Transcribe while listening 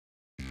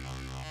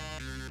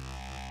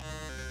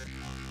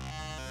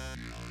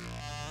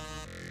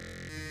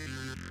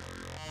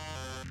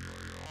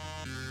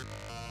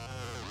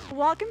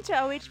Welcome to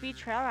OHB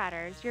Trail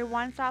Riders, your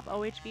one-stop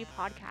OHB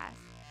podcast,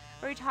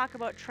 where we talk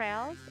about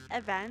trails,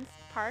 events,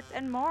 parks,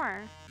 and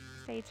more.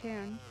 Stay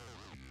tuned.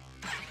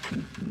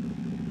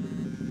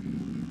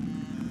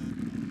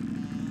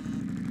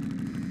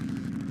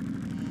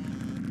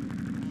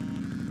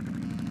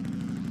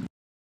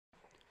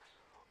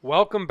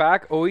 Welcome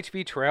back,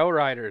 OHB Trail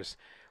Riders.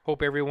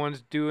 Hope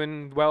everyone's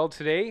doing well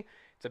today.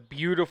 It's a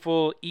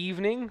beautiful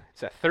evening.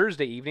 It's a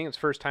Thursday evening. It's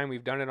the first time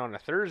we've done it on a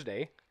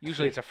Thursday.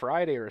 Usually it's a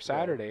Friday or a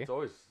Saturday. Yeah, it's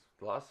always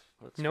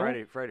It's No?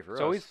 Friday for It's us.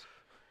 always.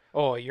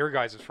 Oh, your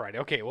guys is Friday.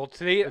 Okay, well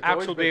today, It's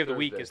always actual been day of the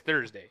week Thursday. is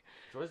Thursday.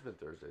 It's always been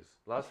Thursdays.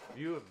 Last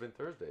few have been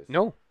Thursdays.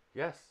 No,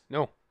 Yes.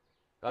 no.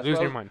 That's Lose why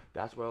I your was- mind.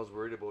 That's why I was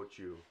worried about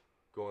you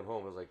going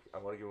home. I was like, I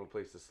want to give him a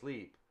place to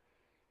sleep.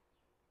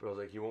 But I was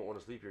like, he won't want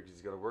to sleep here because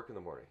he's got to work in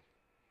the morning.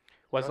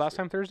 Was Trust last me.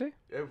 time Thursday?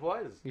 It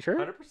was. You sure?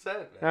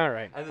 100%. All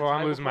right. And the Well,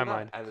 I'm time losing my before that,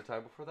 mind. And the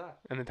time before that.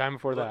 And the time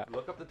before that.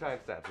 Look up the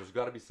timestamps. There's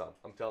got to be some.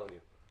 I'm telling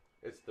you.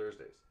 It's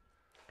Thursdays.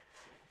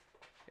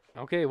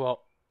 Okay,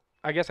 well,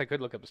 I guess I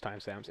could look up his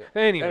timestamps. Yeah.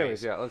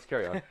 Anyways, yeah, let's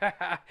carry on.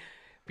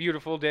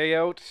 beautiful day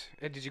out.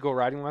 Did you go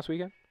riding last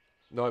weekend?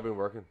 No, I've been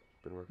working.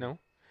 No?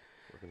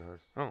 Working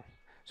hard.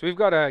 So we've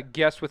got a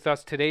guest with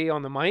us today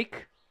on the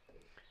mic,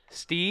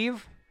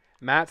 Steve,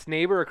 Matt's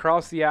neighbor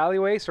across the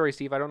alleyway. Sorry,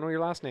 Steve, I don't know your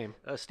last name.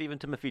 Steven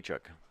Timofeychuk.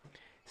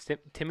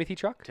 Timothy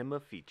Chuck?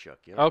 Timofeychuk,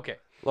 yeah. Okay.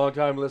 Long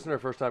time listener,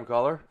 first time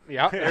caller.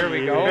 Yeah, there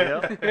we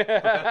go.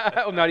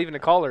 Well, not even a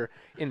caller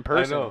in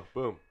person. I know.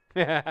 Boom.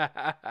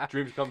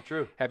 Dreams come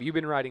true. Have you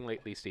been riding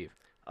lately, Steve?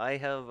 I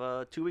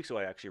have 2 weeks ago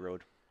I actually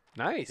rode.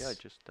 Nice. Yeah,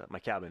 just my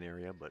cabin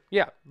area, but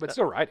Yeah, but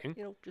still riding.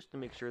 just to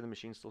make sure the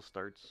machine still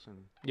starts.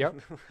 And Yep.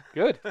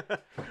 Good.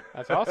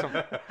 That's awesome.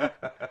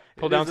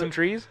 Pull down some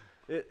trees?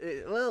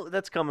 well,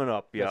 that's coming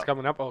up. Yeah, That's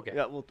coming up? Okay.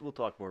 Yeah, we'll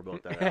talk more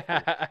about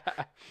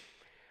that.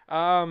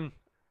 After.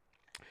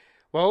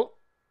 Well,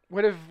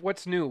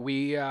 what's new?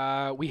 We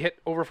hit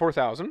over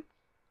 4,000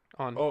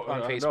 on no.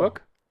 Facebook.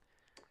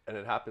 And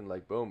it happened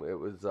like boom. It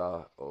was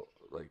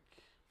like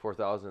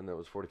 4,000. It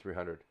was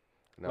 4,300.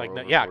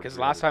 Because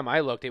last time I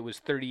looked, it was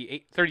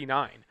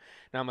 39.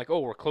 Now I'm like, oh,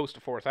 we're close to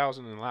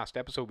 4,000 in the last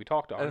episode we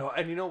talked on.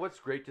 And you know what's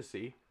great to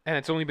see? And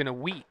it's only been a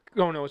week.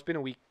 Oh no, it's been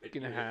a week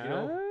and a You half.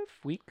 know-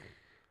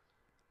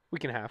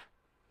 Week and a half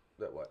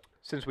That what?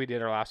 since we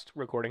did our last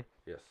recording.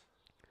 Yes.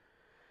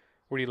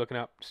 What are you looking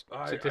up?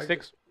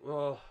 Statistics?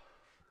 Well,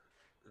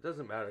 it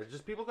doesn't matter.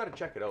 Just people got to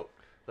check it out.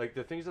 Like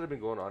the things that have been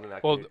going on in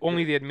that. Well, community-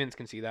 only the admins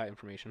can see that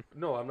information.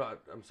 No, I'm not.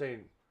 I'm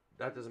saying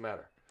that doesn't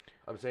matter.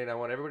 I'm saying I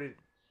want everybody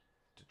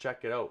to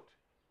check it out.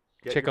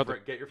 Get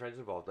your friends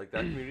involved. Like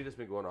that community that's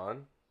been going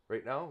on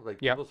right now. Like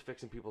Yeah. people's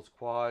fixing people's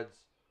quads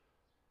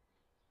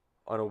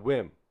on a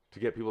whim to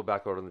get people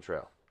back out on the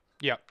trail.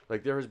 Yeah.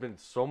 Like there has been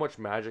so much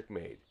magic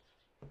made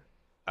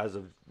as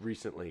of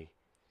recently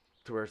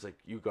to where it's like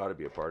you got to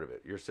be a part of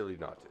it. You're silly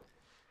not to.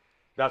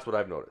 That's what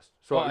I've noticed.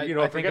 So Well, I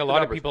think forget a the lot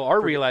of numbers. people are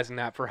Forget- realizing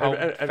that for how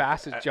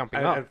fast it's jumping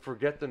up. And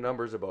forget the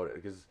numbers about it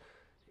because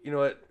you know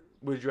what?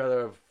 Would you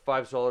rather have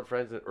 5 solid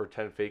friends or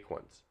 10 fake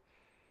ones?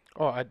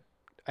 Oh,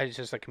 it's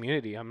just a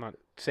community. I'm not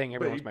saying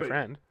everyone's my but-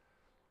 friend.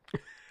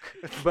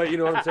 But you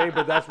know what I'm saying.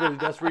 But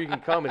that's where you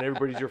can come and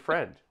everybody's your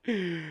friend.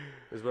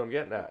 Is what I'm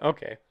getting at.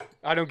 Okay.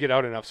 I don't get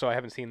out enough, so I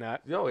haven't seen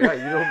that. No, yeah,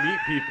 you don't meet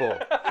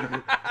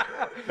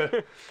people.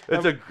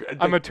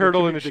 I'm a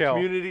turtle in a shell.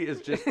 The community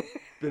has just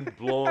been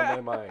blowing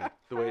my mind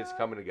the way it's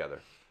coming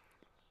together.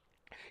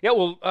 Yeah,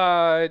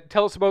 well,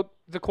 tell us about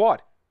the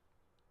quad.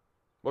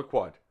 What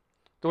quad?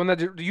 The one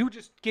that you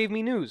just gave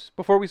me news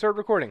before we started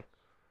recording.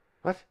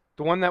 What?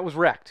 The one that was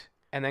wrecked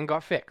and then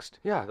got fixed.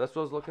 Yeah, that's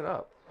what I was looking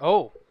up.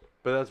 Oh,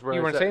 But that's where You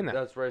I weren't said, saying that.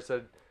 That's where I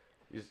said,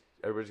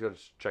 everybody's got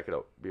to check it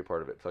out, be a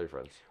part of it, tell your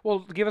friends. well,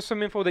 give us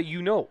some info that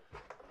you know.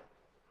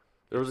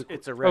 There was a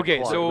It's a red Okay,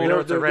 quad. so we know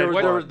it's a red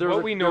what- quad.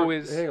 what we know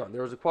is- hang on,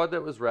 there was a quad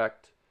that was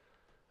wrecked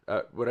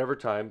at whatever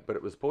time, but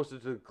it was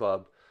posted to the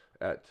club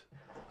at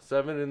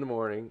 7 in the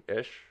morning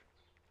ish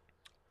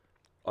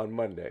on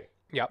Monday.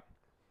 Yep.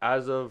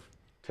 As of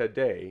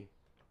today,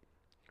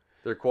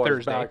 their quad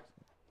Thursday. is back.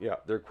 Yeah,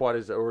 their quad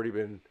has already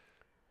been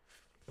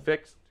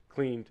fixed,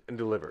 cleaned, and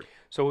delivered.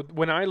 So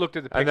when I looked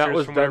at the And pictures that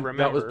was from what I done.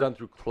 remember, That was done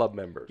through club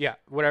members. Yeah,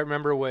 what I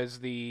remember was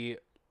the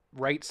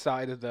right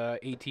side of the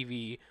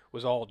ATV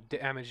was all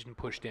damaged and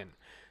pushed in.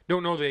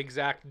 Don't know the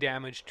exact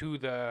damage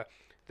to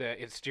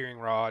its steering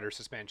rod or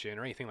suspension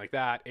or anything like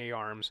that.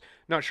 A-arms.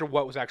 Not sure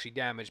what was actually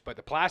damaged, but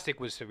the plastic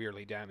was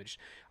severely damaged.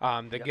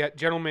 The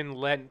gentleman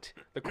lent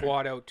the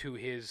quad out to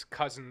his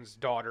cousin's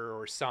daughter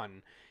or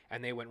son,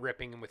 and they went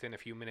ripping, and within a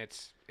few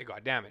minutes, it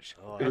got damaged.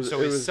 Oh, and It so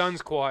was- his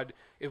son's quad,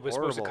 it was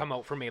supposed to horrible. come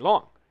out from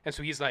A-Long. And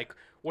so he's like,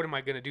 what am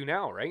I going to do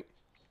now, right?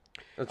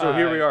 And so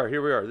here we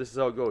are. This is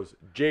how it goes.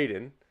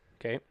 Jaden,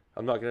 Okay.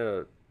 I'm not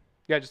gonna.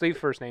 Yeah, just leave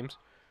first names.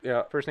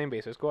 Yeah, First name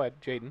basis. Go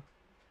ahead, Jaden.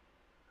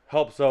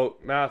 helps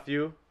out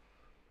Matthew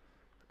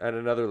and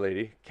another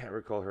lady. Can't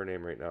recall her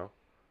name right now.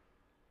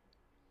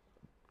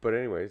 But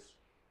anyways,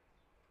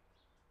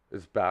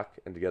 is back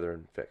and together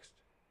and fixed.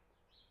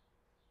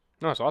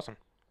 No, it's awesome.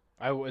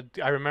 I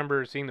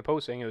remember seeing the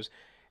post saying it was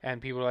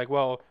And people were like,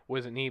 well, what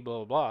does it need, blah,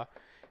 blah, blah. And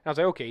I was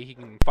like, okay, he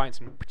can find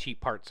some cheap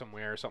parts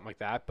somewhere or something like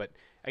that. But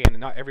again,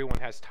 not everyone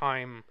has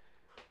time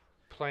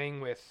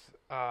playing with,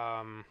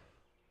 sorry,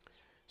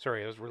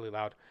 it was really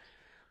loud.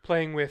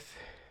 Playing with,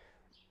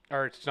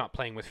 or it's not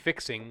playing with,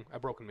 fixing a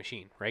broken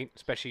machine, right?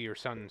 Especially your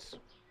son's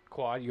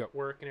quad, you got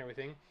work and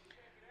everything.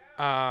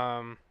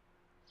 Now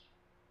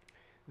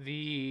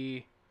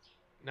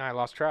I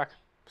lost track.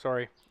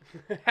 Sorry.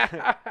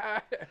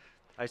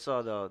 I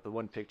saw the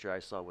one picture I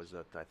saw was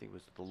that I think it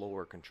was the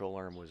lower control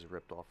arm was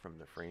ripped off from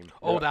the frame.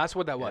 Oh, that's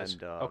what that was.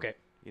 And, okay.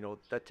 You know,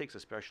 that takes a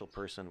special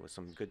person with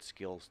some good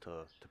skills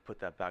to put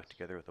that back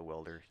together with a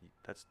welder.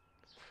 That's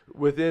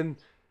Within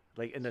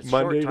like in a Monday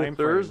short to time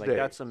Thursday. frame.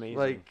 Like that's amazing.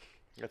 Like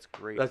that's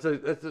great.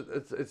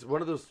 it's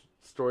one of those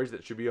stories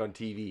that should be on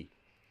TV.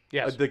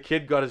 Yes. The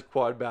kid got his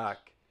quad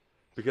back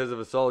because of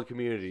a solid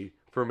community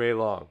for May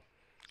Long.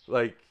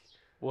 Like,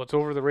 Well, it's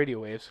over the radio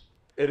waves.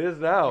 it is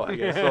now, I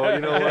guess. So, you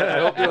know what? I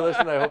hope they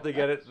listen. I hope they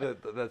get it.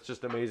 That's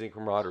just amazing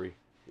camaraderie.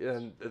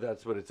 And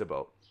that's what it's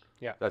about.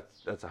 Yeah.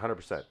 That's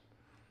 100%.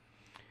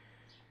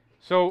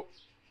 So,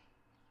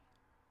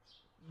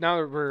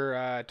 now that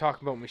we're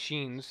talking about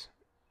machines,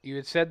 you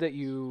had said that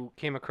you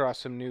came across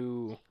some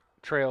new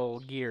trail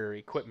gear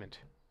equipment.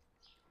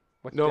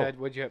 What No.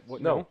 What'd you have?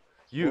 What, No.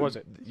 You, What was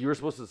it? You were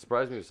supposed to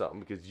surprise me with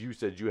something because you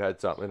said you had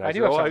something. And I I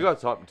do said, have I something.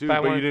 got something too, But I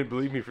but you wanted- didn't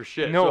believe me for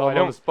shit. No, so I I'm on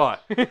the don't.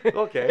 spot.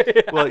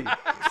 Okay. Well,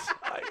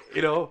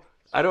 you know,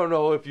 I don't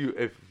know if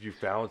you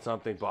found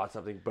something, bought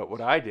something, but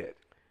what I did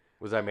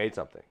was I made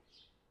something.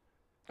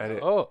 And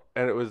it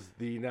was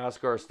the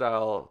NASCAR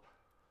style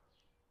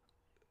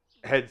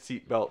head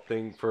seat belt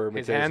thing for His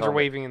Mateus hands are helmet.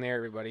 waving in the air,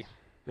 everybody.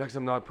 Yeah, 'cause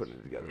I'm not putting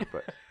it together,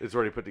 but it's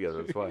already put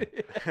together. That's fine.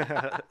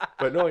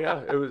 But no,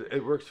 yeah,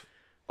 it works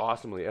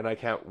awesomely, and I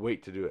can't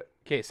wait to do it.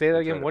 Okay, say that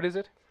I'm again. trying to- What is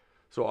it?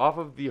 So off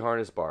of the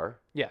harness bar,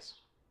 Yes.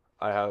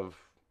 I have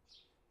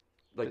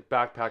like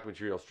backpack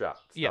material strap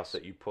stuff Yes.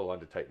 that you pull on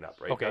to tighten up,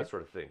 right? Okay. That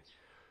sort of thing.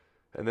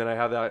 And then I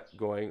have that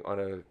going on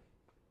a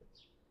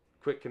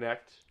quick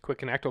connect Quick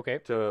connect. Okay.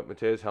 to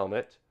Mateus'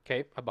 helmet.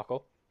 Okay. A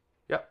buckle.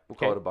 Yeah, we'll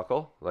call Okay. it a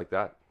buckle like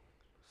that.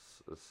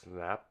 A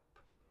snap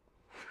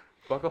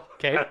buckle.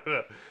 Okay. I don't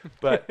know.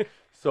 But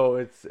so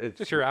it's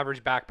Just your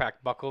average backpack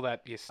buckle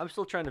that you. I'm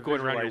still trying to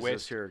Going around your visualize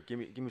waist. this here. Give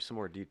me some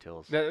more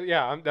details.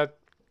 That.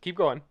 Keep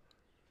going.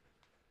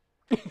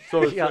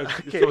 so it's, Yeah,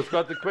 so it's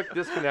got the quick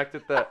disconnect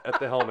at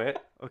the helmet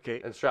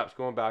Okay. and straps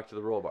going back to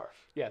the roll bar.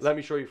 Yes. Let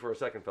me show you for a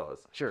second, fellas.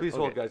 Sure, Please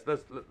hold, okay. guys.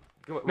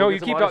 Come on, No, we'll you get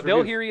some keep honest talking. They'll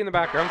reviews. hear you in the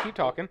background. Keep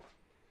talking.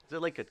 Is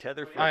it like a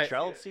tether for I- a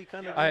child seat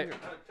kind of I- thing?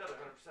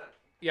 or-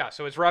 Yeah,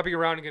 so it's wrapping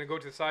around and going to go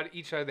to the side,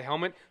 each side of the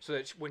helmet, so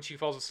that when she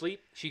falls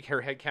asleep,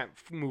 her head can't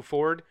move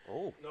forward,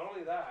 Oh. Not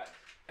only that,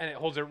 and it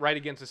holds it right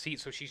against the seat,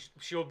 so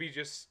she'll be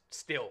just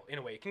still in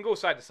a way. It can go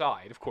side to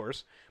side, of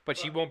course, but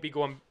she won't be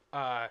going.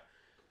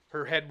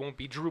 Her head won't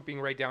be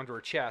drooping right down to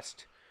her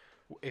chest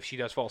if she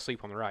does fall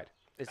asleep on the ride.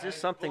 Is And this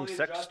it's something fully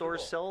sex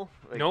stores adjustable.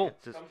 sell? Like, No.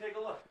 it's just- come take a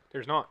look.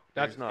 There's not.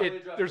 That's There's not.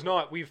 it. There's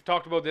not. We've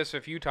talked about this a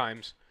few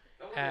times,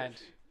 and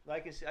I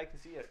can see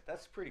it.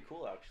 That's pretty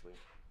cool, actually.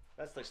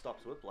 That's like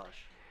stops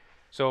whiplash.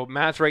 so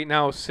Matt's right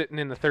now sitting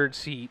in the third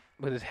seat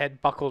with his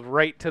head buckled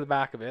right to the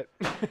back of it.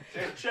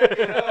 Check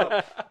it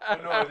out.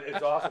 But no,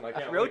 it's awesome. I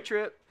can't Road wait.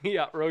 trip.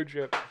 Yeah, road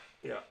trip.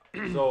 Yeah.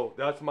 So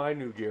that's my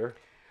new gear.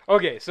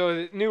 Okay, so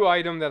the new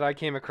item that I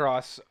came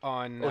across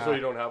on. Oh, so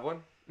you don't have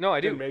one? No, I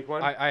do. Didn't make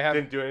one? I have.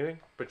 Didn't do anything,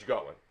 but you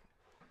got one.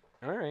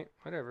 All right,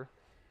 whatever.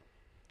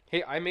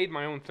 Hey, I made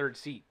my own third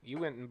seat. You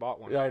went and bought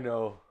one. Yeah, I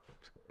know.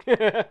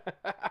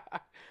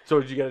 So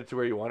did you get it to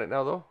where you want it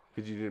now, though?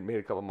 Because you made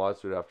a couple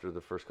mods to it after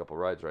the first couple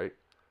rides, right?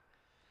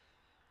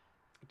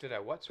 Did I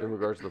what, In sir?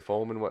 regards to the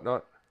foam and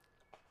whatnot.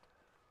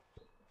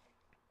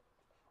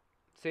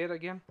 Say it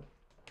again.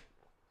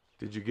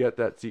 Did you get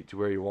that seat to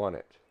where you want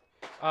it?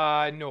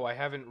 No, I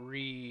haven't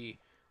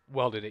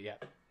re-welded it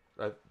yet.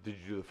 Did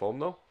you do the foam,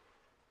 though?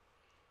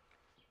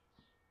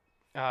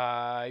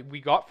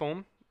 We got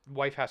foam.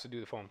 Wife has to do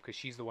the foam because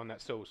she's the one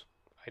that sews.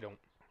 I don't.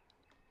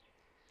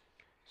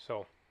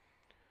 So,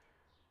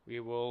 we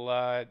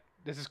will.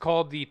 This is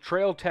called the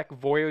Trail Tech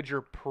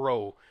Voyager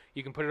Pro.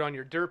 You can put it on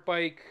your dirt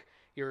bike,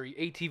 your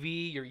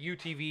ATV, your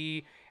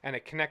UTV, and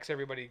it connects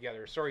everybody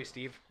together. Sorry,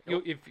 Steve.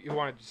 If you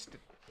want to just.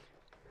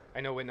 I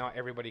know not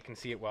everybody can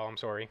see it well. I'm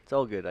sorry. It's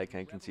all good. I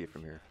can see it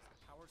from here.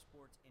 Power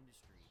sports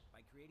industry by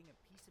creating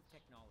a piece of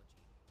technology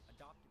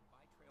adopted by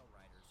trail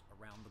riders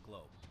around the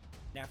globe.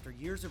 And after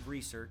years of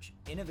research,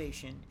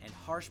 innovation, and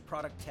harsh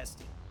product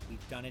testing,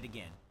 we've done it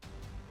again.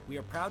 We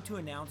are proud to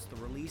announce the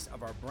release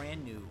of our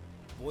brand new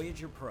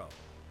Voyager Pro,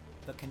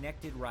 the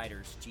Connected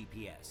Riders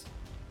GPS.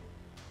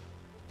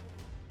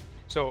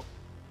 So,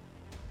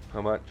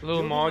 How much? a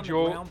little Building on the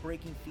module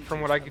groundbreaking features from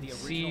what I of could the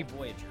see, original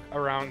Voyager,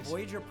 around the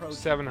Voyager Pro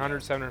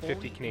 700, GPS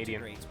 750 fully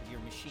Canadian. integrates with your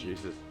machine,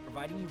 Jesus.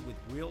 providing you with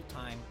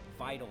real-time,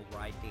 vital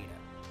ride data.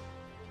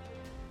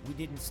 We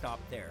didn't stop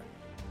there.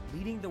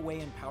 Leading the way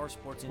in power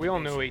sports We all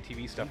know innovation,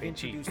 ATV stuff we've ain't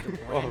cheap.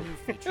 introduced a brand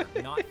new feature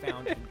not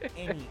found in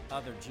any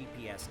other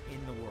GPS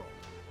in the world.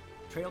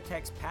 Trail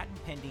Tech's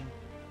patent-pending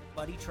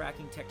buddy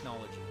tracking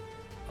technology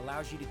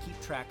allows you to keep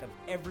track of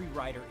every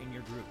rider in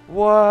your group.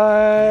 What?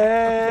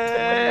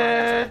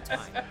 At a time,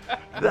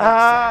 and know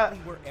exactly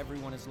where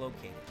everyone is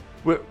located.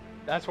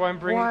 That's why I'm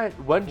bringing. What?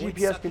 One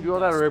GPS can do all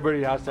that, or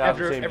everybody has to have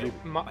the same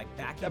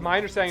GPS? My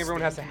understanding,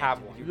 everyone has to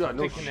have one. Yeah,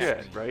 no to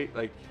connect. shit, right?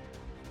 Like,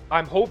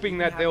 I'm hoping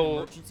that have an they'll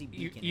emergency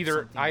beacon if either.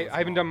 something I goes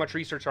haven't done wrong. much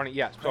research on it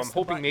yet, so Press I'm the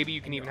hoping button maybe you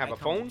can and even your have a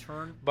icon will phone.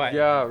 turn But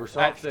yeah, or from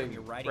something.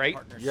 your riding right?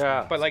 partner's Yeah.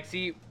 screen, But like,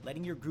 see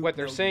letting your group what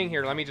they're know you saying need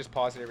here. Let help. me just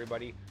pause it,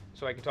 everybody,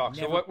 so I can talk.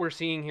 So Never- what we're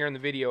seeing here in the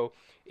video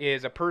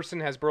is a person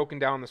has broken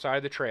down the side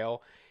of the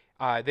trail.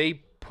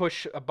 They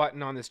push a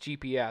button on this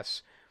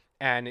GPS,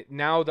 and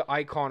now the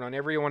icon on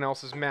everyone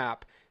else's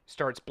map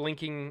starts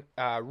blinking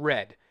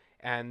red,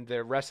 and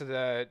the rest of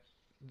the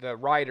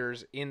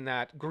riders in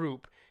that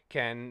group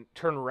can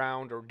turn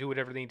around or do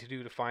whatever they need to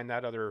do to find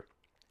that other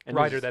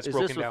rider that's is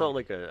broken this down. without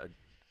like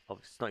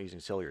it's not using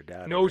cellular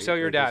data. No right?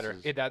 cellular Like, data. this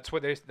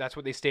is- That's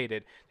what they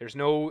stated. There's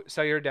no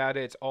cellular data.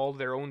 It's all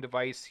their own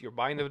device. You're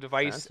buying the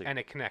device Fancy. and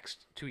it connects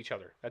to each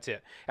other. That's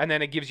it. And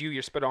then it gives you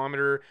your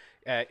speedometer.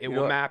 It know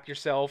will what? map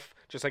yourself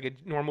just like a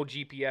normal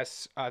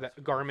GPS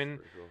that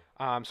Garmin.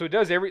 So it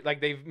does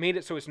they've made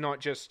it so it's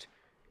not just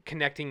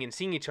connecting and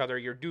seeing each other.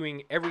 You're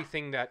doing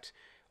everything that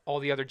all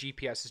the other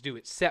GPSs do.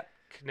 It's set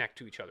connect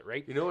to each other,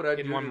 right? You know what I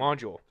in do? one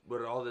module.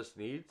 What all this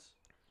needs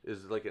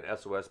is like an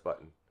SOS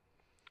button.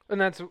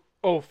 And that's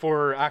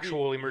for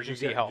actual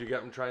emergency you help. You get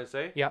what I'm trying to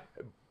say? Yeah.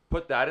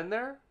 Put that in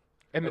there.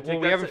 And I well,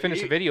 think we that's haven't a-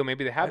 finished the video.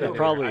 Maybe they have I that. know. in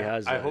Probably there.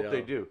 has I that, hope they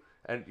yeah. do.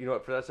 And you know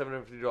what? For that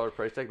 $750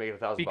 price tag, make it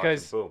 $1,000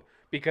 Because- and boom.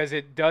 Because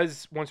it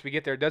does, once we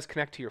get there, it does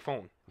connect to your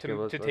phone Okay,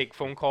 let's- to let's- take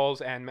phone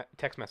calls and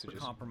text messages.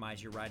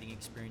 Compromise your riding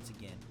experience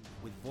again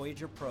with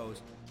Voyager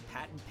Pro's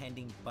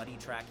patent-pending buddy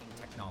tracking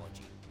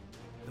technology.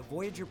 The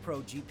Voyager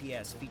Pro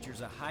GPS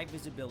features a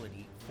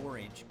high-visibility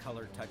 4-inch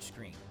color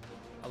touchscreen,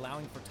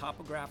 allowing for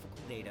topographical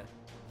data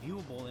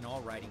viewable in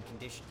all riding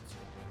conditions.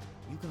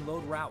 You can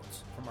load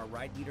routes from our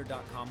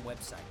RideLeader.com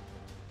website,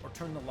 or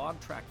turn the log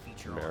track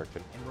feature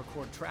American. on and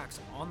record tracks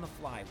on the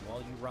fly while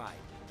you ride.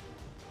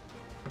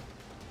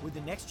 With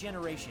the next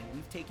generation,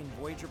 we've taken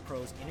Voyager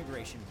Pro's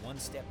integration one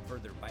step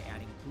further by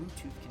adding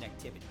Bluetooth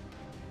connectivity,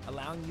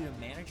 allowing you to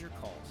manage your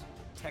calls,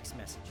 text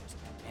messages,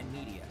 and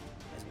media,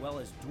 as well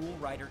as dual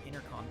rider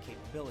intercom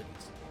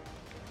capabilities.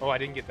 Oh, I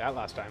didn't get that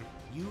last time.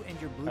 You and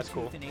your That's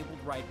cool. Bluetooth-enabled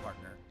ride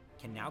partner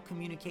can now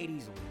communicate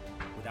easily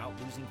without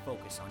losing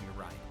focus on your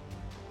ride.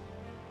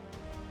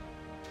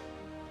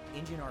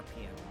 Engine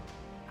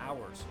RPM,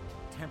 hours,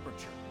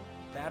 temperature,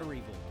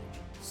 battery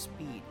voltage,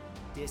 speed,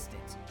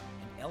 distance,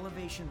 and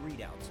elevation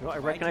readouts. You know, I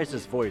provide recognize you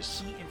his with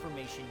voice. Key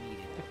information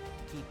needed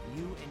to keep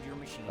you and your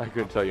machine. I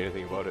couldn't tell you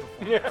anything about it.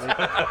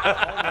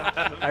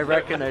 I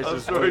recognize I'm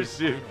his sorry, voice.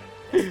 Steve.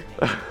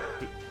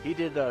 He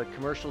did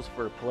commercials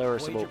for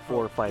Polaris Voyager about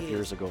 4 or Pro 5 is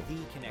years ago. the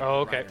connected Oh,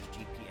 okay. rider's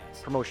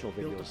GPS. Promotional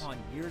Built videos. upon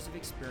years of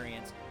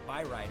experience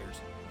by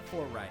riders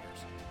for riders,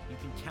 you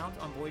can count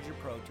on Voyager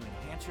Pro to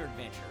enhance your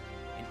adventure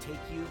and take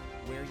you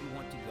where you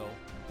want to go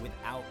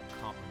without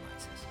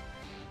compromises.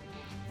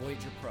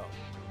 Voyager Pro,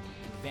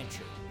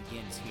 adventure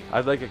begins here.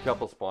 I'd like a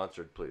couple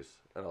sponsored, please,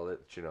 and I'll let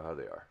you know how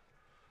they are.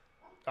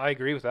 I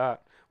agree with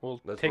that. We'll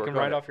Let's take work them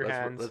on right it. off your Let's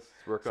wor- hands. let's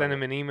work Send on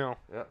them it. an email.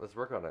 Yeah, let's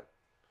work on it.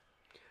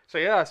 So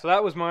yeah, so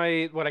that was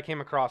what I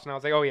came across, and I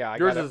was like, oh yeah,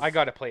 Yours I is-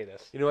 gotta play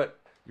this. You know what?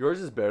 Yours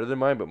is better than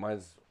mine, but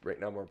mine's right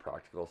now more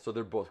practical. So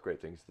they're both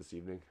great things this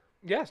evening.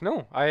 Yes,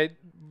 no.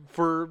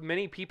 For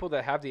many people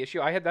that have the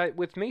issue, I had that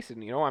with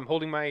Mason. You know, I'm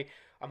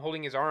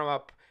holding his arm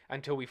up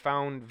until we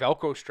found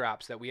Velcro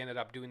straps that we ended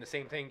up doing the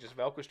same thing, just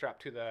Velcro strap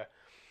to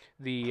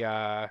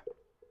the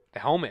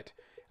helmet.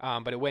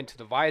 But it went to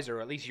the visor.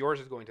 Or at least yours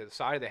is going to the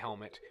side of the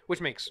helmet,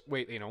 which makes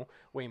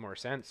way more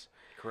sense.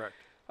 Correct.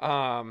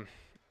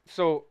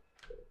 So,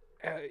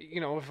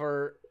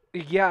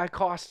 it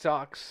cost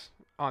sucks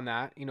on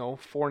that.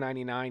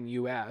 $4.99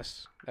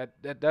 US.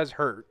 That does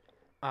hurt.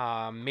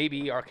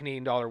 Maybe our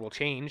Canadian dollar will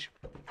change,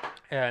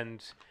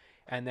 and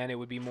then it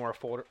would be more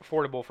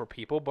affordable for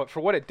people. But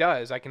for what it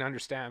does, I can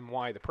understand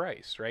why the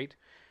price, right?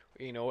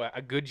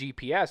 A good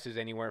GPS is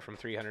anywhere from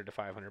 $300 to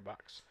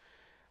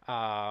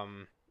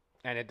 $500,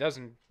 and it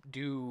doesn't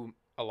do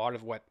a lot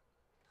of what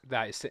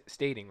that is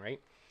stating,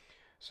 right?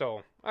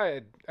 So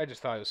I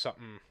just thought it was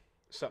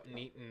something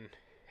neat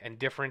and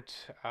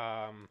different.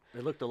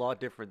 It looked a lot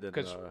different than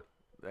 'Cause-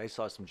 I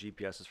saw some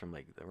GPSs from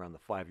like around the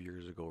 5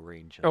 years ago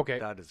range. and Okay.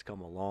 That has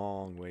come a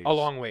long ways. A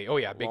long way. Oh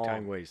yeah, big long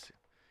time. ways.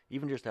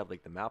 Even just to have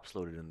like the maps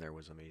loaded in there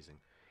was amazing.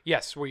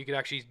 Yes, where you could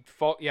actually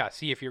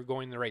see if you're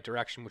going in the right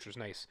direction, which was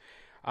nice.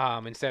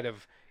 Instead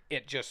of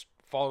it just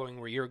following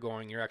where you're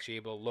going, you're actually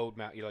able to load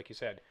map. Like you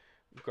said,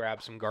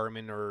 grab some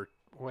Garmin or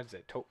what is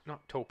it?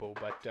 Not Topo,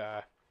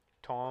 but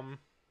Tom.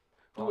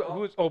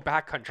 Who's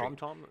Backcountry.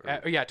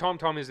 TomTom?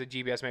 TomTom is the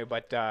GPS map,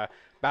 but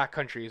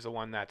Backcountry is the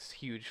one that's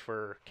huge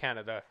for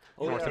Canada,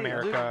 North yeah,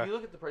 America. You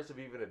look at the price of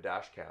even a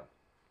dash cam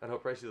and how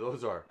pricey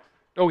those are.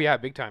 Oh yeah,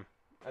 big time.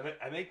 And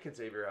they can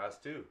save your ass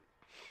too.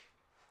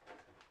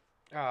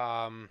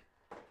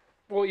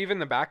 Well, even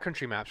the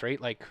backcountry maps, right?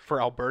 Like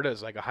for Alberta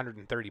is like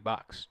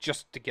 $130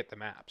 just to get the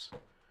maps.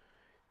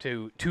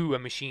 to a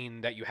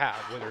machine that you have,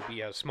 whether it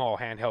be a small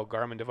handheld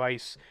Garmin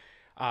device,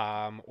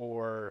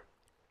 or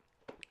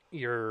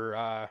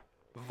your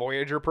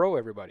Voyager Pro,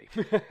 everybody.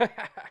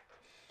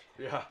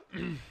 Yeah.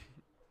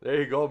 There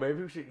you go.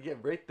 Maybe we should get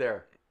right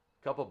there.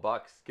 Couple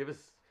bucks.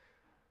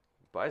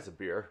 Buy us a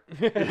beer.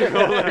 You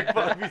know, like,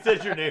 fuck, you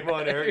said your name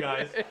on air,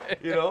 guys.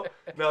 You know?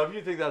 Now, if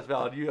you think that's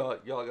valid, y'all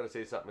got to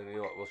say something, and you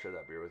know what? We'll share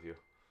that beer with you.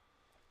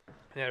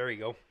 Yeah, there you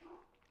go.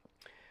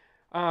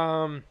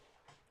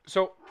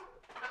 So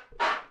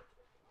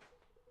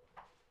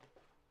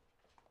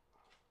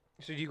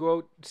do you go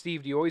out,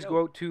 Steve? Do you always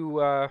go out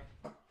to?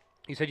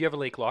 You said you have a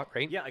lake lot,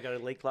 right? Yeah, I got a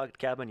lake lot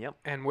cabin. Yep.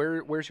 And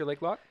where's your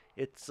lake lot?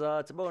 It's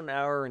about an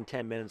hour and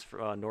 10 minutes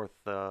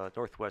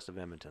northwest of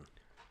Edmonton.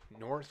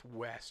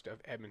 Northwest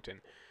of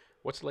Edmonton.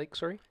 What's the lake?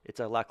 Sorry.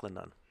 It's a Lackland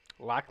Nunn.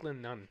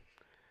 Lackland Nunn.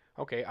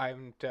 Okay, I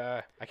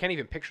can't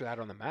even picture that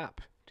on the map,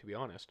 to be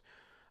honest.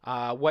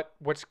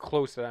 What's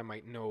close that I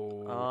might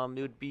know?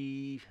 It would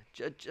be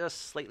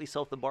just slightly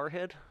south of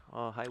Barhead,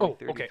 Highway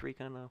 33 okay.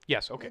 kind of.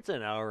 Yes, okay. It's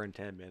an hour and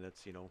 10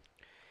 minutes, you know.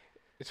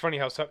 It's funny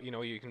how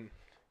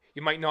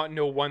you might not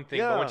know one thing,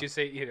 but Yeah. once you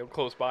say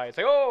close by, it's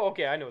like, oh,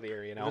 okay, I know the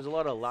area now. There's a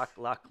lot of Lac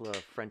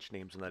French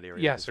names in that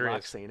area. Yes, there's there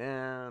Lac is. Saint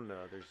Anne.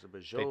 There's the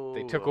Beaujeu.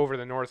 They took over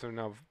the northern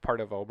part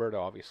of Alberta,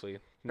 obviously.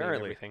 Named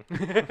Apparently.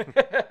 everything.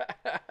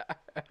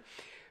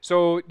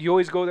 So, do you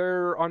always go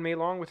there on May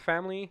long with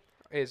family?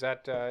 Is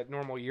that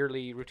normal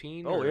yearly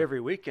routine? Oh, or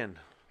every weekend.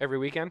 every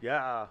weekend?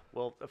 Yeah.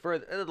 Well, for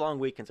the long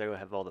weekends, I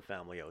have all the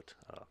family out.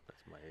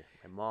 That's my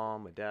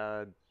mom, my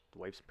dad, the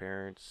wife's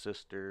parents,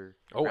 sister,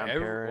 Oh,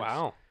 grandparents.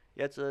 wow.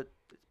 Yeah, it's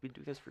been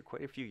doing this for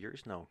quite a few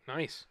years now.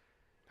 Nice.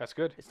 That's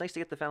good. It's nice to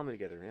get the family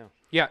together. Yeah.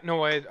 Yeah,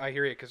 no, I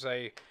hear you because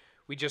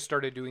we just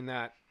started doing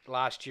that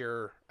last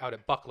year out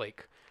at Buck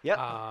Lake. Yeah.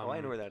 I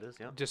know where that is.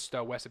 Yeah. Just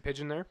west of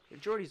Pigeon there.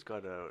 Jordy's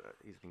got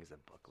he thinks it's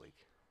at Buck Lake.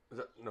 Is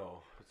that, no,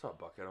 it's not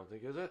Buck, I don't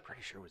think, is it?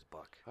 Pretty sure it was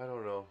Buck. I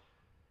don't know.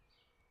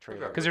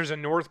 Trailer. Because there's a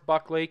North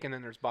Buck Lake, and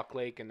then there's Buck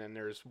Lake, and then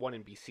there's one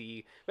in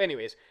BC. But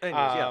anyways,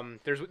 yeah.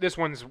 this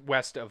one's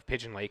west of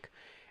Pigeon Lake,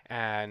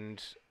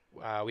 and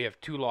we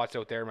have two lots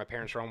out there. My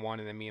parents are on one,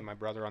 and then me and my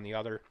brother on the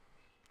other.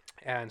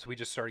 And so we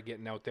just started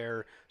getting out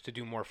there to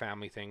do more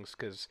family things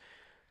because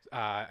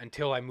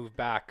until I moved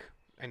back,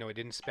 I know I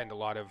didn't spend a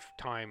lot of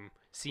time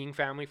seeing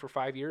family for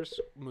 5 years,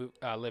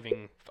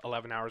 living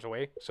 11 hours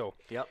away. So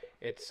Yep.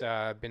 it's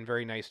been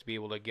very nice to be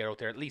able to get out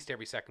there at least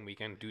every second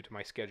weekend due to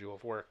my schedule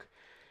of work.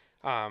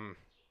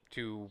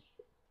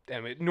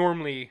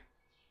 Normally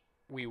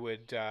we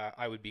would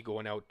I would be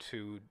going out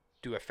to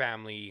do a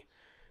family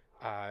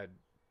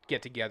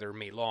get together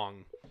May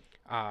long,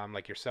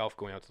 like yourself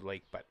going out to the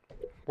lake, but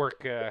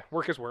work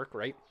is work,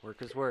 right?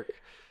 Work is work.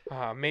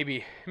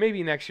 Maybe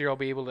next year I'll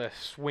be able to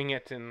swing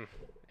it and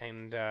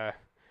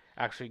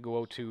actually go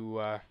out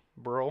to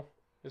Burl,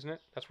 isn't it?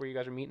 That's where you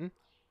guys are meeting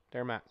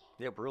there, Matt.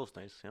 Yeah, Burl's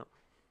nice. Yeah.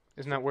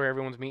 Isn't that where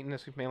everyone's meeting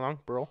this May long?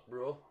 Burl?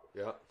 Bro,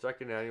 yeah,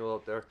 second annual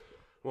out there.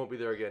 Won't be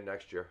there again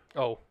next year.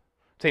 Oh,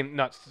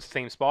 not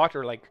same spot,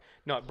 or like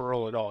not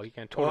Burl at all? You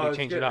can totally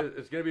change it up.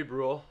 It's gonna be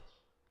Brule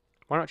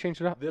Why not change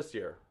it up? this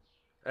year,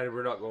 and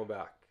we're not going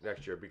back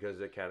next year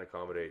because it can't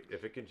accommodate.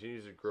 If it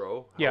continues to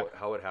grow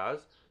how it has,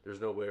 there's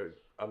no way.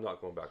 I'm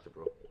not going back to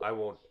Brule. I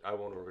won't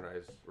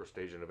organize or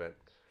stage an event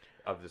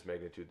of this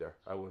magnitude there.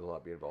 I will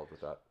not be involved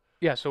with that.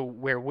 Yeah. So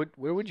where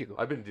would you go?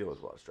 I've been dealing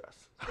with a lot of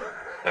stress.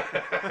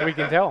 We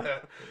can tell.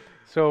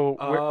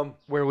 So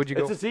where would you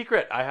go? It's a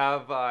secret. I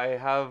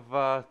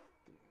have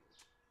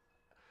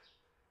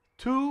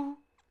 2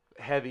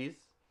 heavies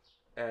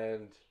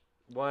and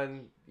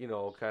one,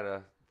 kind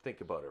of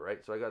think about it,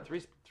 right? So I got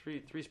three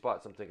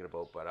spots I'm thinking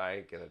about, but I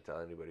ain't gonna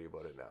tell anybody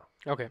about it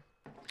now. Okay.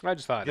 I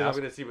just thought. Because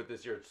I'm gonna see what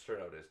this year's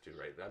turnout is too,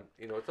 right?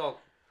 It's all,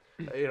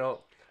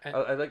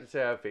 I'd like to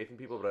say I have faith in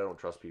people, but I don't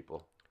trust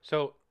people.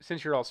 So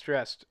since you're all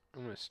stressed,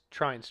 I'm gonna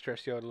try and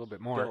stress you out a little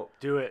bit more. Don't.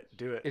 Do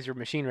it. Is your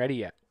machine ready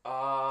yet?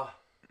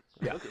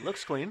 Yeah. It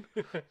looks clean.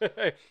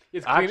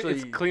 It's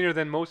Actually, cleaner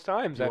than most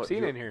times I've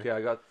seen in here. Okay, I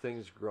got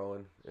things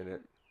growing in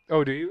it.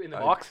 Oh, do you in the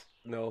box?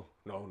 No,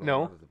 No?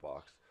 not in the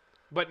box.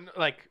 But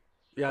like,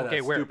 Yeah, Okay,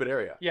 that where? stupid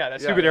area. yeah,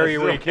 that stupid area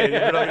where you okay,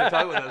 we're not gonna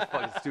talk about that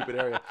fucking stupid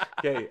area.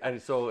 Okay,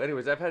 and so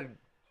anyways, I've had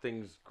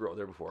things grow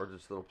there before,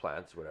 just little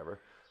plants, whatever.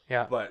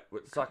 Yeah. But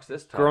what sucks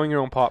this time, Growing your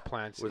own pot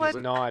plants is What?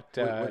 not.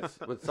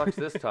 what sucks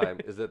this time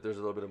is that there's a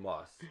little bit of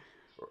moss,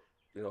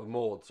 or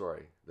mold.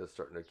 Sorry, that's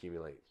starting to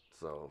accumulate.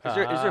 So Is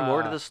there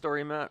more to this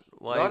story, Matt?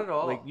 Why, Not at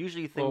all. Like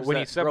usually things when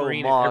you that grow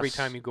submarine it moss, every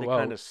time you go they out.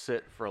 kind of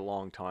sit for a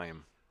long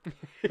time.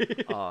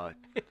 my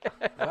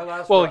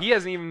last Well, run- he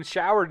hasn't even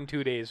showered in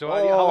 2 days. So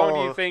how long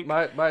do you think?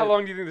 my How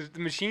long do you think the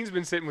machine's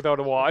been sitting without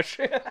a wash?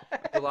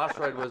 the last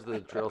ride was the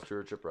trail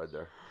stewardship ride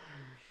there,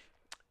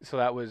 So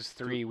that was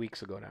 3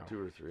 weeks ago now. 2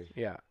 or 3.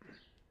 Yeah.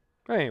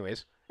 Well,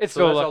 anyways, it's So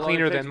still a that's how lot long it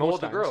cleaner takes than most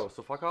mold to times. grow.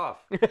 So fuck off.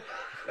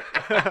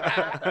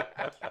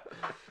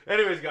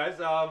 Anyways, guys,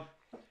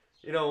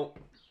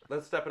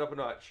 let's step it up a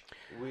notch.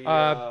 We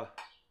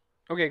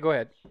Okay, go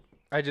ahead.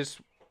 I just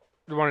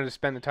wanted to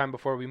spend the time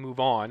before we move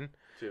on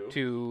two.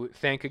 to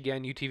thank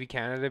again UTV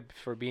Canada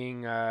for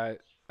being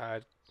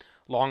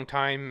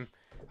longtime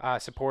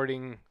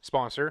supporting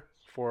sponsor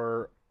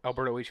for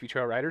Alberta OHV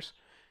Trail Riders.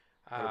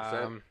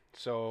 100%.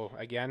 So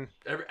again,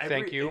 Every,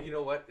 thank you. And you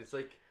know what? It's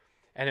like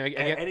And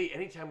again,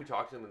 anytime we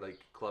talk to them in like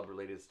club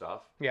related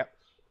stuff, yeah,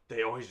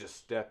 they always just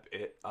step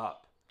it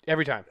up.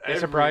 every time they Every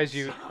surprise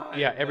you. time,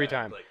 Yeah, every man,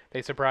 time like-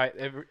 they surprise.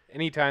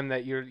 Anytime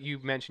that you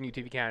mention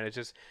UTV Canada, it's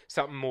just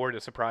something more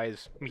to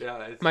surprise me,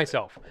 Yeah, it's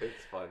myself.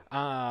 It's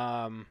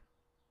fun.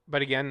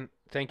 But again,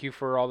 thank you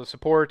for all the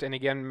support. And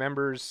again,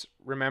 members,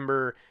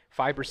 remember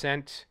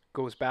 5%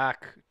 goes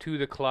back to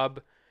the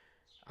club,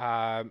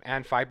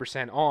 and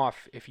 5%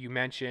 off if you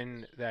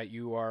mention that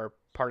you are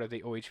part of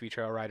the OHV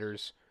Trail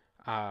Riders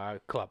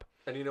club.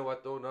 And you know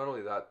what though? Not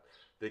only that,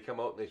 they come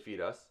out and they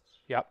feed us.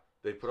 Yep.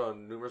 They put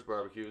on numerous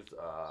barbecues.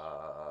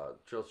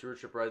 Trail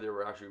stewardship ride. They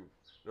were actually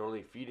not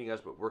only feeding us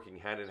but working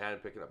hand in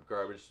hand, picking up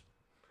garbage.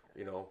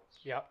 You know,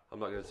 Yep. I'm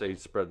not gonna say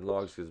spreading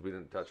logs because we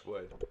didn't touch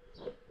wood.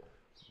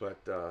 But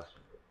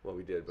well,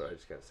 we did, but I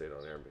just can't say it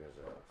on air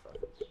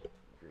because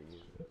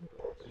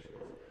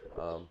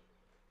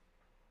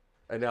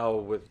and now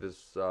with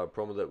this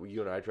promo that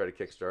you and I try to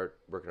kickstart,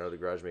 working out of the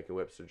garage making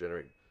whips to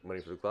generate money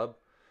for the club,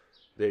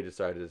 they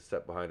decided to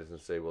step behind us and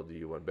say, "Well, do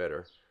you want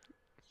better?"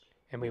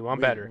 And we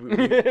want better.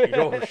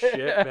 Oh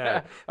shit,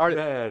 man!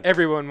 Man.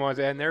 Everyone wants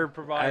it, and they're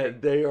providing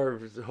And they are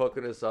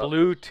hooking us up.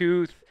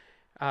 Bluetooth,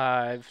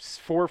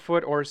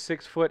 4-foot or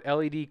 6-foot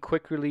LED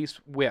quick release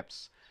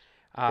whips.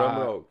 From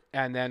Rogue.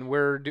 And then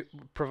we're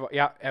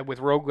with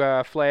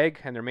Rogue flag,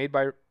 and they're made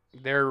by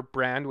their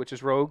brand, which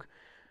is Rogue.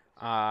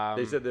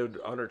 They said they would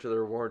honor to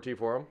their warranty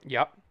for them.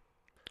 Yep.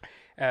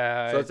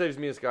 So that saves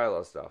me and Sky a lot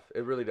of stuff.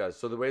 It really does.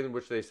 So the way in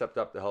which they stepped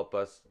up to help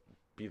us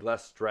be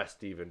less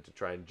stressed even to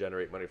try and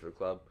generate money for the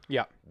club.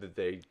 Yeah. That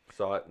they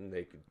saw it and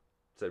they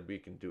said, we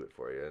can do it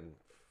for you. And,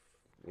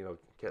 you know,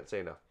 can't say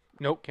enough.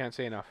 Nope, can't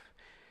say enough.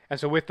 And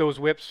so with those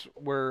whips,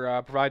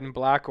 we're providing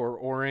black or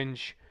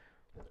orange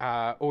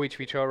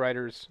OHV Trail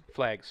Riders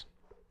flags.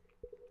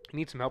 You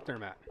need some help there,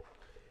 Matt.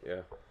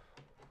 Yeah.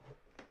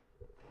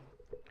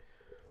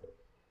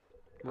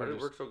 Why did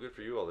it work so good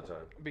for you all the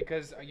time?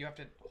 Because you have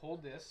to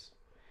hold this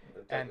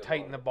and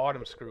tighten the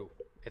bottom screw.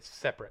 It's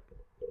separate.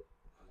 You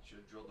should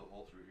have drilled the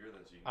hole through here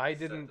then so you can I set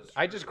didn't. the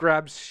I screw. just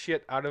grabbed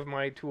shit out of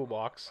my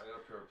toolbox. I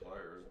got a pair of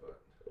pliers,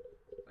 but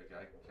like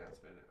I can't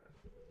spin it.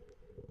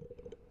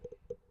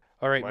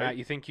 All right, Mike? Matt.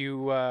 You think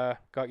you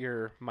got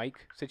your mic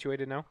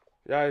situated now?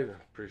 Yeah, I'm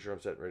pretty sure I'm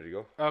set and ready to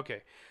go.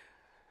 Okay.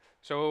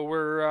 So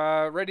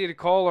we're ready to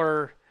call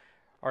our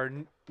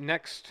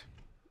next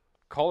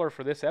caller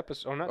for this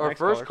episode. Oh, not Our next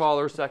first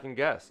caller. caller, second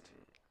guest.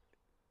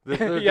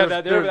 Yeah,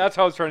 that's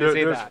how I was trying to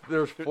say that.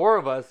 There's 4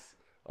 of us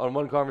on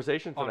one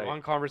conversation tonight. On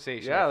one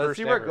conversation. Yeah, the let's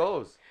see first where ever. it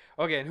goes.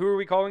 Okay, and who are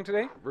we calling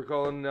today? We're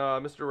calling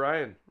Mr.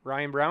 Ryan.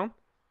 Ryan Brown.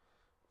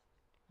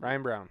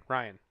 Ryan Brown.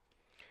 Ryan.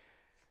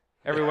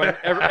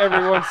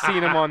 Everyone's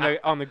seen him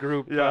on the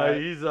group. Yeah,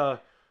 he's an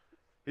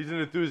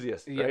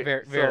enthusiast. Yeah,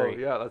 right? very. So,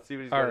 yeah, let's see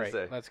what he's All got right, to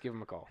say. let's give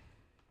him a call.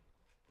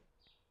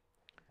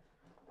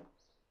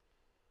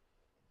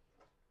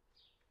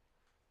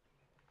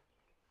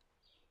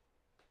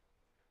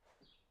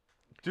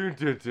 Dun,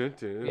 dun, dun,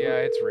 dun. Yeah,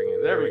 it's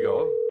ringing. There we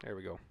go. There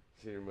we go.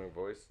 See my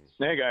voice.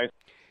 Hey guys.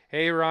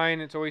 Hey Ryan,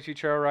 it's OHV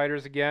Trail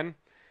Riders again.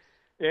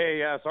 Hey,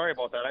 yeah, sorry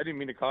about that. I didn't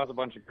mean to cause a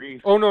bunch of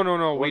grief. Oh no,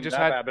 It we wasn't just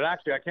that had bad, but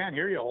actually I can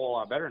hear you a whole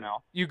lot better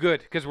now. you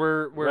good because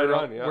we're Right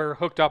on, yeah. we're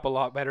hooked up a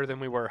lot better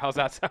than we were. How's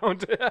that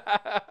sound?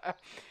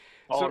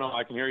 Oh So- no,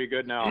 I can hear you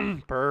good now.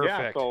 Perfect.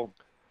 Yeah, so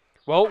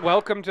Well,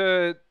 welcome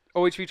to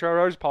OHV Trail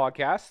Riders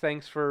podcast.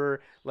 Thanks for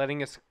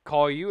letting us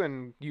call you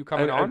and you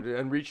coming on.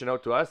 And reaching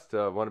out to us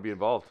to want to be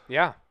involved.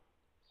 Yeah.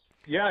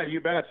 yeah, you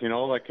bet. You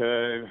know, like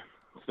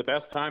it's the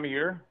best time of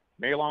year.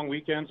 May long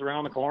weekends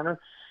around the corner.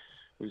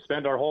 We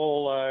spend our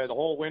whole the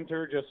whole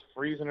winter just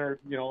freezing our,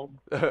 you know,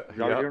 Yeah. you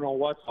don't know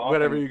what's off.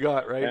 Whatever and, you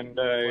got, right? And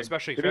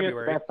especially to me,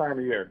 February. it's the best time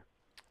of year.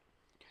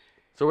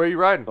 So where are you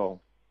riding? So,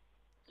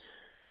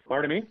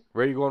 pardon me.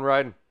 Where are you going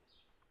riding?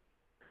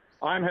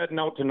 I'm heading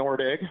out to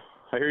Nordegg.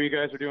 I hear you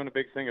guys are doing a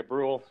big thing at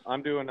Brule.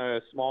 I'm doing a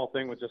small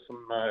thing with just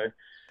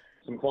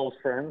some close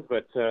friends,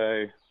 but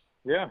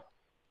yeah.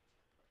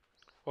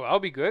 Well, that'll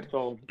be good.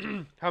 So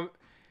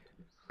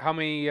How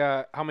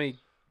many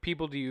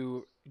people are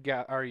you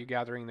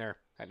gathering there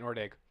at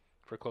Nordegg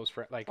for close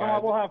friends like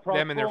we'll have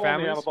them and their we'll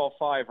only families? have about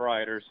 5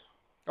 riders.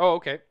 Oh,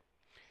 okay.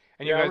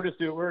 And Yeah, you guys,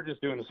 we're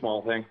just doing a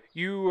small thing.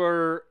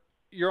 you're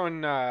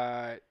on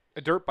a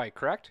dirt bike,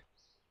 correct?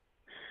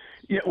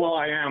 Yeah, well,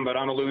 I am, but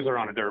I'm a loser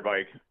on a dirt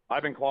bike.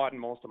 I've been quadding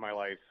most of my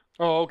life.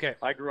 Oh, okay.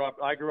 I grew up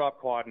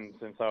quadding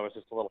since I was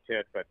just a little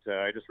kid, but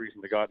I just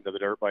recently got into the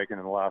dirt biking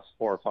in the last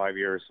 4 or 5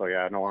 years. So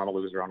yeah, no, I'm a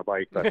loser on a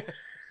bike, but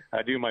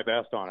I do my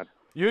best on it.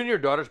 You and your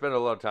daughter spend a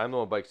lot of time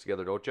on bikes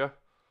together, don't you?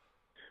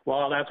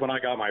 Well, that's when I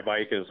got my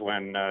bike. Is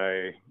when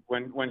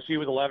she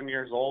was 11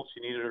 years old,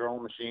 she needed her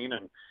own machine,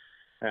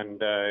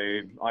 and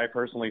I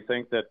personally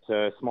think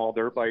that small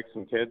dirt bikes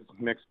and kids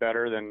mix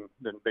better than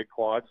big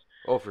quads.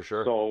 Oh, for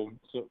sure.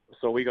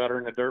 So we got her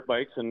into dirt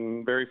bikes,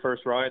 and very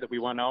first ride that we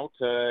went out,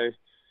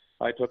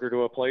 I took her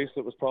to a place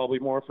that was probably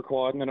more for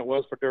quadding than it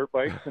was for dirt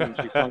bikes, and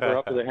she sunk her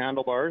up to the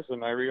handlebars.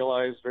 And I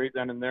realized right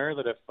then and there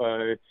that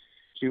if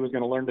she was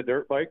going to learn the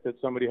dirt bike, that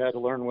somebody had to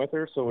learn with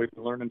her. So we've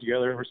been learning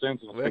together ever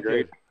since. It's been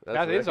great.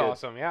 That is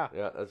awesome. Yeah.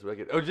 Yeah, that's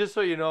wicked. Oh, just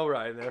so you know,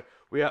 Ryan,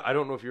 I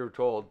don't know if you were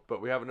told, but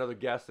we have another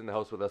guest in the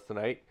house with us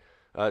tonight.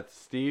 It's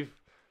Steve,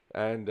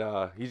 and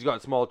he's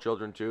got small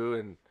children too,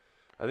 and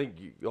I think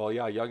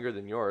younger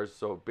than yours.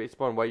 So based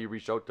upon why you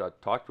reached out to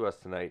talk to us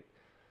tonight,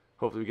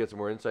 hopefully we get some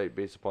more insight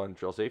based upon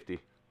trail safety.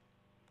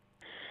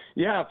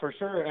 Yeah, for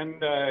sure,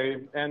 and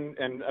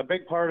a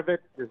big part of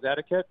it is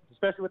etiquette,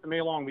 especially with the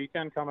May Long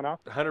weekend coming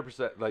up.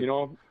 100%. Like,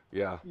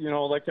 yeah.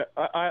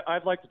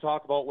 I'd like to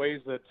talk about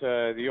ways that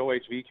the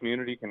OHV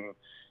community can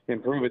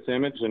improve its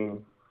image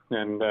and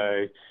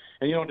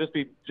just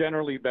be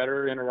generally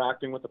better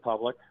interacting with the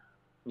public.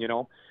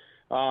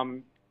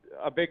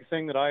 A big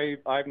thing that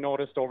I've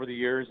noticed over the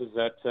years is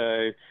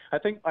that I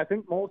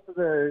think most of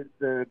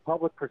the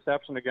public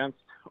perception against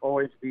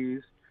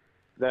OHVs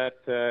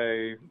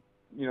that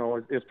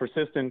is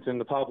persistent in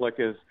the public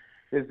is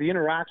the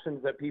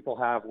interactions that people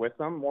have with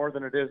them more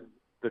than it is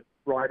the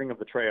riding of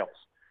the trails.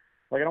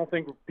 Like, I don't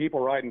think people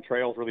riding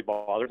trails really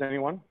bothers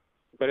anyone,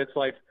 but it's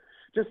like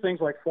just things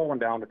like slowing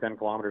down to 10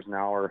 kilometers an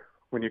hour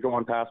when you're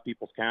going past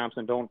people's camps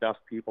and don't dust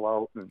people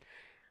out. And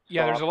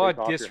yeah, there's a lot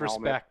of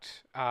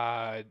disrespect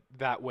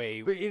that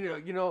way. But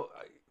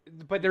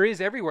but there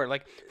is everywhere.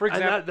 Like, for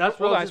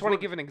example, I just want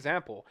to give an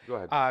example. Go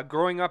ahead.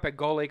 Growing up at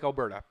Gull Lake,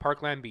 Alberta,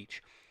 Parkland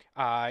Beach.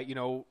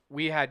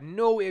 We had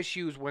no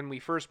issues when we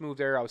first moved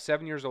there. I was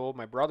 7 years old.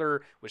 My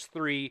brother was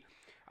 3.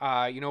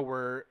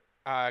 We're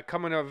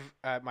coming of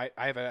I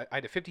had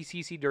a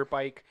 50cc dirt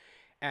bike,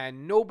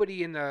 and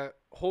nobody in the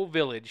whole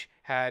village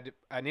had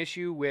an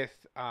issue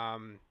with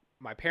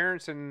my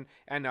parents and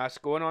us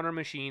going on our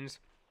machines,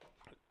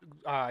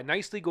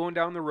 nicely going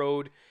down the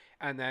road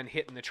and then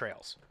hitting the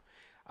trails.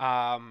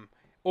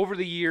 Over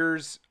the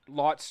years,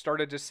 lots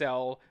started to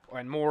sell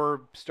and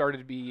more started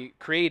to be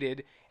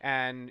created.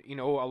 And,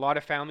 a lot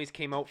of families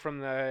came out from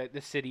the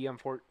city,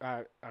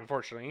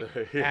 unfortunately,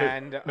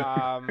 and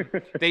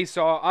they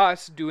saw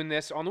us doing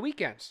this on the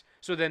weekends.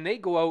 So then they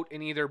go out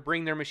and either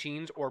bring their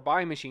machines or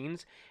buy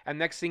machines. And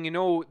next thing you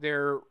know,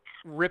 they're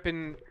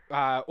ripping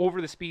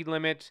over the speed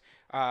limit,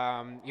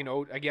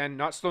 again,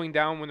 not slowing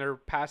down when they're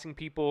passing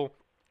people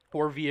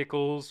or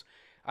vehicles,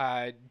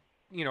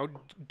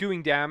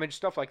 doing damage,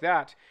 stuff like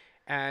that.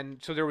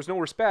 And so there was no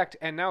respect.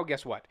 And now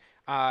guess what?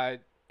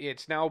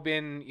 It's now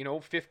been,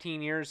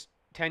 15 years,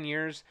 10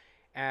 years,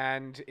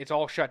 and it's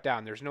all shut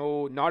down. There's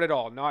not at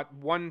all. Not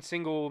one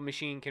single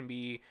machine can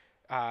be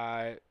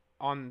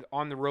on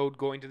the road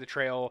going to the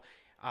trail.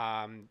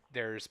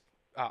 There's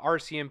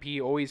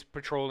RCMP always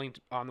patrolling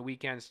on the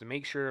weekends to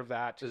make sure of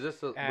that. Is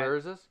this where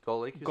is this? Gull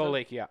Lake? Gull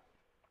Lake, yeah.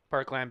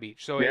 Parkland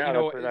Beach. So yeah,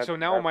 so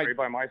now that's right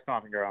by my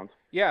stomping grounds.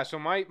 Yeah, so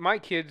my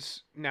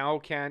kids now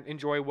can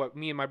enjoy what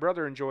me and my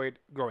brother enjoyed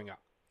growing up.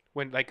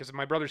 Because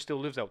my brother still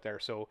lives out there,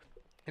 so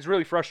it's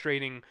really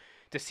frustrating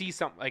to see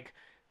something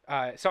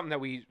something that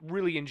we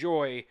really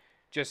enjoy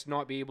just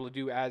not be able to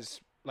do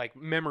as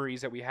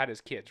memories that we had as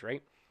kids,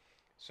 right?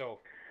 So.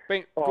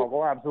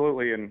 Well,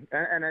 absolutely, and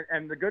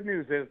the good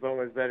news is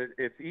that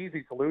it's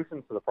easy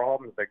solutions to the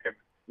problems that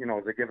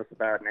give us a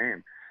bad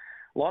name.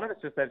 A lot of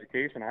it's just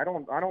education. I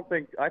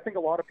think a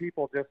lot of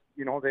people just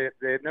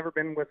they've never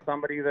been with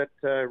somebody that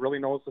really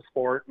knows the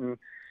sport and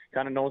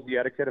kind of knows the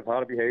etiquette of how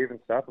to behave and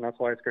stuff, and that's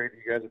why it's great that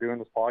you guys are doing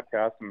this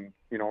podcast, and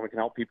we can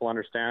help people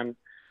understand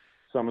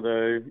some of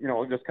the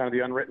just kind of the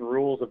unwritten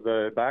rules of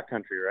the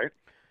backcountry, right?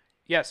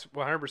 Yes,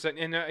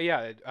 100%.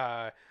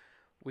 And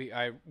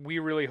we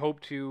really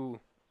hope to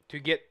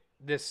get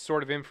this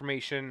sort of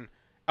information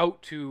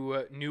out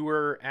to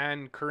newer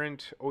and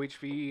current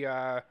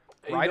OHV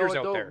riders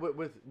out there.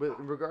 With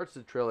regards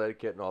to trail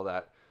etiquette and all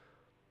that,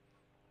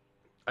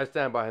 I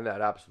stand behind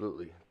that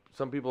absolutely.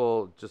 Some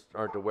people just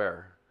aren't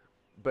aware.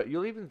 But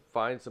you'll even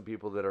find some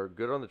people that are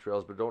good on the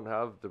trails but don't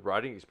have the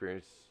riding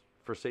experience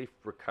for safe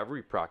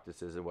recovery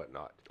practices and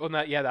whatnot. Well,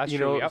 that's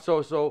true. Yep. So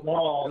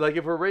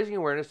if we're raising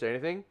awareness to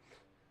anything,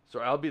 so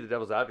I'll be the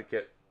devil's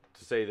advocate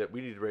to say that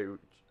we need to raise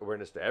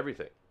awareness to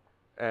everything.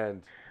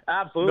 And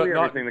absolutely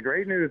everything. The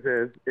great news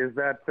is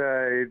that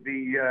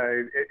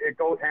it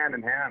goes hand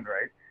in hand,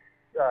 right?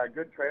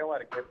 Good trail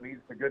etiquette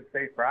leads to good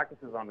safe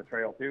practices on the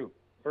trail too.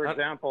 For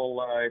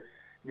example,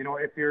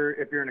 if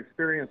you're an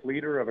experienced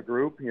leader of a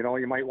group,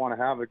 you might want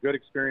to have a good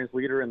experienced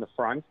leader in the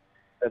front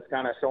that's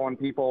kind of showing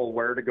people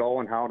where to go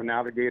and how to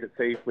navigate it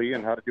safely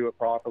and how to do it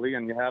properly.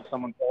 And you have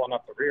someone pulling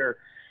up the rear.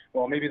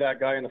 Well, maybe that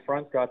guy in the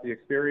front's got the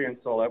experience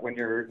so that when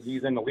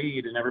he's in the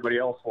lead and everybody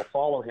else will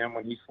follow him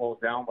when he slows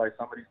down by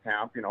somebody's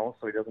camp, so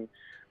he doesn't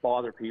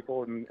bother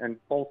people. And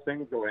both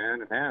things go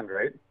hand in hand,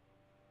 right?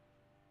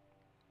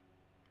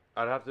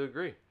 I'd have to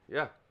agree.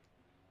 Yeah.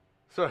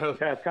 So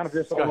yeah, it's kind of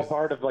just all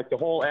part of the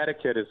whole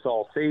etiquette is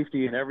all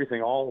safety and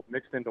everything all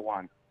mixed into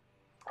one.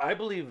 I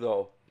believe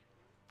though,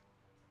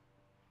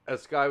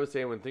 as Sky was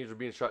saying when things were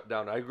being shut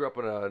down, I grew up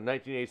in a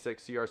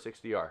 1986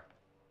 CR60R,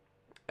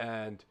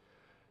 and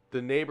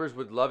the neighbors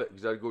would love it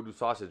because I'd go do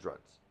sausage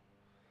runs.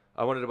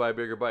 I wanted to buy a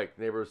bigger bike.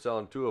 The neighbor was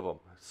selling 2 of them.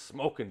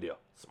 Smoking deal.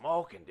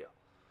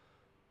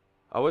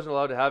 I wasn't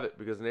allowed to have it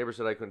because the neighbor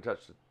said I couldn't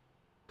touch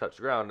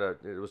the ground.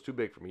 It was too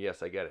big for me.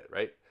 Yes, I get it,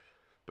 right?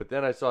 But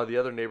then I saw the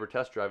other neighbor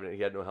test driving it.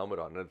 He had no helmet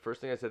on. And the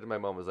first thing I said to my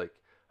mom was like,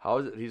 how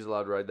is it he's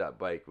allowed to ride that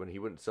bike when he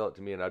wouldn't sell it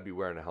to me and I'd be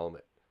wearing a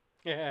helmet?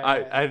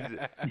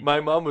 My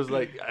mom was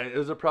like, it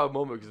was a proud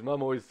moment because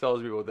mom always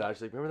tells me about that.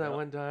 She's like, remember that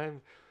one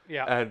time?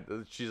 Yeah.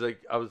 And she's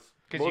like, I was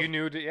Because you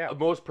knew,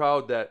 most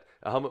proud that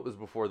a helmet was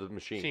before the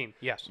machine.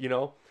 Yes. You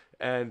know,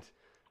 and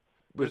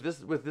with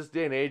this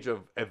day and age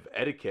of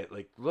etiquette,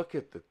 like look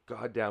at the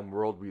goddamn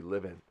world we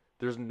live in.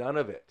 There's none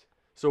of it.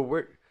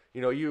 So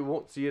you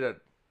won't see it at.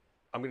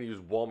 I'm going to use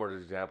Walmart as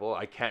an example.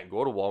 I can't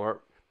go to Walmart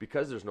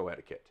because there's no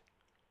etiquette,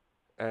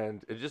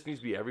 and it just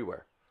needs to be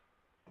everywhere.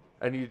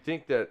 And you'd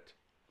think that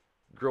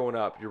growing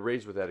up, you're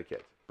raised with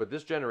etiquette, but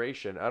this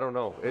generation, I don't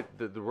know.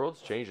 The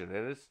world's changing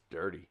and it's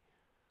dirty.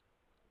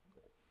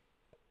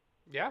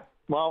 Yeah.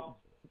 Well,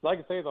 like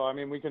I say though, I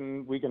mean, we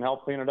can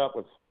help clean it up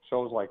with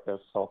shows like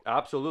this. So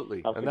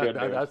absolutely, that's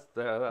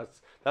and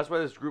that's why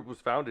this group was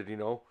founded. You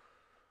know,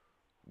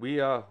 we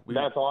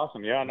that's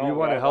awesome. Yeah, no, we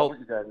want to help. what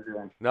you guys are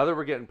doing. Now that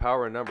we're getting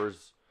power in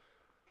numbers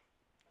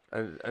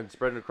and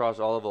spreading across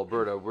all of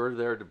Alberta, we're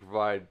there to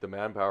provide the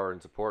manpower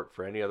and support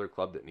for any other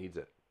club that needs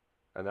it,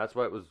 and that's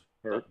why it was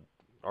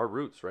our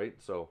roots, right?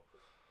 So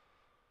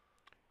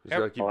we just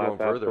got to keep going that's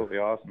further. Absolutely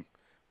awesome.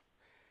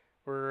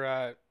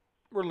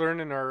 We're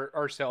learning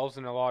ourselves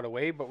in a lot of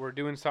way, but we're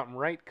doing something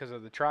right because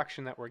of the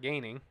traction that we're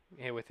gaining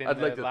within I'd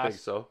the like to last... think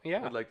so.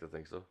 Yeah. I'd like to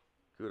think so.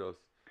 Kudos.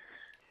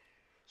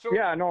 So,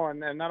 yeah, no,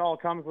 and that all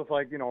comes with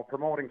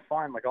promoting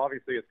fun. Like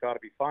obviously it's got to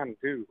be fun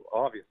too,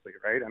 obviously,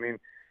 right? I mean,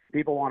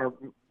 people want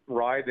to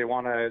ride, they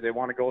want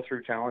to go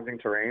through challenging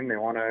terrain, they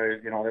want to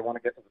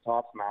get to the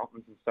tops of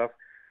mountains and stuff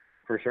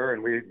for sure.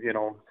 And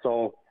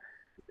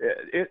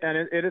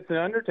it's an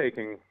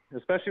undertaking,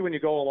 especially when you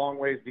go a long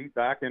ways deep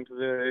back into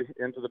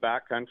the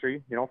back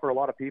country. For a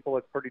lot of people,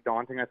 it's pretty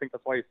daunting. I think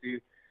that's why you see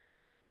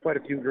quite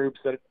a few groups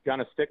that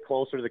kind of stick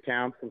closer to the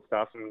camps and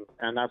stuff.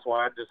 And that's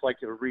why I'd just like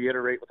to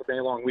reiterate with the Day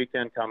Long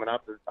weekend coming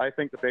up. I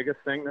think the biggest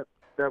thing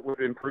that would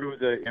improve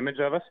the image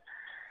of us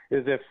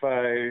is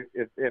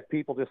if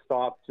people just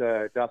stopped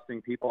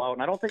dusting people out.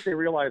 And I don't think they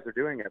realize they're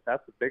doing it.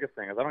 That's the biggest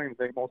thing. Is I don't even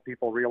think most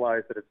people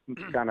realize that it's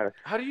kind of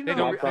how do you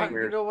know? something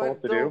we're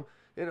supposed to do.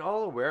 In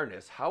all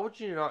awareness, how would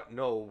you not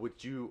know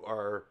what you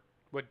are?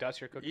 What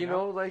dust you're cooking?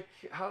 Like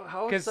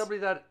how is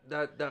somebody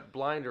that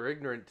blind or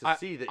ignorant to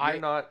see that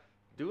you're not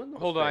doing those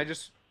Hold things? on, I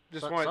just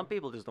want. Some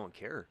people just don't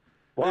care.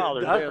 Wow,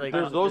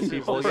 there's those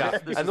people, yeah,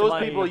 and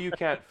those people you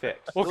can't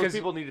fix. Well, those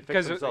people need to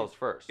fix themselves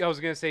first. I was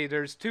gonna say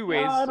there's two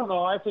ways. I don't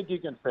know. I think you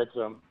can fix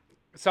them.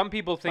 Some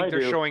people think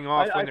they're showing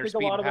off when they're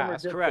speeding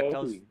past. Correct.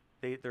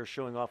 They're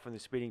showing off when they're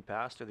speeding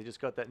past, or they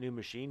just got that new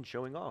machine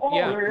showing off. Oh,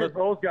 yeah, there's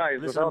those guys.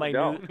 Listen to my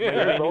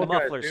new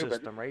muffler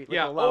system, right?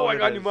 Yeah. Oh, I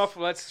got a new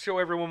muffler. Let's show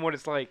everyone what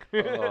it's like.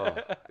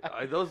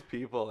 Those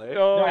people, eh?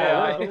 Oh,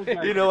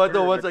 yeah. You know what?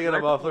 Though, once I get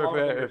a muffler,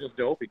 they're just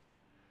dopey.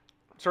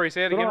 Sorry,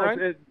 say it again,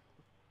 Ryan.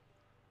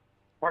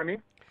 Pardon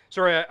me.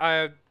 Sorry,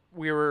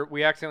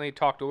 we accidentally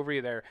talked over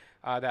you there.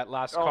 That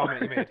last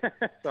comment you made.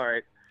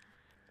 Sorry.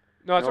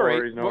 No, it's all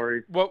right. No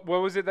worries. What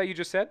was it that you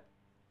just said?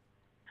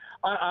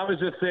 I was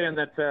just saying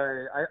that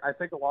I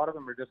think a lot of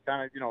them are just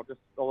kind of,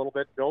 just a little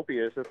bit dopey.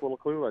 It's just a little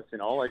clueless,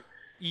 Like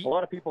a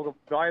lot of people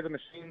buy the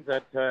machines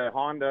at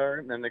Honda,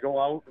 and then they go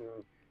out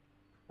and,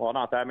 well,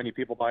 not that many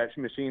people buy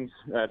machines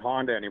at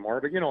Honda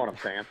anymore, but you know what I'm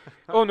saying.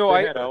 Oh no,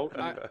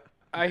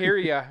 I hear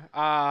you.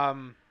 I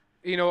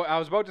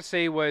was about to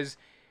say was,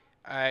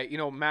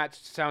 Matt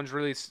sounds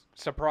really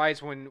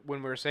surprised when we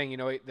were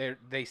saying,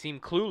 they seem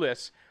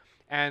clueless,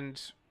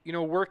 and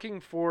working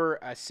for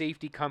a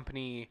safety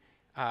company.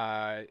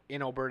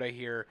 In Alberta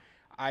here,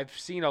 I've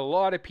seen a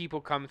lot of people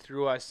come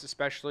through us,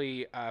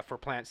 especially for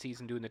plant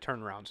season, doing the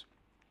turnarounds.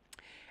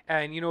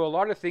 And, a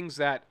lot of things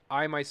that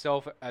I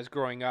myself, as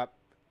growing up,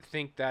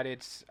 think that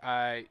it's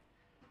a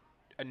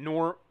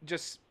norm,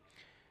 just,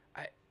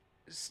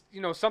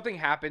 something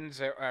happens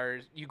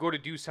or you go to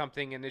do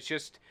something and it's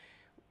just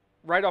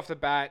right off the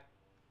bat,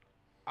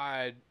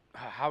 I've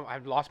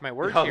lost my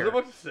words here. I was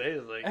about to say,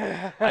 is like,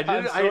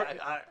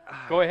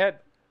 go ahead.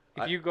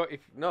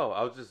 No,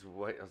 I was just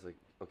wait. I was like,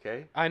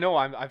 okay. I know.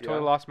 I've totally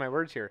lost my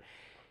words here.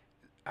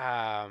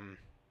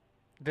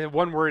 The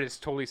one word is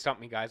totally stumped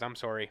me, guys. I'm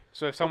sorry.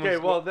 So if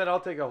someone then I'll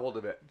take a hold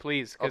of it.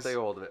 Please, I'll take a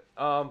hold of it.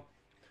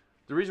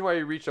 The reason why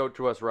you reached out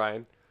to us,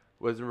 Ryan,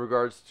 was in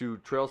regards to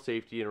trail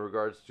safety, in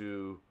regards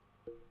to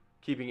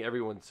keeping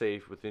everyone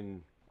safe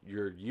within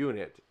your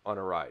unit on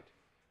a ride.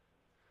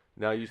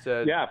 Now you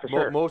said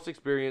most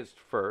experienced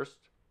first.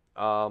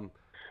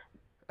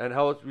 And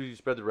how else would you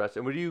spread the rest?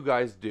 And what do you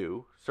guys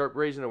do? Start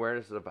raising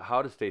awareness of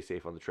how to stay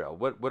safe on the trail.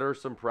 What are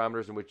some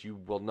parameters in which you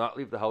will not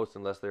leave the house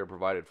unless they are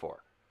provided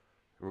for?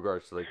 In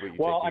regards to what you take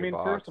in your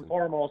box. First and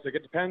foremost,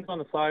 it depends on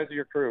the size of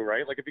your crew,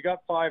 right? Like if you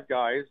got 5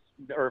 guys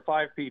or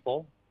 5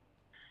 people,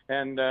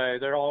 and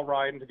they're all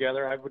riding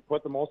together, I would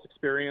put the most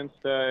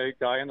experienced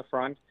guy in the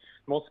front,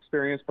 most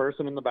experienced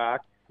person in the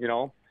back,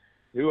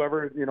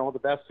 whoever, the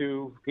best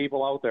two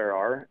people out there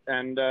are.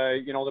 And,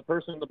 the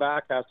person in the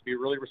back has to be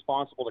really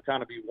responsible to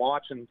kind of be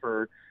watching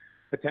for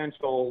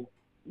potential,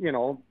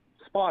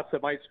 spots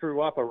that might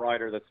screw up a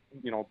rider that's,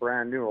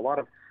 brand new. A lot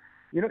of,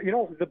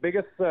 the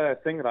biggest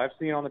thing that I've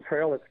seen on the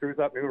trail that screws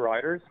up new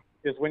riders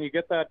is when you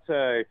get that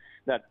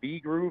V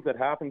groove that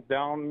happens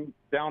down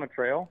a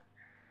trail,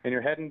 and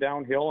you're heading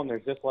downhill, and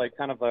there's just like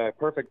kind of a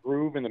perfect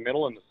groove in the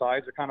middle, and the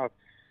sides are kind of,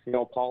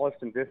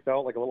 polished and dished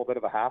out like a little bit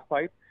of a half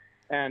pipe,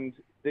 and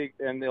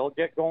they'll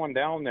get going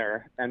down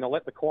there, and they'll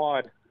let the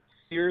quad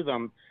steer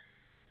them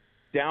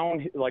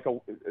down,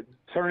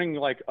 turning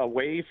like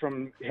away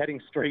from heading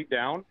straight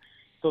down.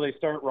 So they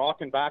start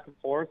rocking back and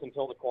forth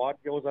until the quad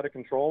goes out of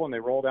control and they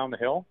roll down the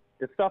hill.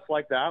 It's stuff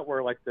like that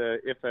where like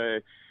if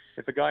a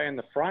guy in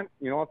the front,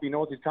 if he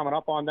knows he's coming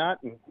up on that,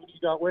 and who you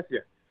got with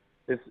you?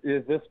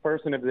 Is this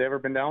person, have they ever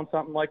been down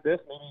something like this?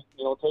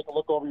 Maybe, take a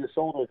look over your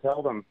shoulder and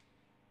tell them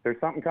there's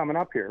something coming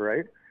up here,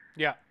 right?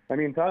 Yeah. I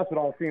mean, to us it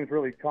all seems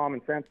really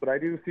common sense, but I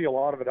do see a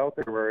lot of it out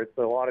there where it's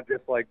a lot of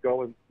just like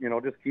go,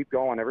 just keep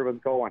going.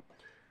 Everyone's going,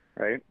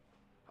 right?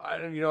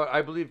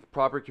 I believe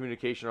proper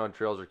communication on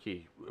trails are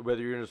key.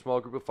 Whether you're in a small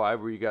group of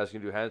 5 where you guys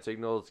can do hand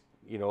signals,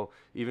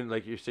 even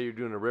like you say you're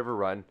doing a river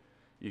run,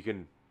 you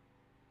can.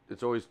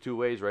 It's always two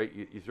ways, right?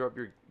 You throw up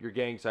your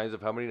gang signs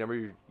of how many number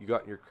you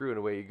got in your crew, and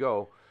away you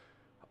go.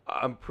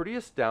 I'm pretty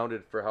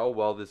astounded for how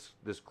well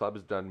this club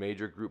has done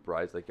major group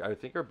rides. Like I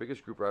think our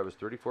biggest group ride was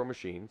 34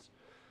 machines.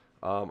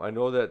 I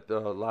know that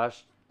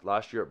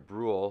last year at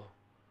Brule,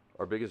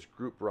 our biggest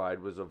group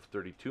ride was of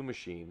 32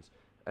 machines.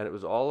 And it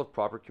was all of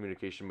proper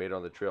communication made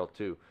on the trail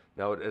too.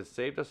 Now it has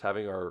saved us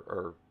having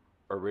our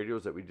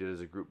radios that we did as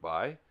a group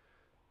buy.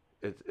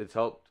 It's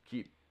helped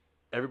keep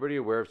everybody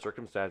aware of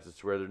circumstances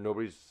to where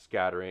nobody's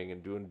scattering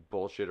and doing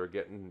bullshit or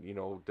getting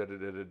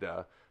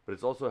da. But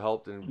it's also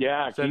helped in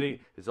sending.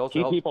 It's also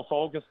keep helped, people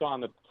focused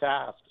on the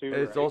task too.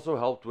 It's right? also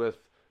helped with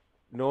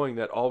knowing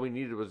that all we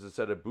needed was a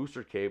set of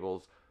booster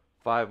cables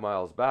 5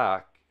 miles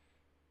back.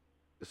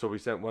 So we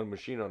sent one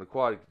machine on a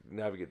quad,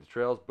 navigate the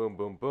trails, boom,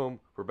 boom, boom.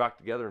 We're back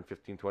together in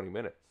 15, 20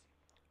 minutes.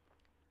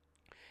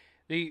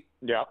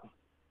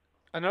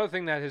 Another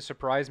thing that has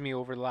surprised me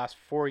over the last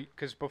 4,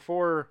 because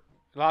before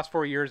the last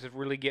 4 years of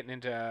really getting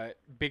into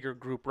bigger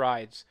group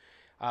rides,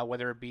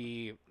 whether it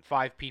be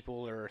 5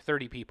 people or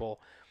 30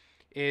 people,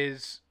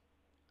 is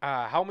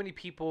how many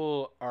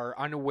people are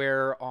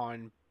unaware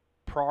on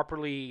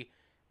properly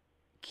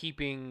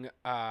keeping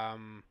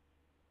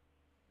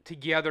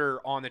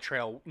together on the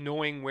trail,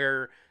 knowing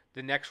where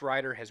the next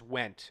rider has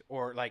went,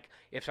 or like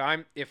if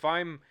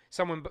I'm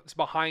someone's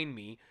behind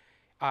me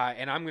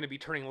and I'm going to be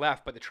turning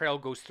left, but the trail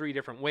goes 3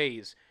 different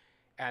ways,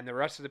 and the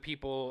rest of the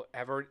people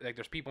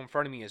there's people in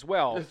front of me as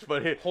well. It's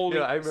funny.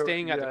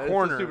 Staying at the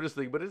corner. It's the stupidest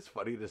thing, but it's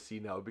funny to see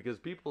now because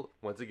people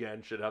once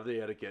again should have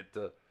the etiquette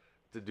to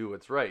do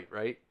what's right.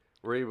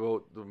 Worry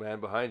about the man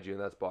behind you,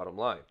 and that's bottom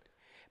line.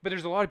 But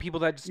there's a lot of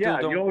people that still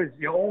don't.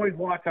 You always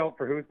watch out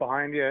for who's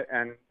behind you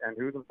and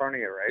who's in front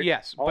of you, right?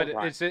 Yes, but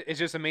it's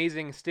just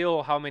amazing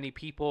still how many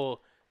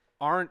people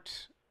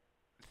aren't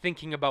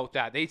thinking about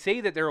that. They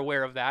say that they're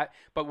aware of that,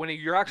 but when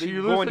you're actually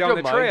going down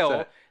the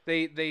trail,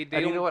 they and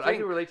don't. You know what? Think. I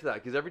can relate to that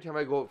because every time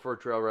I go out for a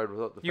trail ride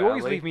without the you family,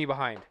 always leave me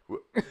behind.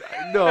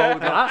 No,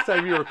 the last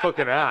time you were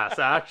cooking ass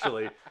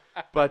actually,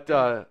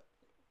 but.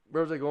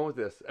 Where was I going with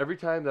this? Every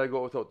time that I go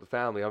out without the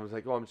family, I was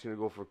like, I'm just going to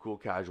go for a cool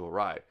casual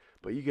ride.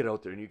 But you get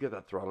out there and you get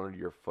that throttle under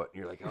your foot and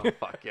you're like, oh,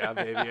 fuck yeah,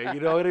 baby. You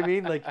know what I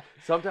mean? Like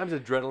sometimes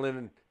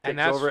adrenaline takes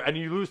over and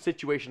you lose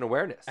situation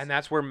awareness. And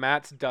that's where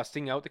Matt's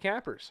dusting out the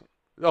campers.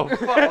 Oh,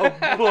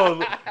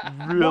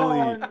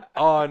 really?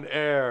 On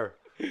air.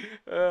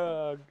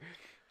 Sorry.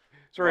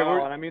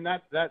 Well, and I mean,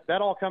 that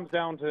all comes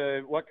down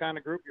to what kind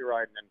of group you're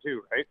riding in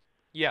too, right?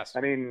 Yes.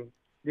 I mean,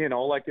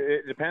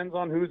 it depends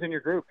on who's in your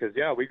group because,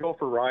 we go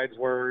for rides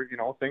where,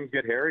 things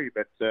get hairy.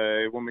 But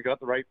when we got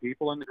the right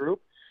people in the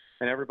group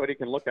and everybody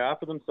can look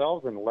after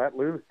themselves and let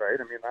loose, right?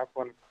 I mean, that's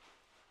when,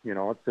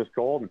 it's just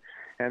golden.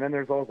 And then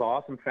there's those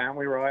awesome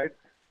family rides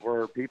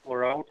where people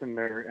are out and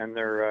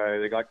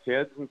they got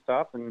kids and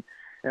stuff. And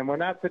when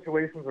that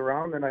situation's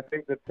around, then I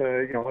think that,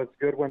 it's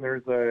good when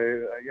there's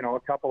a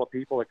couple of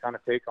people that kind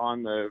of take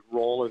on the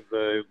role as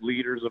the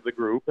leaders of the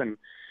group and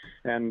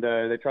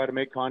they try to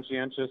make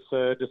conscientious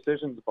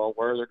decisions about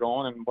where they're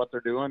going and what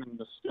they're doing and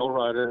the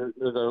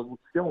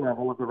skill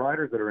level of the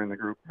riders that are in the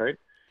group, right?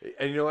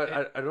 And you know what?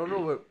 I don't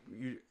know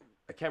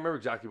I can't remember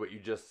exactly what you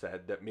just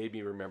said that made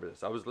me remember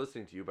this. I was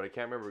listening to you, but I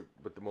can't remember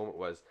what the moment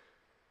was.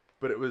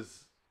 But it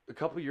was a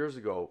couple of years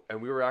ago,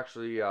 and we were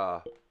actually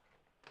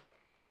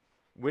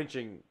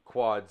winching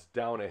quads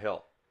down a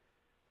hill.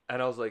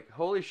 And I was like,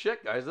 holy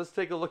shit, guys, let's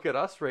take a look at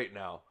us right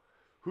now.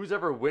 Who's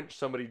ever winched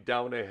somebody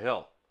down a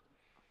hill?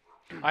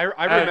 I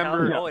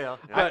remember. Oh, yeah.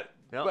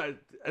 But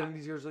and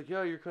these guys were like,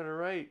 yeah, you're kind of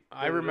right.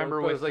 I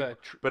remember with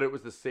but it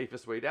was the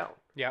safest way down.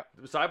 Yeah.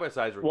 Side by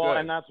sides were well, good.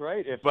 and that's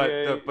right. But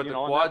the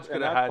quads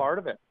could have had part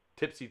of it.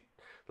 Tipsy,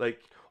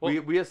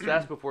 we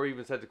assessed before we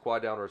even set the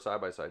quad down or side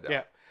by side down.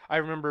 Yeah, I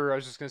remember. I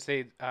was just gonna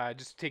say,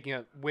 just taking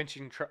a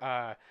winching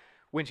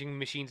winching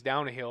machines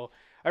down a hill.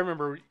 I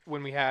remember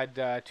when we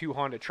had 2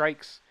 Honda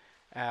trikes,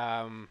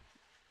 and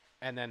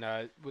then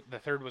the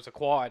third was a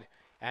quad,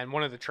 and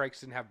one of the trikes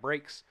didn't have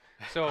brakes.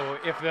 So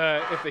if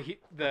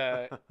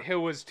the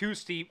hill was too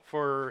steep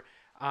for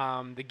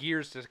the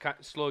gears to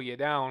slow you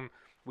down,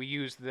 we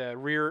used the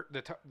rear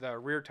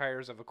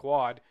tires of the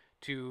quad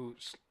to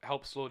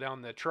help slow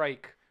down the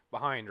trike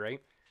behind,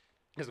 right?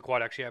 Because the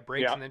quad actually had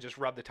brakes, and then just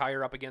rub the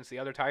tire up against the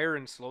other tire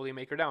and slowly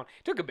make her down.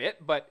 It took a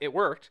bit, but it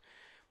worked.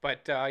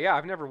 But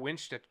I've never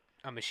winched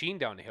a machine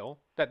down a hill.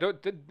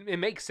 It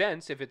makes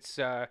sense if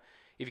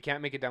you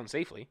can't make it down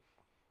safely.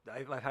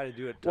 I've had to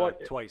do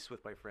it twice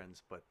with my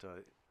friends, but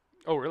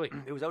oh really?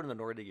 It was out in the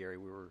Nordic area.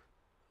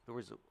 I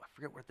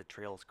forget what the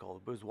trail is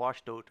called, but it was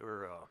washed out,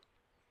 or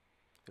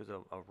it was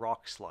a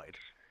rock slide.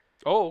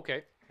 Oh,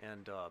 okay.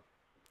 And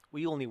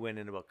we only went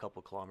in about a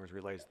couple kilometers,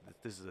 realized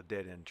that this is a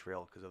dead-end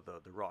trail because of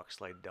the rock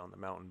slide down the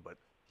mountain. But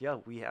yeah,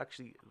 we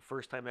actually,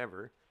 first time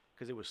ever,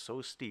 because it was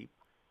so steep,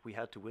 we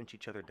had to winch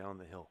each other down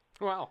the hill.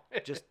 Wow.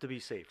 Just to be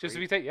safe. Just right? to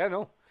be safe, yeah,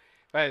 no.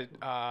 But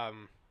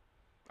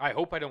I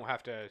hope I don't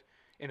have to,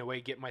 in a way,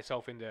 get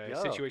myself into a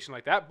situation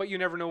like that. But you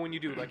never know when you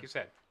do, like you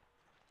said.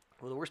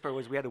 Well, the worst part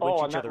was we had to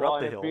winch each other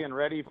up the hill. Being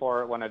ready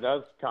for it when it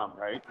does come,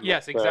 right?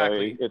 Yes,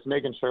 exactly. It's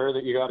making sure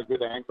that you got a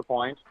good anchor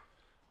point.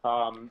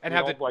 And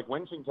like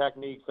winching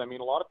techniques. I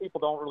mean, a lot of people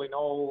don't really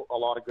know a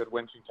lot of good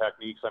winching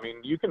techniques. I mean,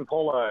 you can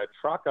pull a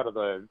truck out of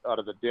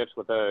the ditch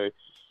with a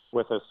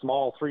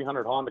small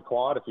 300 Honda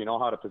quad if you know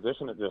how to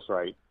position it just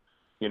right.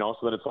 You know,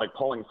 so that it's like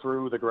pulling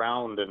through the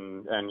ground,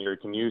 and you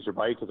can use your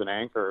bike as an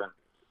anchor,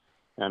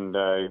 and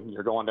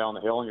you're going down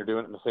the hill and you're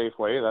doing it in a safe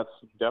way. That's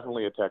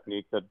definitely a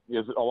technique that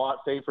is a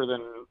lot safer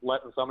than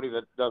letting somebody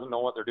that doesn't know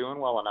what they're doing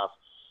well enough,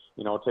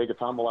 you know, take a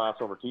tumble ass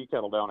over tea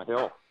kettle down a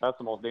hill. That's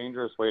the most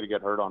dangerous way to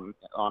get hurt on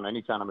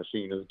any kind of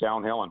machine, is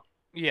downhilling.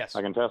 Yes.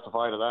 I can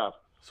testify to that.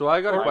 So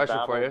I got a question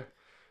for you.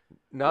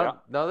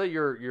 Now that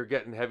you're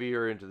getting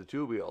heavier into the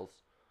two wheels.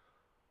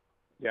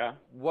 Yeah.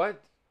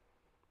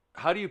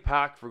 How do you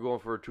pack for going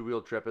for a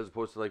two-wheel trip as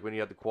opposed to like when you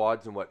had the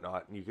quads and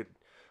whatnot, and you could,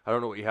 I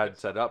don't know what you had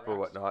set up or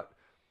whatnot,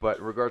 but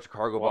in regards to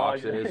cargo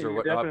boxes or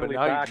whatnot, but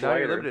now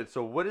you're limited.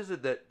 So what is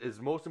it that is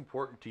most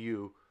important to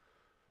you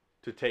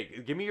to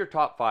take? Give me your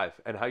top 5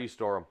 and how you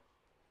store them.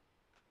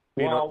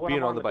 Being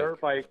on the bike.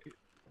 Dirt bike,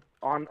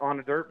 on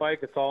a dirt bike,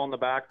 it's all in the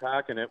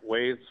backpack, and it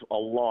weighs a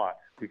lot,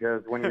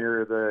 because when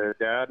you're the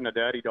dad and a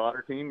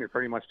daddy-daughter team, you're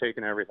pretty much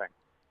taking everything.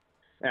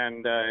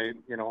 And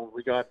you know,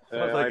 we got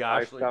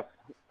stuff.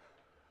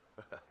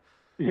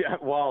 Yeah,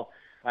 well,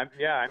 I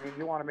mean,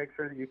 you want to make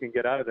sure that you can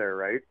get out of there,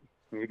 right?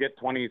 When you get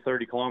 20,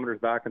 30 kilometers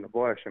back in the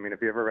bush, I mean,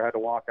 if you ever had to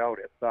walk out,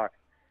 it sucks.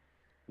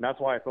 And that's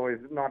why it's always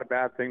not a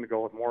bad thing to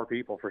go with more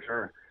people, for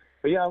sure.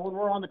 But yeah, when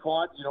we're on the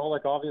quad, you know,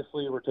 like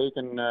obviously we're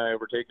taking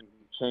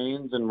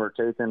chains, and we're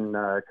taking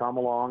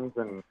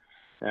come-alongs,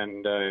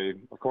 and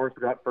of course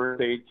we got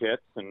first aid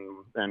kits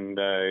and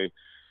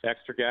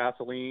extra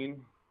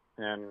gasoline,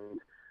 and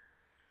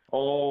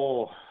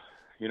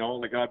you know,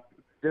 like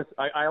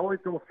I always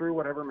go through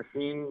whatever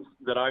machines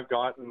that I've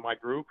got in my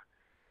group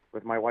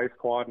with my wife's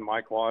quad and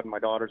my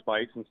daughter's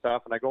bikes and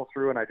stuff, and I go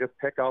through and I just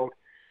pick out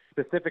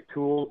specific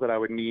tools that I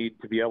would need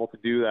to be able to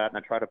do that, and I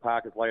try to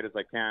pack as light as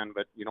I can,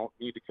 but you don't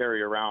need to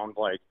carry around,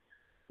 like,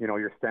 you know,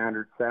 your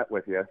standard set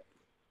with you.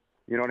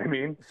 You know what I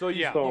mean? So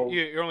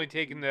you're only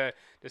taking the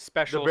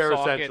special, the bare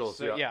sockets, essentials.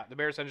 The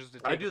bare essentials.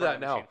 I do that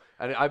now,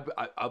 and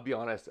I'll be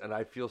honest, and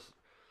I feel.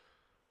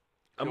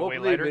 I'm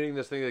openly admitting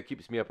this thing that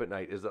keeps me up at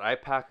night is that I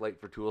pack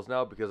light for tools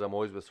now because I'm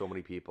always with so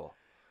many people.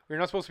 You're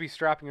not supposed to be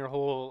strapping your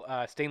whole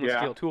stainless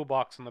steel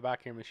toolbox on the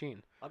back of your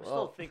machine. I'm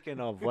still thinking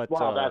of what.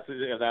 Well,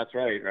 that's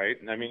right.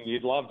 I mean,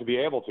 you'd love to be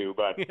able to,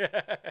 but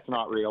it's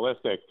not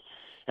realistic.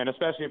 And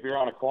especially if you're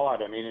on a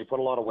quad, I mean, you put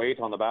a lot of weight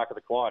on the back of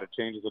the quad, it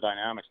changes the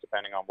dynamics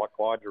depending on what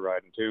quad you're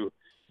riding too.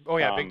 Oh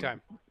yeah, big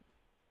time.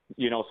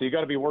 You know, so you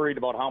got to be worried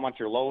about how much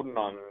you're loading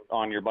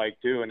on your bike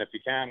too. And if you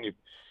can,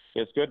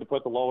 it's good to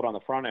put the load on the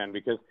front end,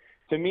 because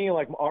to me,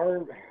 like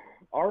our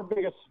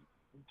biggest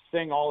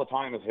thing all the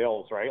time is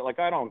hills, right? Like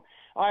I don't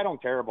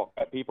care about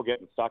people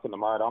getting stuck in the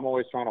mud. I'm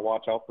always trying to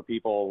watch out for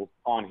people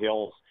on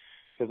hills,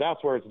 because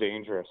that's where it's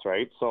dangerous,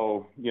 right?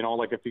 So, you know,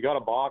 like if you got a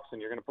box and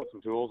you're going to put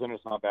some tools in,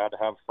 it's not bad to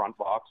have a front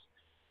box.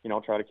 You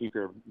know, try to keep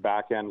your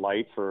back end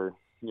light for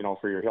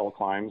your hill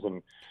climbs,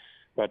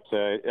 but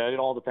it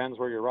all depends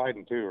where you're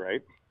riding too,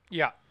 right?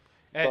 Yeah.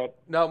 But,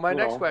 now my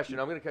next question,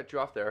 I'm going to cut you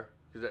off there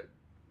because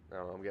I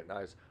don't know, I'm getting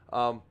eyes.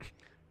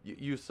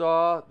 You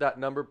saw that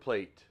number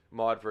plate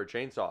mod for a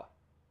chainsaw.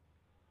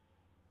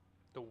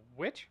 The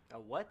which? A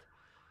what?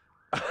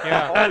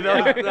 Yeah,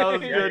 that was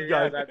good,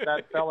 guys.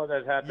 That fella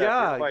that had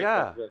that bike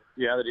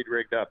that he'd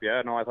rigged up.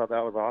 Yeah, no, I thought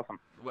that was awesome.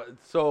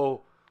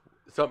 So,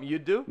 something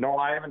you'd do? No,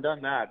 I haven't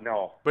done that.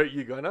 No. But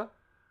you gonna?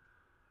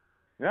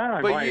 Yeah,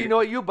 I but might. You know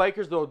what? You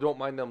bikers though don't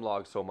mind them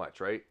logs so much,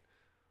 right?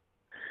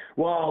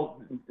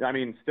 Well, I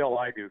mean, still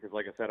I do, because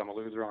like I said, I'm a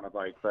loser on a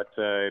bike. But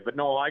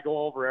no, I go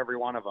over every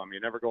one of them. You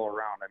never go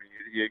around. I mean,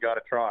 you got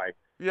to try.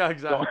 Yeah,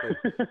 exactly.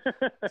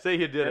 So, say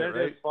you did it,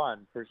 right? It is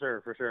fun, for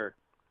sure.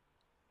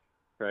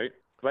 Right.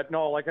 but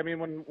no, like I mean,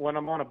 when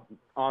I'm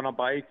on a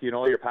bike, you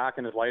know, you're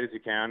packing as light as you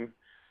can,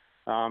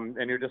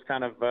 and you're just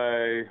kind of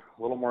a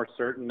little more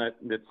certain that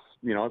it's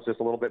just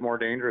a little bit more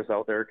dangerous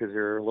out there because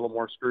you're a little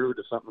more screwed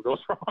if something goes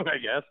wrong, I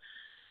guess.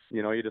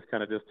 You know, you just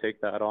kind of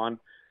take that on.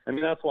 I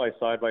mean, that's why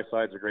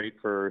side-by-sides are great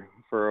for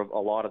a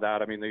lot of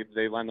that. I mean,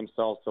 they lend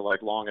themselves to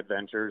like long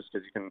adventures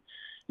because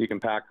you can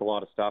pack a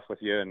lot of stuff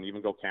with you and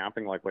even go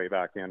camping like way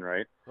back in,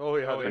 right? Oh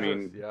yeah, I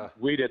mean,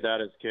 we did that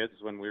as kids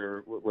when we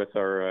were with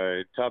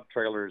our tub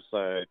trailers,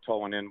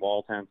 towing in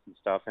wall tents and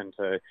stuff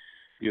into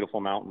beautiful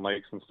mountain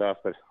lakes and stuff.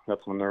 But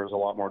that's when there was a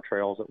lot more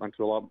trails that went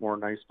to a lot more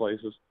nice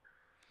places.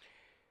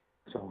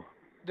 So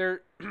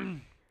there,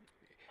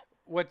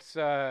 what's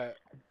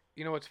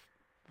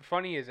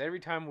funny is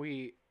every time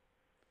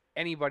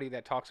anybody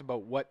that talks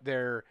about what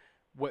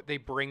they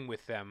bring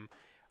with them,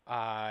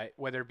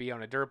 whether it be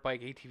on a dirt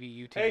bike,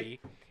 ATV, UTV,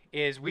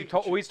 is we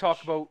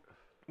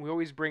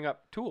always bring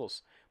up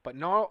tools, but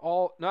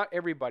not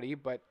everybody,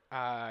 but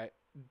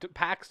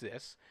packs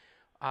this.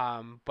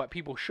 But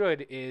people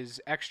should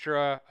is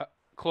extra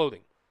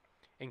clothing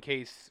in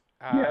case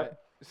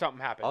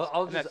something happens.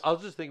 I'll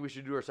just think we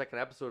should do our second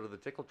episode of the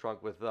Tickle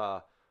Trunk with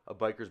a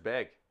biker's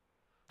bag.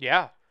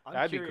 Yeah.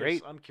 That'd be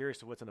great. I'm curious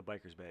to what's in a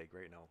biker's bag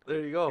right now.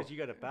 There you go. Because you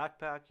got a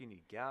backpack, you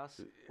need gas.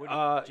 Do you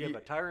have a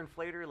tire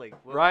inflator? Like,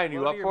 Ryan,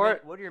 you up for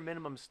it? What are your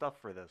minimum stuff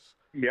for this?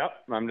 Yep,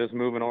 I'm just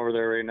moving over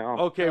there right now.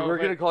 Okay, we're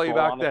gonna call you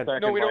back then.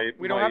 No,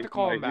 we don't have to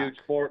call him back.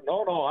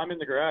 No, I'm in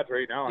the garage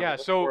right now. Yeah,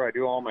 so where I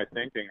do all my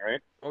thinking, right?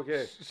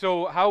 Okay.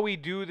 So how we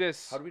do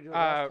this, how do we do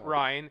it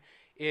Ryan,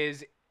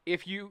 is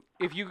if you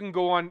can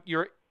go on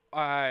your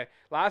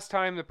last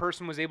time the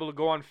person was able to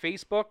go on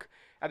Facebook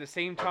at the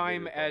same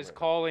time as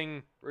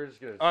calling. We're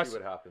just gonna see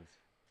what happens.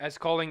 As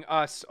calling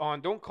us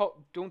on, don't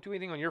do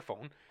anything on your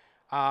phone.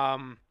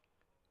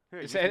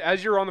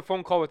 As you're on the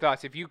phone call with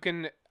us, if you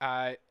can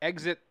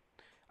exit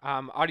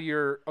out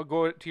of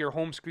go to your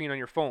home screen on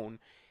your phone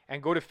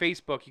and go to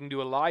Facebook, you can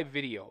do a live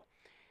video.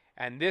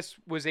 And this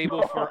was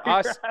able for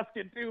us. You're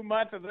asking too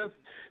much of this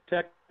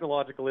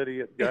technological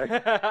idiot guy.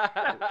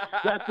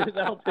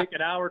 That'll take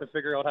an hour to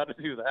figure out how to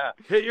do that.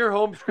 Hit your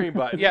home screen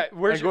button. Yeah,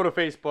 go to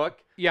Facebook.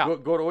 Yeah.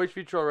 Go to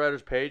OHV Trail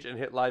Riders page and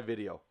hit live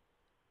video.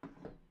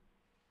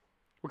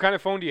 What kind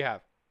of phone do you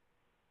have?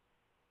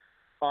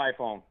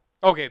 iPhone.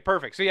 Okay,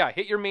 perfect. So yeah,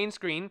 hit your main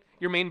screen,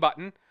 your main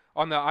button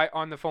on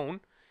the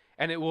phone,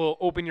 and it will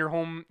open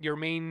your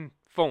main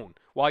phone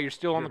while you're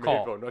still on the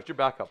call. Phone, not your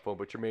backup phone,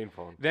 but your main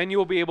phone. Then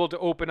you'll be able to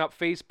open up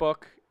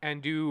Facebook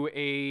and do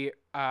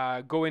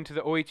go into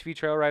the OHV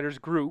Trail Riders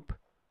group.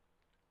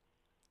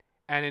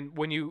 And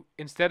when you,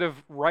 instead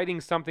of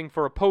writing something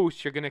for a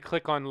post, you're going to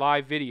click on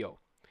live video.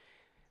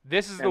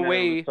 This is the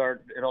way.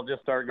 It'll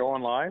just start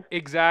going live?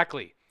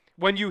 Exactly.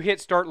 When you hit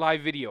start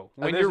live video.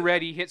 When you're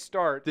ready, hit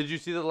start. Did you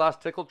see the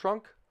last Tickle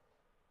Trunk?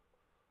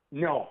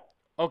 No.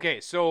 Okay,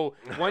 so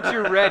once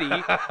you're ready,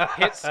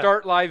 hit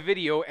start live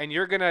video, and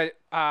you're going to,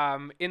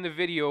 in the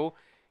video,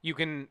 you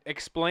can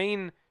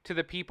explain to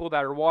the people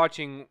that are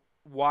watching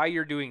why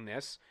you're doing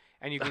this,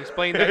 and you can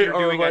explain that you're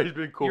doing it.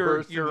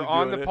 You're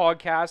on the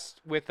podcast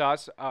with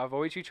us of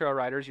OHV Trail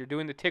Riders. You're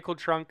doing the Tickle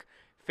Trunk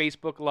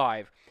Facebook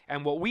Live.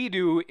 And what we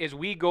do is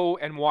we go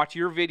and watch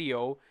your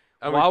video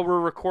while we're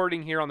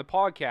recording here on the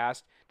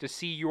podcast to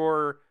see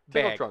your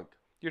bag. Tickle Trunk.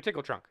 Your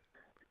Tickle Trunk.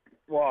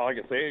 Well, like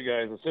I say,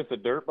 guys, it's just a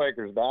dirt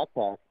biker's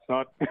backpack.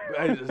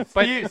 It's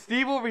not.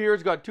 Steve over here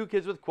has got two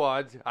kids with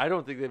quads. I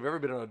don't think they've ever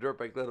been on a dirt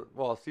bike.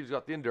 Well, Steve's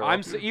got the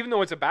Enduro. Even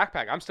though it's a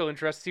backpack, I'm still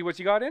interested to see what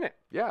you got in it.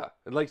 Yeah,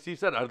 and like Steve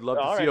said, I'd love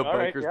to see a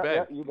biker's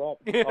bag. Yeah, you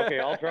bet. Okay,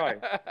 I'll try.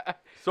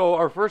 So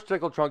our first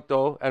Tickle Trunk,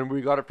 though, and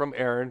we got it from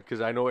Aaron because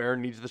I know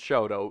Aaron needs the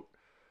shout out.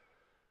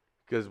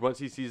 Because once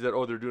he sees that,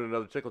 they're doing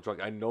another Tickle Trunk,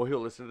 I know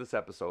he'll listen to this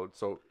episode.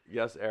 So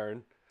yes,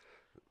 Aaron,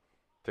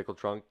 Tickle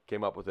Trunk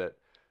came up with it.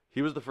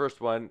 He was the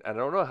first one, and I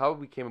don't know how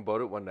we came about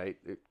it one night.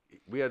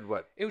 We had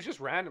what? It was just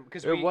random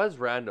because it was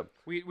random.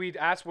 We'd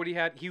asked what he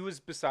had. He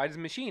was beside his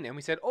machine, and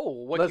we said, "Oh,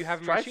 what do you have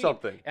in your machine?"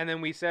 Something. And then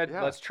we said,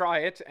 "Let's try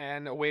it,"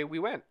 and away we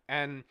went.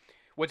 And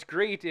what's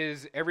great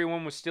is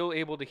everyone was still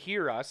able to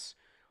hear us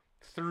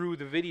through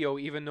the video,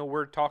 even though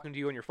we're talking to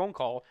you on your phone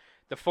call.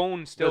 The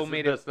phone still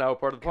made it. That's now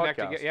part of the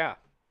podcast. Yeah.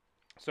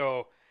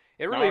 So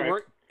it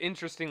really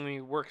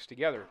interestingly works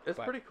together. It's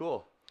pretty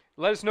cool.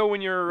 Let us know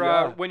when you're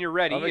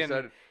ready. I'm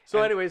excited.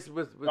 So, anyways, all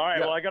right.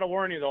 Well, I got to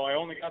warn you though. I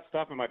only got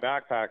stuff in my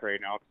backpack right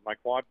now because my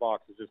quad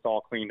box is just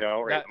all cleaned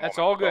out. That's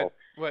all good.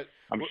 So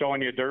I'm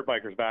showing you a dirt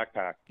biker's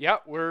backpack. Yeah,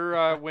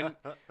 we're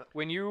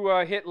when you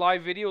hit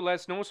live video, let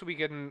us know so we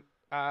can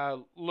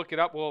look it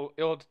up.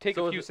 It'll take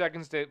a few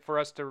seconds for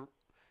us to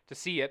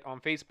see it on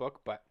Facebook,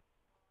 but.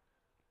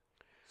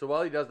 So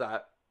while he does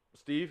that,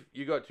 Steve,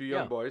 you got two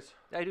young boys.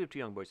 I do have two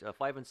young boys,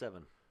 5 and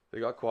 7.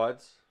 They got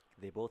quads.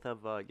 They both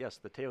have,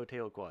 the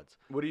Teo quads.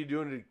 What are you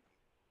doing to,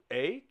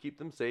 A, keep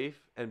them safe,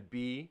 and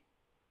B,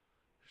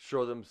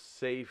 show them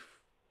safe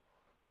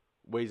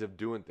ways of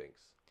doing things,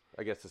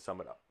 I guess, to sum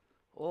it up?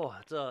 Oh,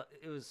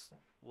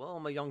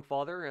 I'm a young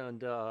father,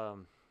 and how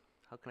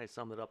can I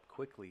sum it up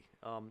quickly?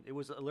 It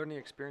was a learning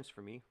experience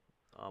for me.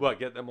 What,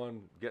 getting them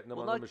on Well,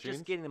 the not machines?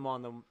 just getting them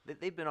on them.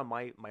 They've been on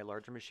my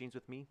larger machines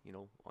with me, you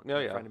know, Yeah,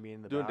 in yeah. front of me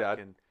in the Doing back dad.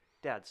 and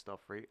dad stuff,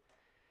 right?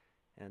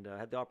 And I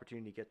had the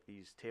opportunity to get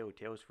these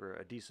Teos for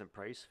a decent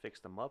price, fix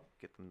them up,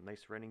 get them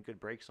nice running, good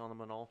brakes on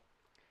them and all.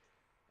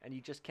 And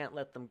you just can't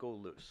let them go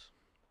loose.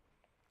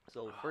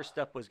 So the first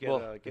step was get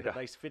a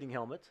nice fitting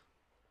helmet.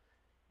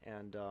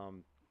 And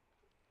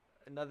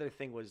another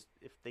thing was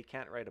if they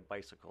can't ride a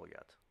bicycle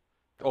yet.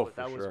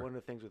 That was one of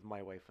the things with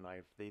my wife and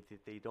I.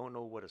 If they don't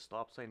know what a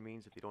stop sign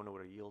means, if they don't know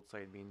what a yield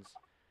sign means,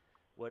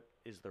 what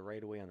is the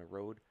right of way on the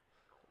road,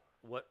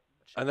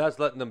 And that's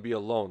letting them be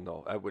alone,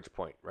 though, at which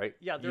point, right?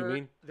 Yeah,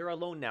 they're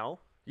alone now.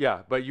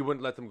 Yeah, but you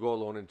wouldn't let them go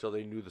alone until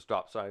they knew the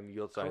stop sign and the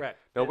yield sign. Correct.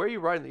 Now, where are you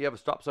riding that you have a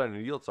stop sign and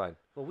a yield sign?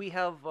 Well, we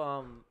have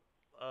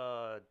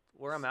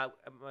where I'm at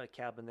my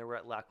cabin there. We're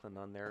at Lackland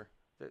on there.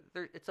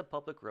 It's a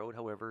public road.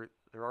 However,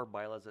 there are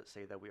bylaws that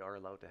say that we are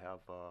allowed to have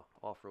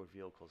off-road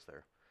vehicles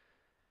there.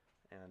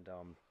 And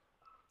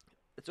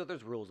so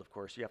there's rules, of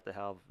course. You have to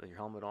have your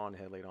helmet on,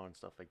 headlight on, and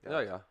stuff like that.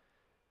 Yeah, yeah.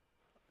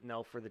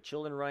 Now, for the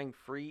children riding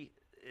free,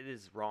 it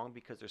is wrong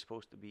because they're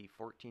supposed to be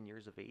 14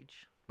 years of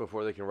age.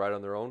 Before they can ride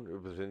on their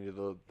own? Within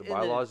the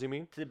bylaws, you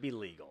mean? To be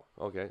legal.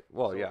 Okay.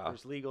 Well, So yeah.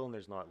 There's legal and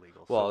there's not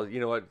legal. Well, So, you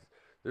know what?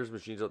 There's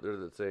machines out there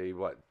that say,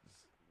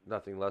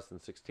 nothing less than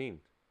 16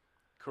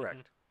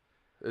 correct.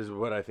 is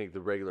what I think the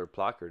regular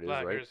placard is,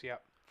 right? Placards, yeah.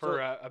 For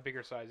a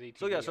bigger size ATV.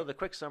 So yeah, so the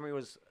quick summary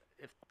was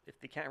if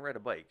they can't ride a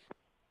bike,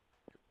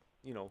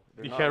 you know,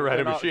 You can't ride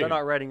a they're machine.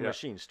 not riding a Yeah.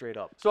 machine straight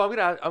up So I'm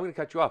gonna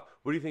cut you off.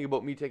 What do you think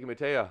about me taking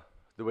Matea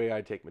the way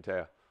I take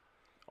Matea?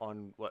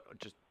 on what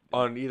just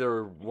On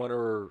either one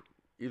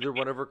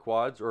of her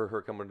quads or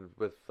her coming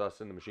with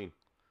us in the machine.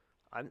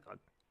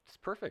 it's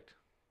perfect.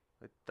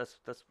 That's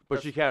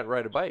But she can't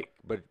ride a bike.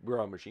 But we're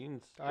on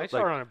machines. I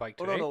saw her on a bike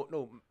Oh today.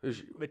 no. Is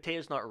she-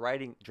 Matea's not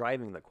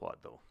driving the quad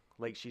though.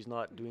 Like she's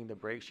not doing the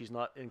brakes. She's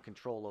not in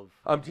control of.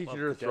 I'm teaching of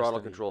her the throttle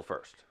Destiny. control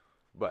first.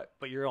 But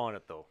But you're on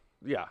it though.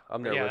 yeah,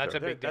 I'm there Yeah, with that's her.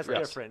 a big That's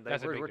difference. different.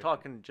 That's a We're big difference.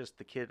 talking just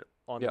the kid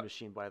on Yeah. the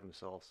machine by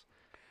themselves.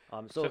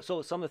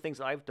 So some of the things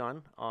I've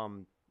done,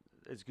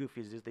 as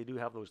goofy as it is, they do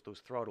have those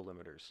throttle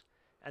limiters,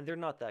 and they're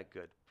not that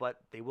good,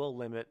 but they will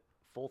limit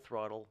full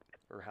throttle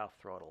or half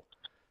throttle.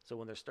 So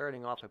when they're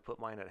starting off, I put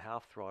mine at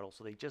half throttle,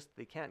 so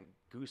they can't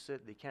goose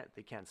it, they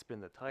can't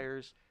spin the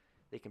tires,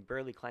 they can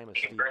barely climb a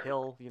steep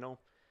hill, you know,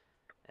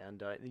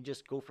 and you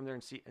just go from there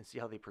and see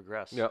how they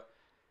progress. Yep.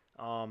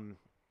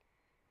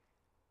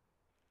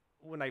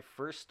 When I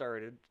first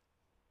started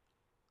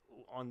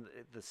on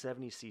the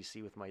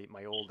 70cc with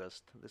my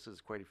oldest, this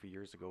is quite a few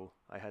years ago,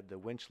 I had the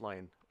winch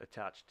line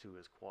attached to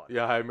his quad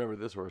Yeah, I remember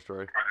this horror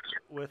story.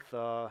 with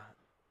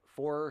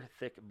 4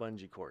 thick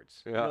bungee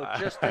cords. Yeah, You know,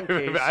 just in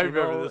case, I you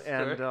remember know, this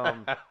and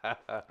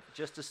story.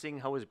 just to see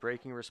how his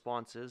braking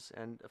response is.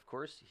 And of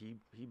course, he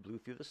blew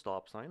through the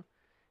stop sign,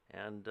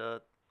 and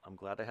I'm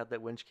glad I had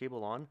that winch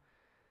cable on.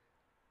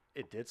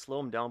 It did slow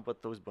him down,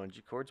 but those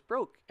bungee cords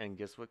broke, and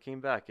guess what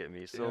came back at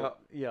me? So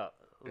yeah,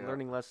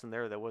 learning lesson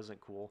there. That wasn't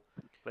cool,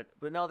 but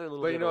now they're a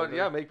little. But bit you know what? older.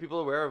 Yeah, make people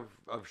aware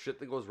of shit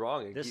that goes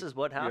wrong. And This is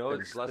what happens. You know,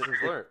 it's lessons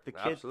learned. The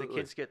Absolutely.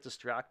 kids get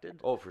distracted.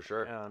 Oh, for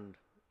sure. And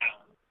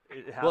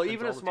it happens Well,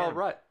 even all a the small time.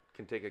 rut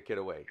can take a kid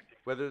away,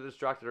 whether they're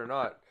distracted or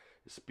not.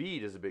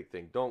 Speed is a big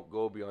thing. Don't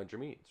go beyond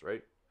your means,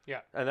 right?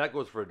 Yeah. And that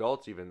goes for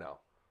adults even now.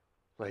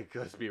 Like,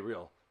 let's be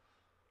real.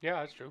 Yeah,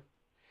 that's true.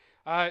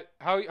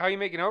 How you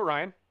making out,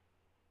 Ryan?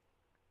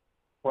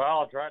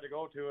 Well, I tried to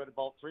go to it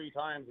about 3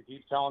 times. It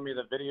keeps telling me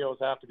the videos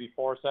have to be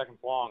 4 seconds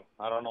long.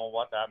 I don't know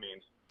what that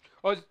means.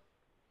 Oh,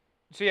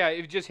 so yeah,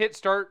 if you just hit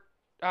start,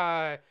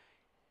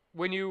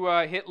 when you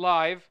hit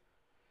live,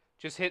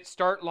 just hit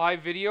start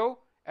live video,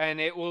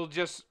 and it will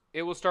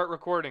start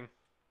recording.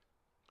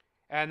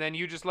 And then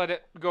you just let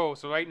it go.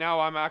 So right now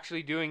I'm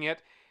actually doing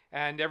it,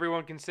 and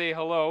everyone can say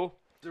hello,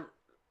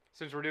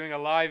 since we're doing a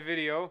live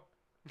video.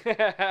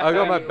 I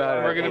got my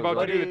bad. We're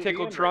about to do the Buddy,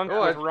 tickle Ian, trunk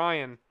go with ahead.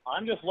 Ryan.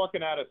 I'm just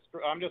looking at a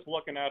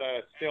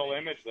still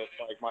image that's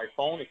like my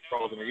phone is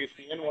frozen. Are you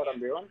seeing what I'm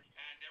doing?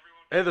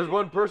 Hey, there's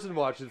one person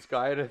watching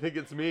Sky, and I think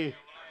it's me.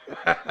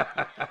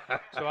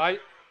 So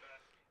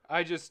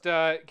I just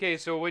okay.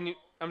 So I'm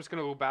just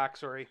gonna go back.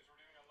 Sorry.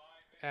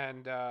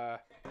 And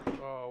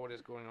what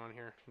is going on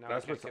here? Now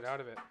That's I can't what's get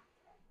out of it.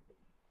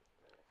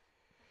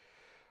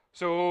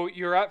 So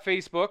you're at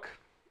Facebook,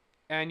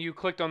 and you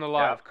clicked on the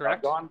live, Yeah,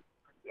 correct?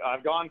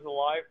 I've gone to the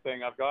live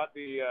thing. I've got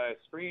the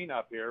screen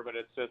up here, but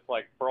it's just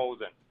like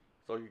frozen.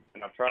 So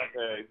And I've tried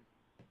to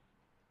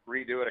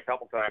redo it a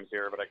couple times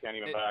here, but I can't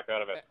even back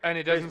out of it. And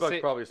it doesn't Facebook's say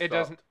probably it stopped.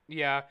 doesn't.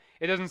 Yeah,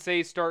 it doesn't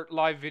say start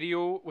live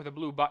video with a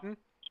blue button.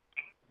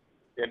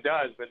 It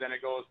does, but then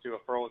it goes to a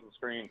frozen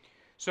screen.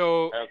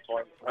 So That's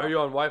why. are you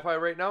on Wi-Fi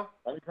right now?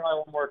 Let me try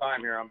one more time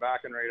here. I'm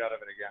backing right out of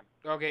it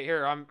again. okay,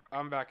 here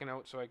I'm backing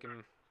out so I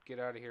can get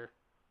out of here.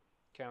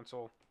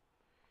 Cancel.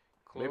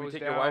 Close Maybe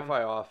take down. your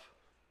Wi-Fi off.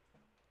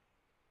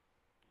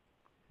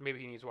 Maybe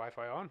he needs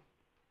Wi-Fi on.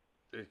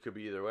 It could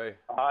be either way.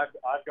 I've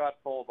got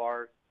full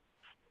bars.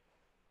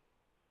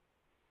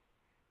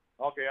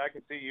 Okay, I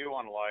can see you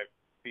on live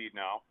feed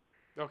now.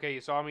 Okay,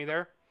 you saw me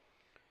there.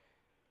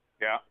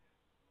 Yeah.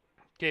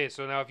 Okay,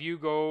 so now if you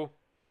go,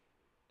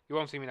 you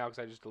won't see me now because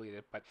I just deleted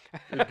it. But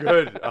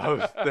Good.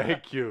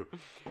 Thank you.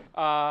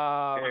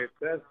 Okay, it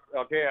says,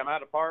 okay, I'm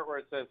at a part where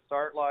it says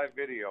start live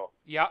video.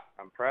 Yeah.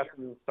 I'm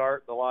pressing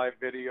start the live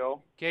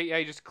video. Okay. Yeah.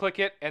 You just click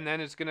it, and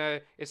then it's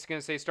gonna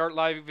say start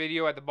live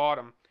video at the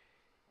bottom.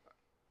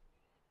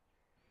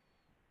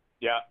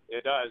 Yeah,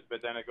 it does,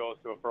 but then it goes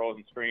to a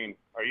frozen screen.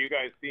 Are you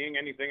guys seeing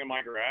anything in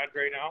my garage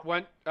right now?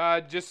 When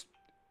just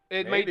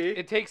it Maybe.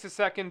 it takes a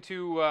second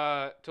to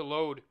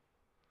load.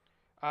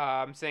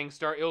 Saying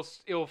start.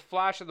 It'll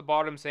flash at the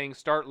bottom saying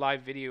start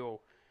live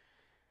video.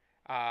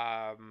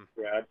 Yeah,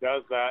 it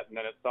does that, and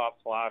then it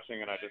stops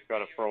flashing, and I just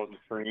got a frozen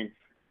screen.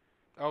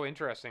 Oh,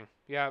 interesting.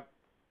 Yeah.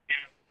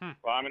 Well,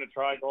 I'm going to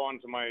try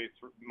going to my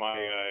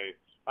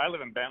I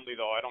live in Bentley,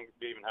 though. I don't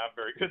even have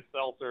very good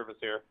cell service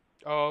here.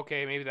 Oh,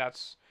 okay.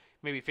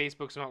 Maybe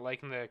Facebook's not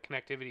liking the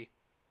connectivity.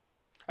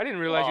 I didn't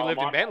realize you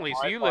lived in Bentley,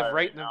 so you live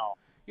right now.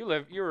 You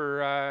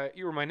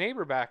were my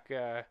neighbor back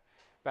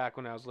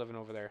when I was living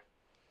over there.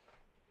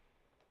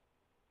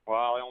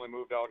 Well, I only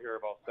moved out here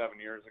about 7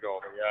 years ago,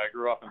 but yeah, I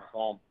grew up in this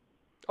home.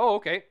 Oh,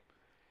 okay.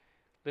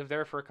 Lived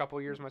there for a couple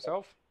of years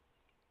myself.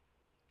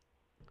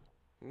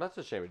 That's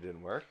a shame it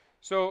didn't work.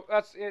 So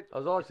that's it. I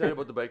was all excited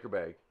about the biker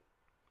bag.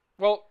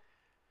 Well,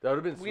 That would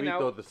have been sweet, now-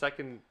 though, the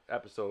second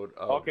episode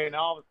of... Okay,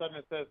 now all of a sudden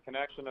it says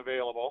connection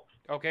available.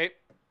 okay. It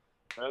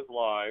says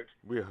live.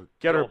 We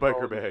get our Still biker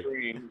frozen bag.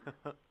 screen.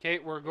 Okay,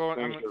 we're going.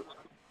 Thank you.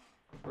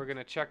 We're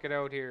gonna check it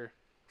out here.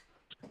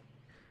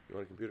 You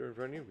want a computer in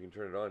front of you? We can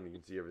turn it on and you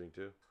can see everything,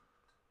 too.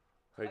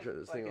 How you turn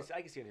this thing on?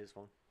 I can see on his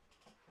phone.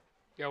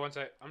 Yeah,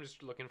 I'm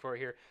just looking for it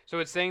here. So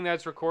it's saying that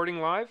it's recording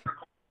live.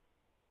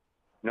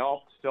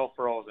 No, still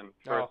frozen.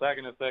 For Oh. a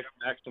second it said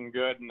connection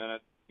good, and then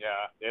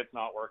it's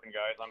not working,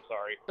 guys. I'm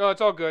sorry. Oh,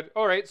 it's all good.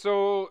 All right.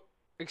 So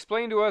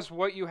explain to us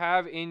what you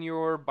have in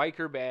your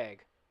biker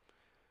bag.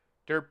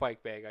 Dirt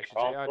bike bag, I should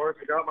Well, say. of course,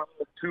 I got my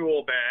little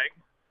tool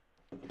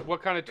bag.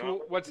 What kind of tool?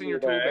 Got What's in tool your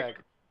tool bag.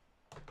 bag?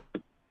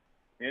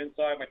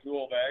 Inside my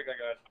tool bag, I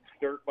got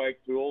dirt bike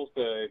tools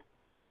to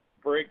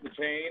break the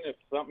chain. If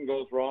something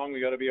goes wrong, we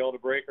got to be able to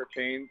break our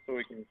chains so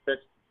we can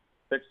fix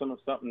them if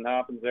something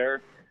happens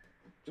there.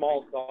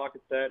 Small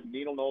socket set,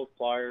 needle nose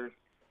pliers,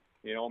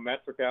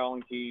 metric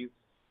Allen keys.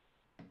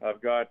 I've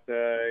got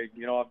 5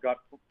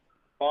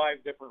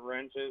 different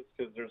wrenches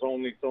because there's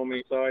only so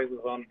many sizes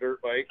on a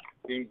dirt bike,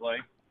 seems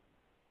like.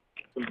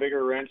 Some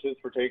bigger wrenches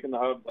for taking the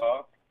hubs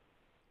off.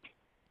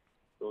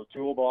 So the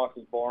toolbox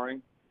is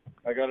boring.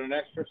 I got an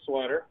extra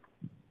sweater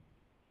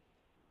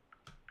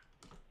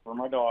for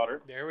my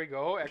daughter. There we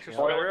go. Extra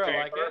Toilet sweater.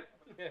 I like paper.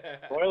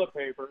 it. Toilet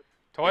paper.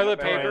 Toilet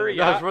paper.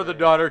 Yeah. That's for the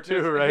daughter,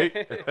 too, right?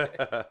 Yeah,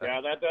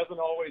 that doesn't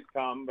always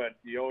come, but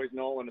you always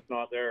know when it's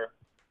not there.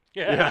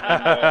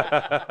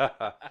 Yeah.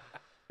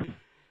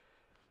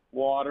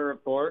 Water,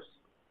 of course.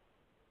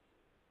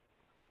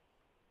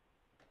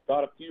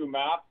 Got a few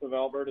maps of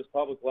Alberta's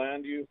public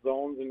land use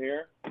zones in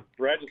here.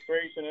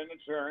 Registration and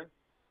insurance,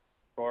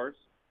 of course.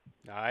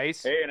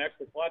 Nice. Hey, an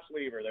extra clutch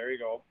lever. There you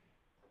go.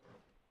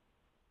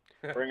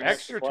 Bring an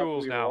Extra clutch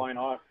tools lever, now. Why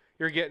not?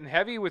 You're getting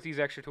heavy with these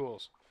extra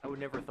tools. I would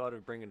never thought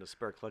of bringing a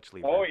spare clutch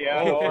lever. Oh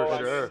yeah, Oh, for I mean,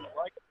 sure.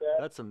 Like I said,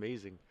 That's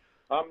amazing.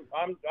 I've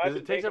Because been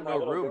it takes taking up my no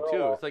little room, girl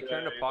too. up It's like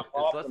carrying a to pocket.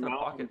 off It's less the than a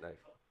mountain. pocket knife.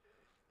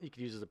 You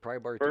could use it as a pry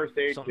bar. First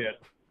too. aid Something-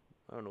 kit.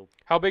 I don't know.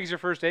 How big is your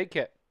first aid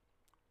kit?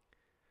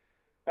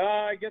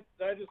 I just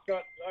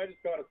got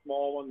a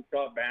small one that's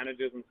got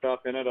bandages and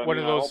stuff in it. One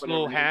of those I hope it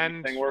little never needs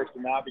hand- anything worse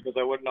than that because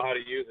I wouldn't know how to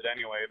use it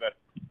anyway. But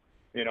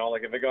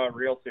like if it got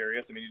real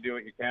serious, I mean, you do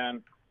what you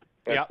can.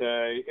 But Yeah.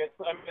 it's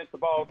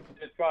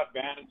got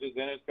bandages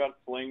in it. It's got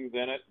slings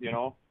in it.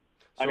 So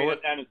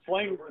and a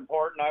sling's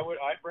important.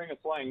 I'd bring a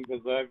sling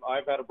because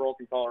I've had a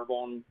broken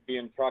collarbone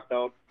being trucked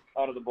out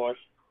of the bush,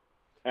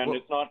 and Well-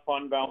 it's not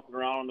fun bouncing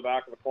around on the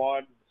back of the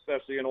quad,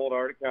 especially an old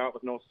Arctic Cat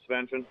with no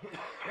suspension.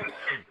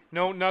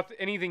 No,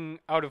 anything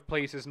out of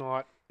place is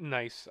not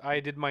nice. I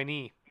did my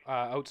knee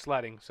out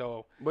sledding,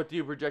 so What do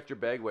you project your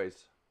bag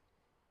weighs?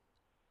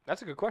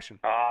 that's a good question.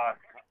 I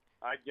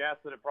guess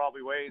that it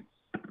probably weighs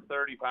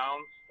 30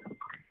 pounds.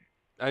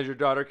 And your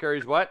daughter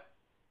carries what?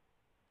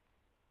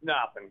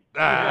 Nothing.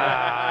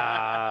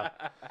 Ah.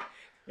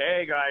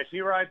 Hey guys, she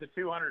rides a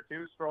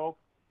 202 stroke.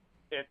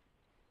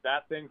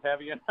 That thing's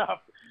heavy enough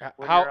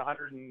when How you're a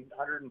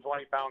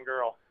 120 pound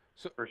girl,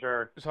 for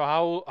sure. so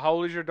how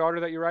old is your daughter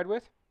that you ride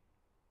with?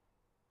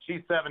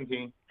 She's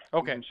 17.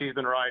 Okay, And she's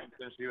been riding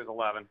since she was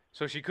 11.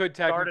 so she could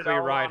Started technically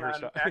out ride on her an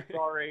stuff.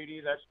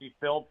 XR80 that she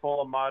filled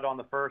full of mud on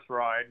the first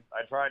ride.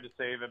 I tried to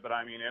save it, but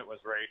I mean it was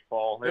right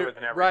full. It was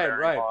in every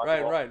bearing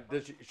possible. Ryan.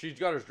 She's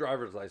got her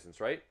driver's license,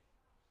 right?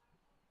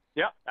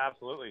 Yeah,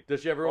 absolutely.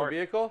 Does she have her own course.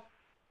 vehicle?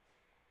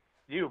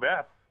 You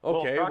bet.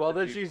 Okay, Little well truck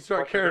then that she you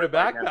start put the carrying a dirt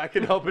bike in. backpack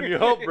and helping you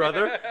out,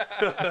 brother.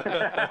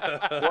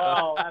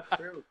 Well,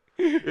 that's true.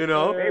 You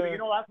know? Hey,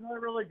 but that's another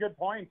really good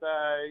point.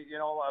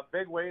 A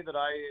big way that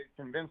I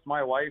convinced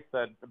my wife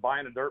that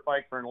buying a dirt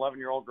bike for an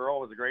 11-year-old girl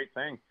was a great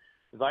thing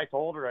is I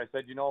told her, I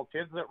said,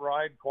 kids that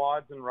ride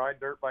quads and ride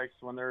dirt bikes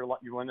when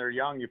they're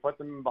young, you put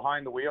them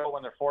behind the wheel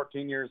when they're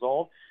 14 years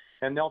old,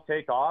 and they'll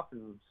take off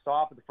and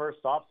stop at the first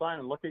stop sign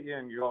and look at you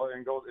and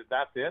go,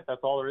 that's it? That's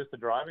all there is to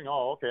driving?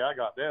 Oh, okay, I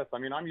got this. I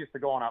mean, I'm used to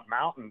going up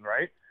mountains,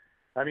 right?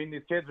 I mean,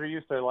 these kids are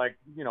used to, like,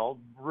 you know,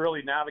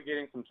 really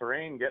navigating some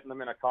terrain, getting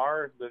them in a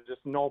car. There's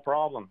just no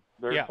problem.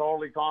 They're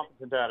totally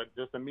competent at it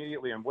just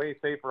immediately and way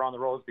safer on the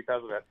roads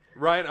because of it.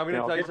 Ryan, I'm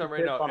going to tell you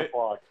something right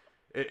now.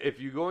 If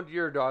you go into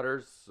your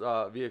daughter's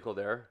vehicle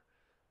there,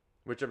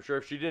 which I'm sure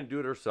if she didn't do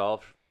it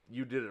herself,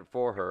 you did it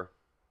for her.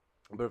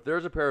 But if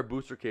there's a pair of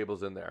booster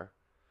cables in there,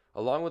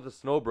 along with a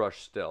snow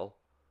brush still,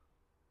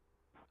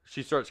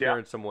 she starts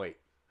carrying some weight.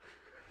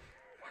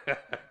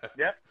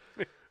 Yep.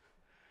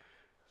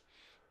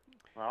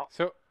 Well,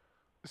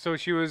 so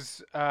she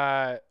was.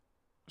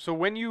 So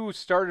when you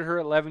started her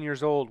at 11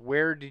 years old,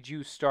 where did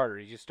you start her?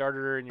 Did you start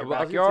her in your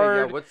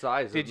backyard? Say, what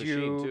size did of you,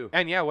 machine too?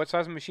 And what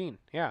size of machine?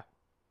 Yeah.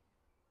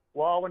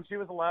 Well, when she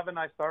was 11,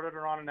 I started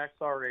her on an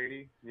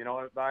XR80. You know,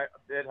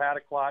 it had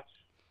a clutch.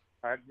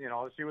 You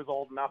know, she was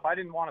old enough. I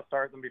didn't want to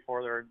start them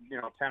before they were,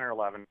 10 or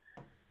 11.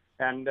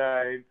 And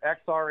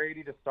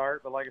XR80 to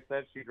start, but like I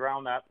said, she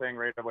drowned that thing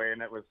right away,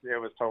 and it was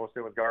toast.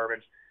 It was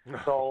garbage.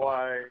 So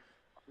I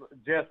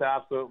just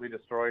absolutely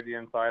destroyed the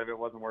inside of it.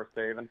 Wasn't worth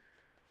saving.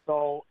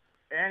 So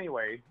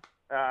anyway,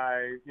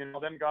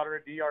 then got her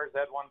a DRZ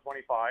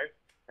 125,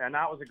 and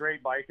that was a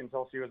great bike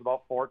until she was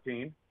about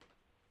 14.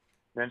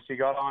 Then she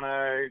got on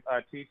a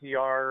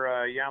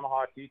TTR,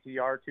 Yamaha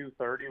TTR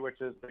 230,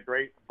 which is a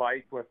great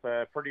bike with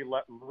a pretty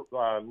low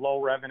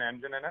revving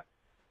engine in it.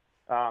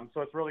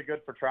 So it's really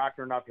good for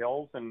tractoring up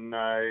hills and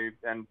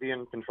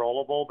being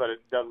controllable, but it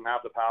doesn't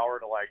have the power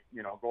to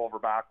go over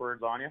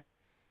backwards on you.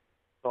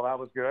 So that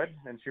was good.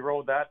 And she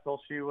rode that till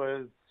she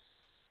was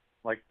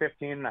like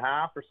 15 and a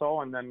half or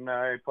so. And then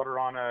I put her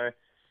on a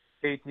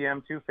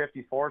KTM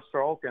 254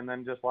 stroke. And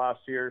then just last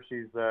year,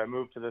 she's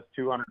moved to this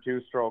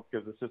 202 stroke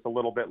because it's just a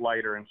little bit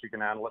lighter and she can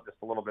handle it just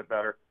a little bit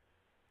better.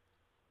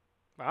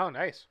 Wow,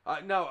 nice.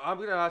 Now, I'm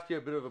going to ask you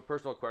a bit of a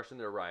personal question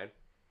there, Ryan.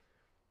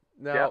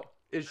 Now,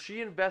 is she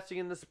investing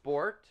in the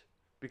sport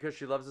because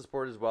she loves the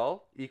sport as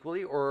well,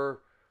 equally, or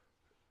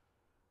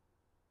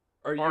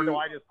do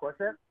I just push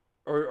it?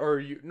 Or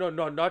you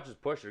not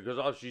just push it, because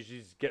obviously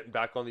she's getting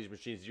back on these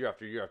machines year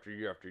after year after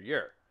year after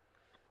year.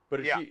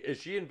 But is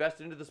she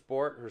invested into the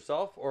sport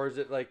herself, or is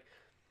it like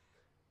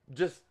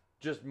just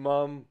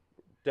mom,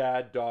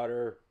 dad,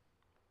 daughter,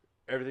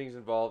 everything's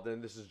involved,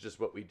 and this is just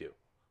what we do?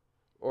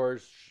 Or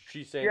is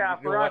she saying, I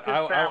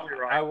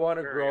want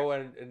to grow,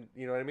 and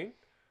you know what I mean?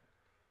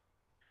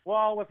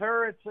 Well, with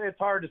her, it's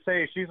hard to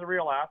say. She's a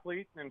real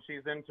athlete, and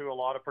she's into a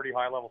lot of pretty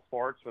high-level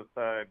sports. With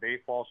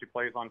baseball, she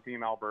plays on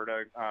Team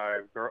Alberta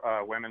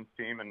women's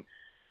team, and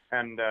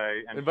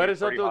invite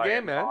us out to a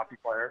game, man. Hockey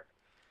player.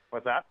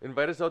 What's that?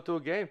 Invite us out to a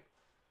game.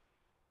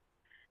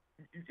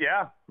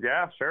 Yeah,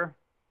 sure.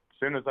 As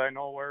soon as I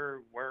know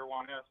where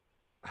one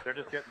is, they're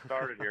just getting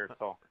started here.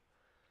 So,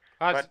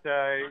 but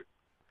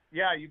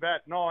yeah, you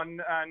bet. No,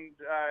 and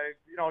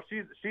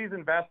she's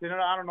invested in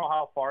it. I don't know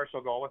how far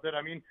she'll go with it.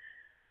 I mean,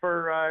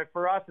 for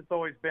us, it's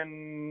always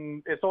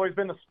been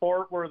the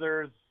sport where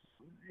there's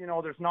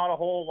not a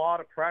whole lot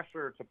of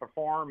pressure to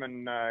perform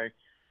and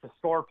to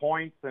score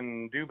points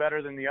and do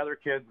better than the other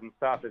kids and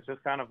stuff. It's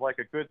just kind of like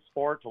a good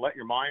sport to let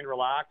your mind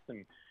relax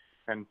and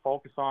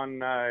focus on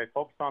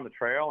the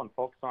trail and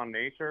focus on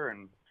nature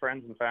and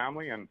friends and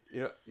family and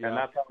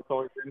that's how it's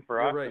always been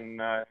for us. Right.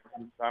 And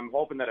I'm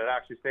hoping that it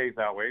actually stays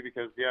that way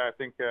because I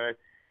think.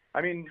 I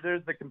mean,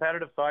 there's the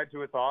competitive side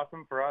to it's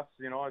awesome for us.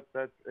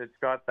 It's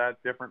got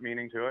that different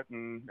meaning to it,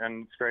 and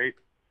it's great.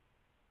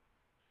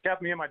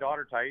 Kept me and my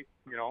daughter tight,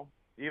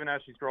 even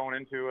as she's growing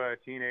into a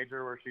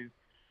teenager where she's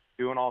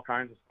doing all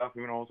kinds of stuff.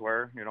 Who knows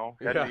where?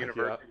 Heading to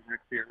university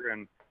next year,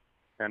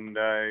 and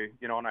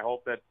I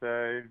hope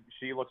that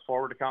she looks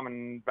forward to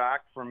coming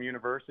back from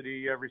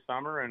university every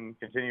summer and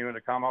continuing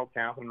to come out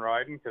camping and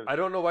riding. Cause I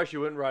don't know why she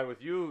wouldn't ride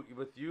with you.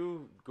 With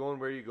you going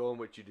where you go and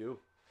what you do.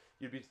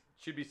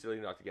 She'd be silly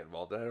not to get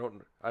involved. And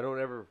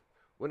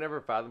would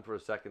never fathom for a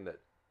second that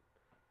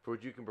for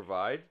what you can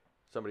provide,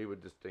 somebody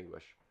would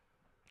distinguish.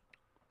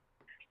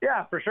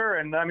 Yeah, for sure.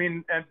 And I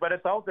mean, but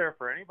it's out there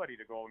for anybody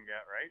to go and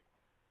get, right?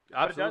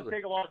 Absolutely. But it does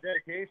take a lot of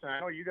dedication. I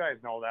know you guys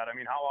know that. I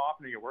mean, how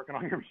often are you working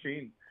on your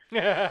machine?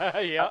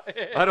 Yeah.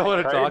 I don't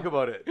want to talk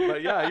about it,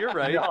 but yeah, you're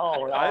right.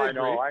 No, I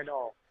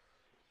know.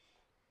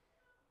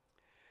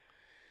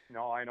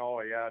 No, I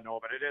know. Yeah, no,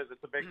 but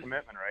it's a big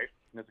commitment, right?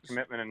 And it's a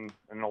commitment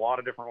in a lot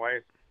of different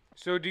ways.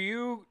 So do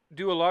you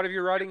do a lot of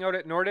your riding out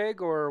at Nordegg,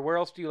 or where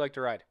else do you like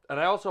to ride? And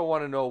I also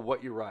want to know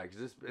what you ride,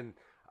 and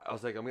I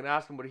was like, I'm going to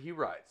ask him what he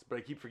rides, but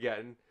I keep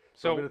forgetting,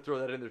 so I'm going to throw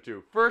that in there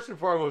too. First and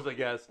foremost, I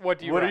guess, what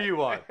do you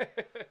want?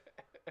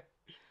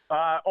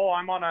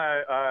 I'm on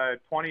a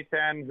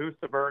 2010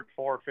 Husaberg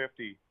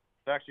 450. It's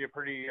actually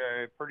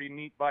a pretty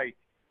neat bike.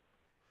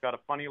 Got a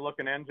funny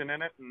looking engine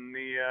in it, and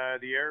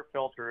the air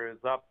filter is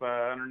up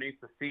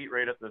underneath the seat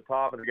right at the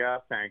top of the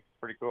gas tank. It's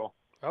pretty cool.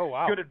 Oh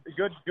wow!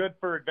 Good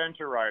for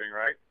adventure riding,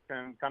 right?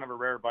 And kind of a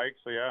rare bike.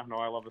 So yeah, no,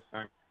 I love this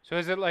thing. So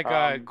is it like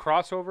a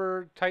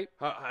crossover type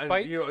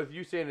bike? If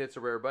you saying it's a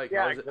rare bike,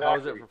 yeah, how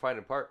is it for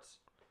finding parts?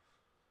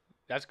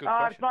 That's a good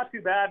question. It's not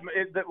too bad.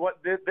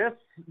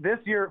 This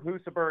year at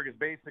Husaberg is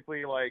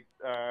basically like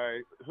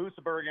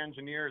Husaberg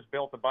engineers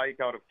built a bike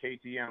out of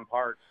KTM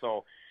parts.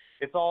 So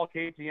it's all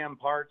KTM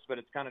parts, but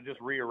it's kind of just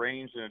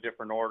rearranged in a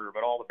different order.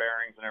 But all the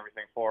bearings and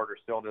everything for it are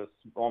still just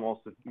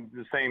almost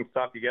the same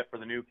stuff you get for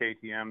the new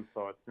KTM.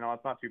 So it's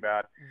it's not too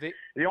bad.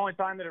 The only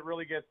time that it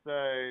really gets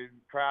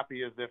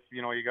crappy is if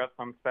you got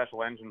some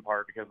special engine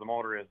part because the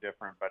motor is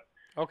different. But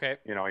okay,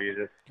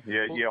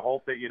 you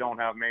hope that you don't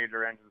have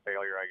major engine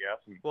failure, I guess.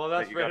 Well,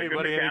 that's for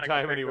anybody,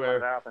 anytime,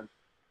 anywhere.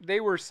 They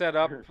were set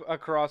up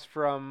across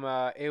from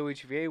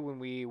AOHVA when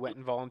we went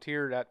and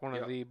volunteered at one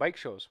of the bike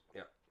shows.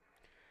 Yeah.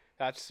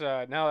 That's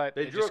now that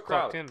they drew a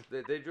crowd. In.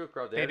 They drew a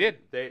crowd. They did.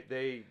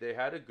 They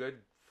had a good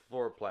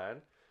floor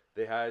plan.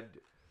 They had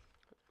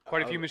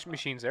quite a few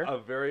machines there. A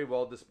very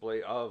well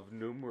display of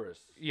numerous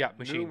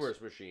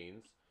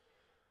machines.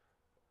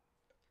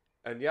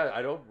 And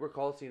I don't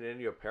recall seeing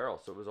any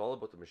apparel, so it was all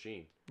about the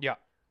machine. Yeah.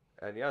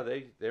 And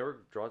they were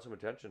drawing some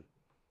attention.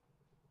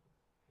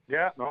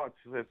 Yeah, no,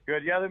 it's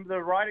good. Yeah,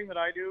 the riding that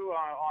I do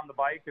on the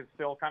bike is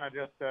still kind of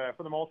just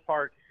for the most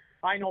part.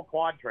 I know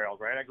quad trails,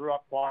 right? I grew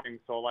up quadding,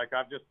 so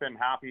I've just been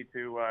happy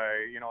to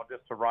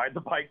just to ride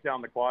the bike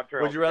down the quad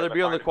trail. Would you rather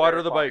be on the quad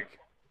or the bike?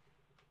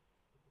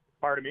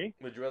 Pardon me?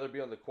 Would you rather be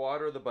on the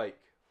quad or the bike?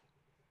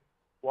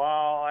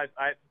 Well,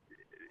 it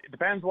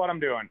depends what I'm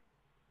doing,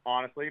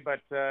 honestly.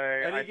 But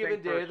any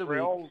given day of the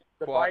week,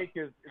 the bike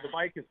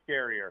is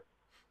scarier,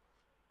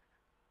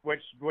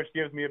 which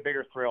gives me a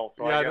bigger thrill.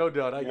 So no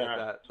doubt, I get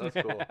that. That's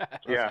cool.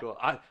 That's cool.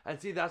 And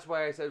see, that's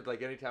why I said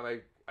anytime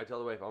I tell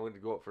the wife I'm going to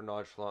go out for a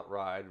nonchalant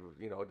ride,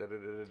 there's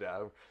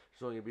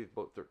only going to be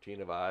about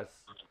 13 of us.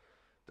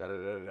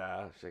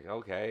 She's like,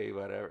 okay,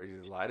 whatever.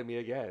 You lie to me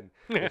again.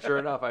 And sure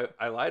enough,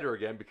 I lied to her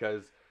again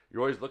because you're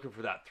always looking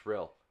for that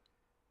thrill.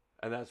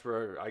 And that's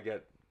where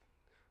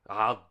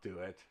I'll do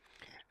it.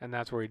 And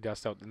that's where he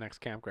dusts out the next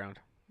campground.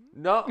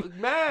 No,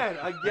 man,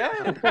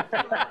 again.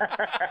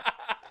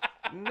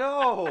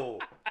 No.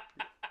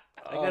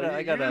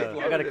 I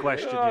got a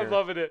question here. I'm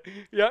loving it.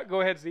 Yeah, go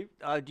ahead, Steve.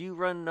 Do you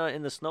run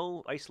in the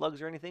snow, ice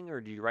lugs or anything,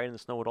 or do you ride in the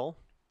snow at all?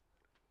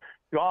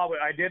 Well,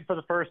 I did for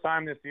the first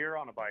time this year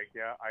on a bike.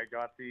 Yeah, I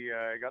got the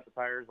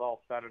tires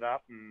all set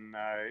up, and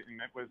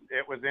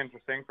it was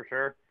interesting for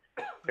sure.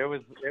 It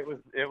was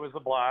a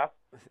blast.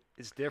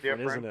 It's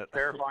different, isn't it?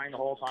 Terrifying the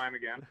whole time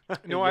again.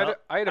 No, I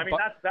mean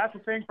that's the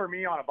thing for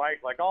me on a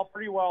bike. I'll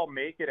pretty well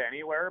make it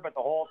anywhere, but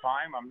the whole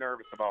time I'm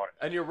nervous about it.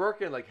 And you're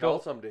working like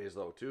hell some days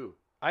though too.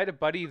 I had a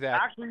buddy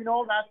that actually depends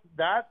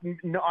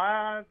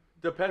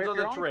on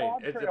the terrain.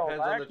 It depends on the terrain.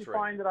 I actually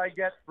find that I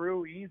get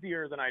through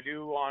easier than I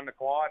do on the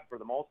quad for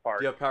the most part.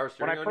 Do you have power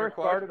steering on your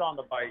quad? When I first started on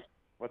the bike,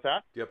 what's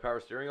that? Do you have power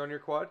steering on your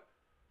quad?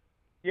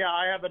 Yeah,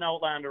 I have an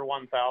Outlander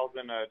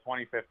 1000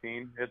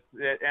 2015. It's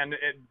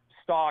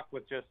stock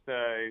with just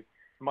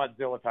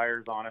Mudzilla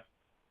tires on it.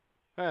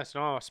 It's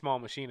not a small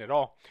machine at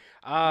all.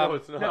 No,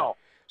 it's not. No.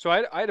 So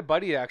I had a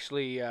buddy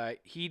actually.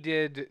 He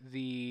did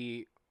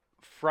the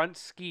front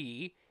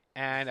ski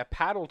and a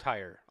paddle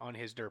tire on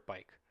his dirt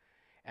bike,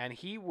 and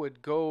he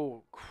would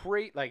go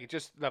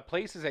just the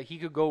places that he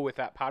could go with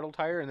that paddle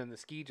tire, and then the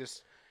ski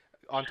just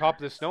on top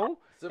of the snow.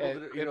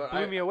 It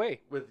blew me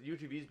away. With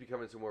UTVs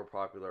becoming so more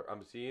popular,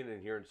 I'm seeing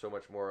and hearing so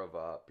much more of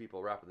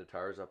people wrapping the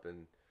tires up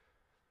in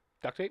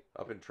duct tape,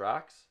 up in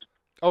tracks.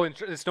 Oh, in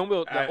the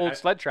snowmobile, the old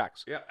sled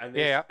tracks. Yeah, and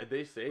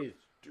they say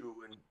it's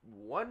doing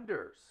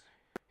wonders.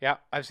 Yeah,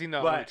 I've seen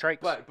that on the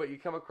trikes. But you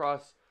come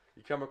across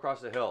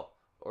a hill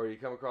or you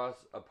come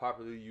across a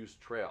popularly used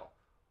trail.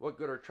 What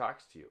good are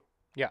tracks to you?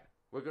 Yeah.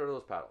 What good are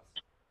those paddles?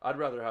 I'd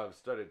rather have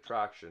studded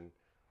traction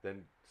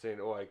than saying,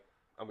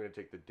 I'm going to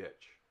take the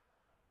ditch.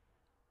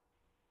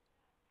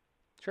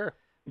 Sure.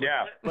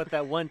 Yeah. But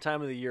that one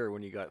time of the year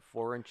when you got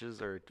 4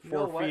 inches or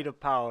 4 feet of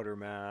powder,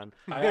 man.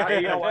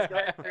 You know what?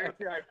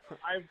 Seriously,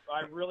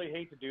 I really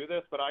hate to do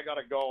this, but I got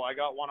to go. I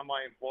got one of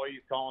my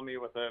employees calling me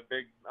with a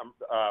big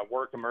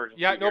work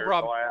emergency. Yeah, no here,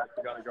 problem. So I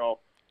actually got to go.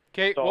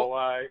 Okay. So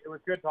it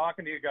was good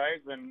talking to you guys,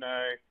 and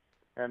I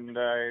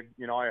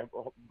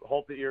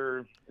hope that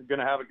you're going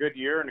to have a good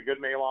year and a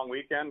good May long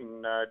weekend,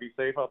 and be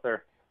safe out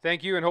there.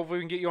 Thank you, and hopefully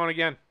we can get you on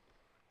again.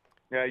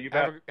 Yeah, you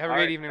bet. Have a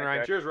great evening,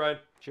 Ryan. Cheers, Ryan.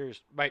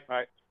 Cheers. Bye.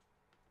 Bye.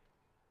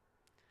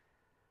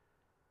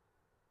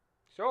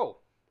 So,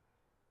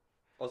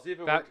 I'll see if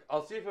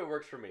it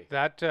works for me.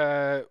 That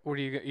what are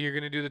you're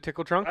gonna do the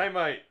tickle trunk? I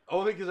might,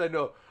 only because I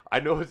know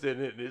it's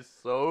in it. And it's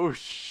so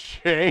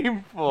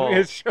shameful.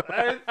 It's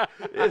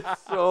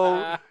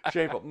so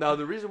shameful. Now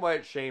the reason why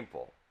it's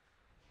shameful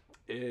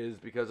is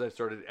because I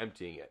started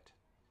emptying it.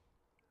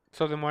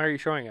 So then why are you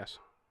showing us?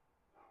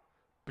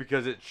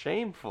 Because it's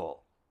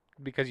shameful.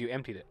 Because you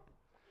emptied it.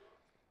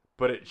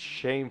 But it's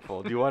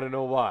shameful. Do you want to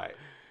know why?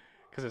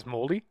 Because it's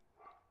moldy.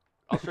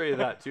 I'll show you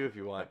that too if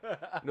you want.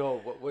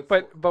 No,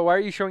 but why are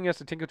you showing us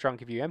the tinkle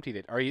trunk if you emptied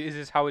it? Is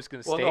this how it's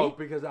going to stay? Well, no,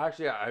 because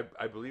actually I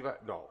believe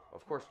no,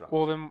 of course not.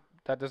 Well, then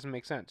that doesn't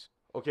make sense.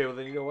 Okay, well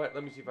then you know what?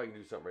 Let me see if I can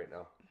do something right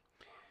now.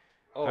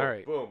 Oh, all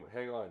right. Boom!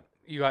 Hang on.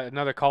 You got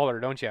another caller,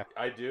 don't you?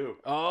 I do.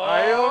 Oh,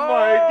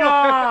 my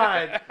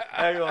God!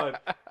 Hang on.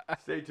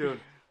 Stay tuned.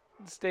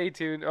 Stay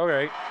tuned. All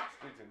right.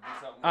 Stay tuned. Do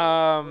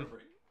something.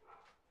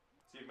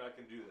 See if Matt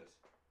can do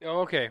this.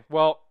 Okay.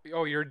 Well,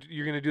 you're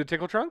gonna do the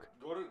tickle trunk?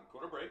 Go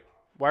to break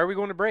Why are we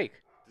going to break?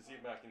 to see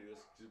if Matt can do this.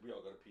 'Cause we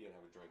all gotta pee and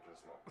have a drink and a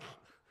smoke.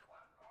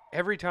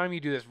 Every time you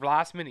do this,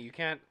 last minute, you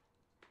can't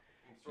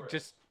Sorry.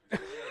 just.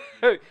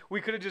 We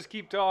could have just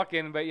keep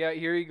talking, but yeah,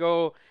 here you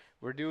go.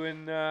 We're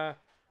doing a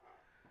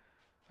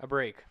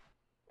break.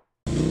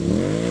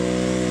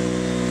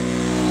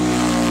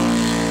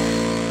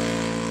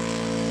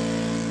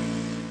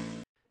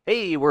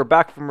 Hey, we're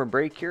back from a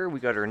break here. We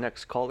got our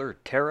next caller,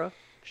 Tara.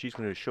 She's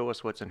going to show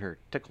us what's in her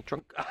tickle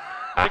trunk.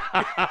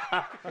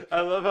 I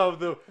love how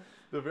the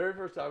very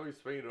first time we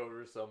swing it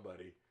over to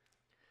somebody,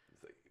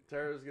 it's like,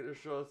 Tara's gonna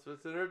show us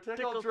what's in her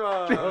tickle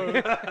trunk.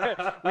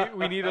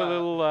 we need a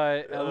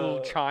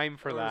little chime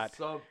for or that.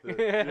 Something.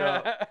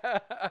 Yeah.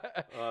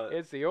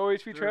 It's the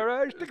OHV Trail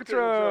Riders tickle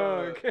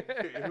trunk.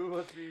 Who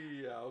must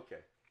be? Yeah. Okay.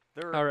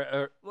 All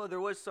right. Well,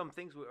 there was some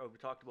things we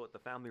talked about the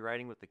family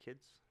riding with the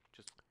kids.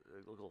 Just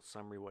a little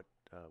summary what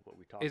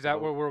we talked about. Is that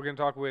what we're going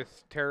to talk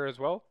with Tara as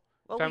well?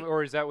 Well,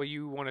 Or is that what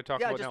you want to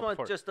talk about now?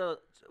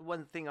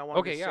 One thing I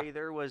wanted to yeah. say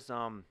there was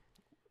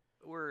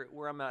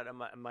where I'm at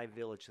my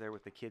village there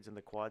with the kids and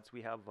the quads.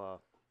 We have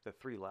the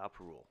 3-lap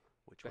rule,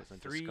 which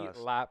wasn't discussed.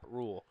 3-lap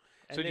rule.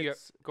 So And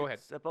go ahead.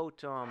 It's about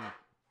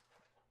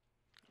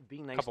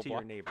being nice Couple to your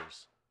block.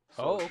 neighbors.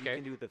 Oh, So okay. You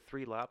can do the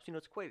 3 laps.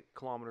 It's quite a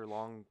kilometer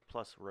long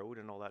plus road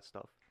and all that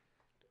stuff.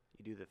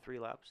 You do the 3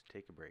 laps,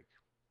 take a break,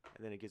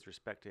 and then it gives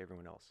respect to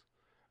everyone else.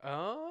 Oh, I You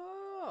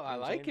know what I'm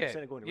like saying? it.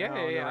 Instead of going yeah,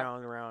 round, yeah.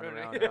 around,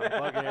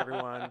 bugging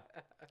everyone.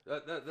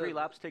 3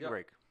 laps, take a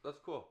break. That's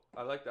cool.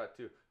 I like that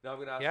too. Now I'm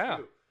gonna ask Yeah.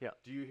 you. Yeah.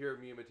 Do you hear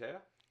me and Matea?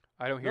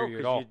 I don't hear No, you at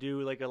because all. you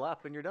do like a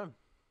lap and you're done.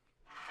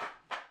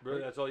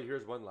 Really? That's all you hear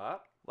is one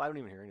lap? Well, I don't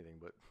even hear anything,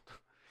 but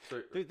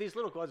So, these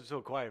little quads are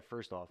so quiet.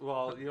 First off,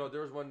 well,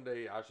 there was one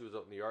day Ashley was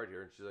out in the yard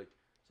here, and she's like,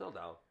 "Settle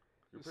down.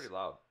 You're pretty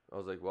loud." I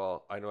was like,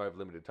 "Well, I know I have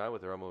limited time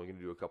with her. I'm only gonna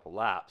do a couple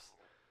laps."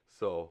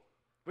 So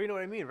but you know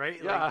what I mean,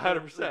 right? Yeah, Like,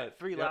 100%.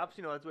 3 Yep. laps,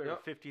 that's what,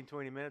 Yep. 15,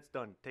 20 minutes,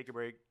 done. Take a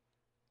break.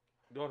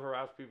 don't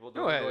harass people.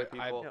 No, Don't annoy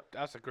people.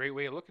 that's a great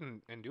way of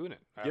looking and doing it.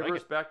 I Give like it.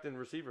 respect and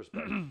receive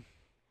respect.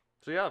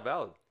 So yeah,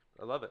 valid.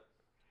 I love it.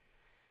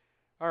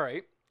 All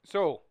right.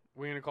 So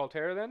we're gonna call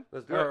Tara then.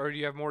 Let's do or, it. Or do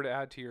you have more to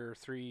add to your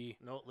 3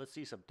 No, let's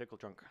see some tickle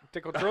trunk.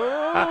 tickle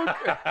trunk?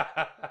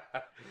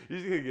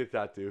 He's gonna get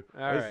that too.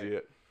 All I right. see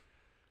it.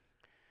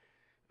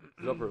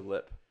 His upper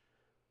lip,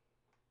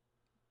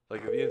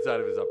 like the inside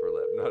of his upper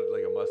lip, not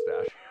like a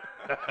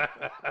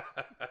mustache.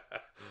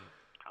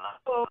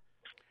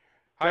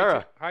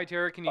 Tara. Hi,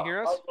 Tara. Can you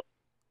hear us?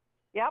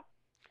 Yep.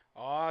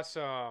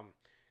 Awesome.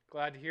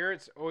 Glad to hear it.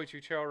 It's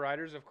OHU Trail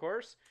Riders, of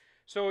course.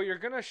 So you're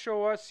gonna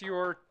show us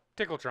your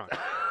tickle trunk.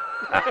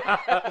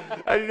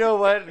 And you know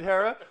what,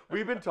 Tara?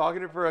 We've been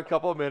talking for a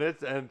couple of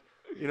minutes, and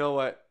you know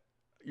what?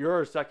 You're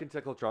our second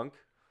tickle trunk.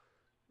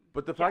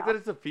 But the fact that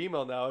it's a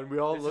female now, and we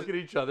all look at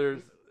each other,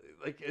 is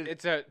like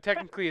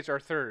Technically it's our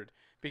third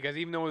because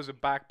even though it was a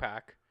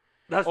backpack,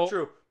 that's Oh.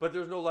 true. But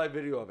there's no live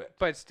video of it.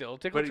 but still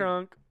tickle But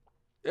trunk.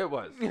 It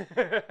was.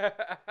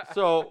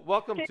 So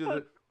welcome to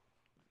the.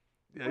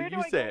 Yeah, Where do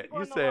you I say go it. to go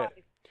You on the say it. live?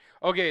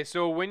 Okay,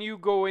 so when you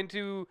go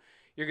into,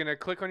 you're going to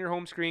click on your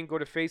home screen, go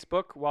to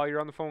Facebook while you're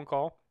on the phone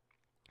call.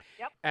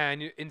 Yep.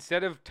 And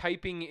instead of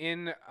typing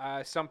in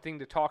something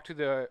to talk to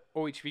the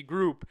OHV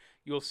group,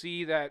 you'll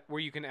see that where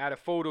you can add a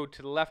photo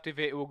to the left of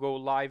it, it will go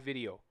live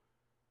video.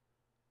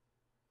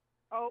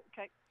 Oh,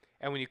 okay.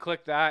 And when you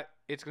click that,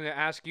 it's going to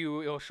ask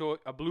you, it'll show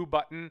a blue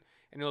button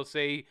and it'll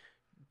say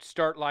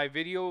start live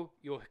video.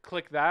 You'll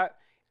click that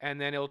and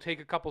then it'll take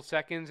a couple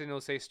seconds and it'll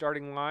say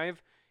starting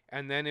live.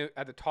 And then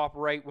at the top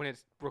right, when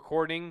it's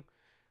recording,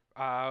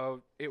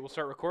 it will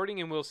start recording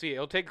and we'll see it.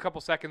 It'll take a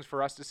couple seconds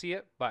for us to see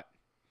it, but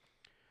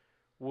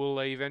we'll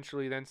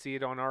eventually then see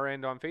it on our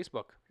end on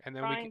Facebook. And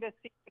then Trying to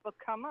see people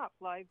come up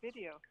live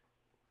video.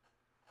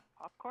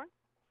 Popcorn?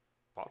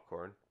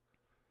 Popcorn.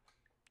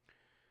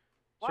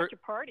 Watch Sir-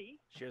 a party.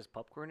 She has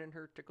popcorn in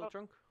her tickle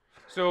trunk.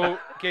 So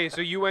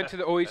you went to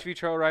the OHV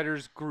Trail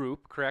Riders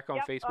group, correct, on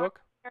Yep, Facebook?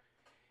 here.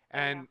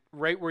 And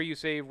right where you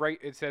say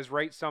it says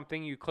write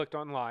something, you clicked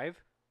on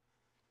live.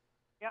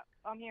 Yep,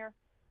 I'm here.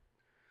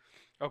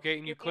 Okay,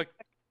 and you Give me a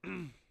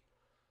click.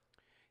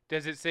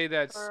 Does it say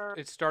that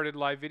it started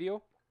live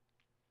video?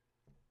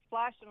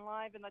 Flashing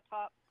live in the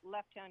top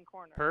left-hand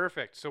corner.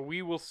 Perfect. So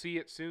we will see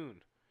it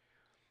soon.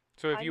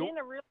 So if I'm you in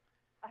a real.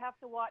 I have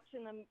to watch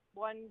in the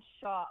one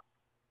shop.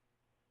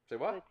 Say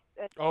what?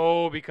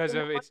 because in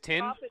the of one its tin.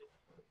 shop,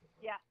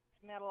 yeah,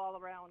 metal all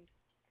around.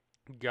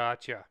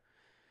 Gotcha.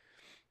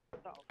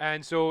 So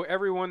And so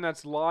everyone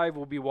that's live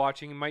will be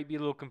watching might be a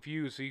little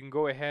confused. So you can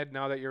go ahead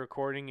now that you're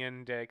recording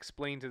and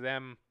explain to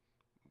them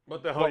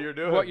What the hell you're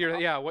doing? what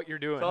you're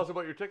doing. Tell us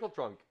about your tickle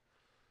trunk.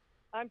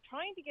 I'm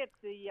trying to get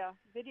the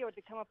video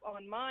to come up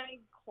on my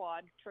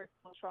quad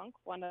trickle trunk.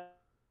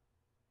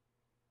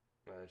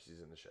 She's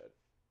in the shed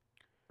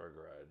or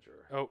garage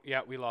or. Oh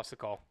yeah, we lost the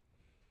call.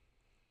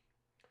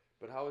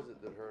 But how is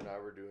it that her and I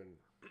were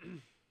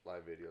doing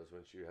live videos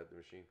when she had the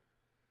machine?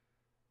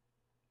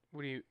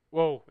 What do you?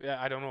 Whoa,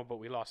 yeah, I don't know, but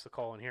we lost the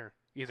call in here.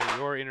 Either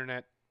your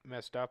internet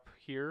messed up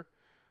here,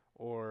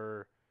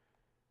 or.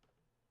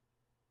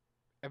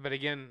 But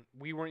again,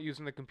 we weren't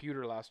using the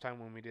computer last time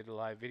when we did a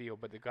live video.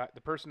 But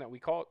the person that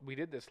we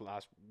did this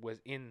last, was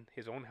in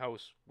his own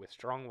house with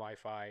strong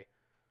Wi-Fi.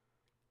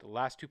 The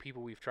last two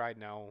people we've tried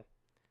now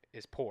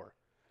is poor.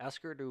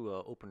 Ask her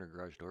to open her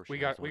garage door. We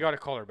got to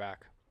call her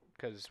back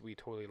because we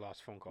totally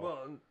lost phone call.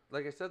 Well,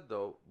 like I said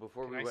though,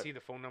 before Can I see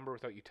the phone number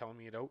without you telling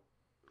me it out?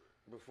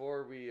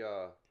 Before we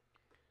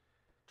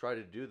tried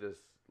to do this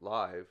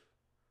live,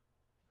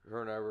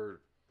 her and I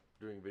were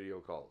doing video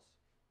calls.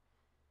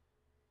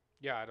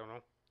 Yeah, I don't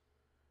know.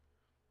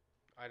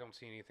 I don't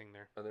see anything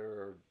there. And they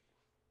were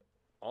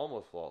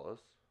almost flawless.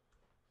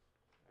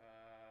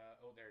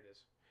 Oh, there it is.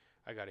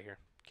 I got it here.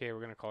 Okay, we're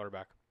going to call her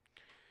back.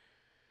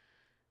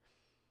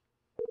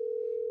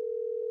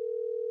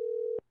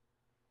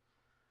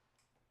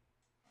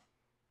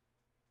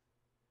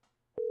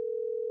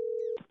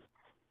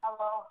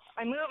 Hello.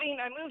 I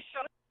moved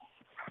shop.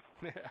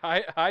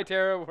 Hi,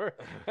 Tara.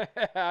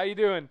 How you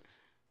doing?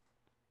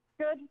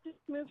 Good. Just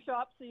move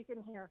shop so you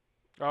can hear.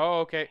 Oh,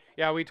 okay.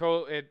 Yeah, we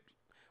told it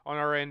on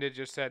our end. It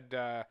just said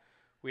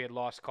we had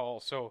lost call.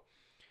 So,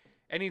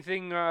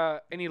 anything?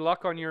 Any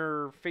luck on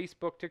your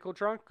Facebook tickle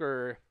trunk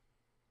or?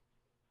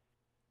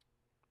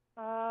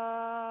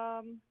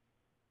 Let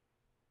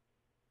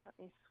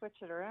me switch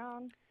it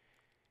around.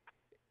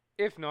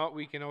 If not,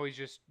 we can always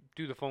just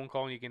do the phone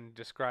call and you can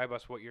describe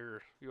us what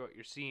you're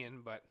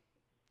seeing. But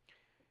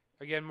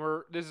again,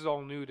 this is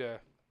all new to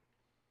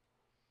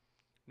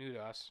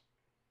us.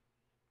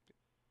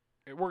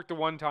 It worked the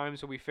one time,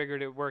 so we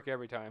figured it'd work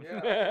every time.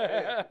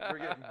 Yeah, we're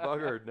getting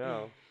buggered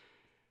now.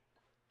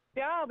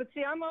 Yeah, but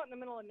see, I'm out in the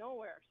middle of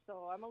nowhere,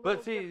 so I'm a little.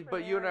 But see,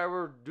 different you and I area.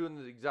 were doing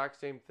the exact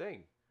same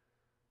thing.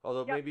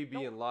 Although Yep, maybe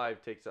being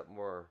live takes up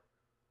more.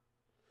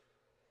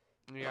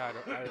 Yeah,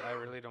 I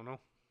really don't know.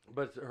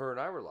 But her and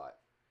I were live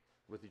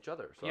with each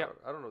other, so Yeah.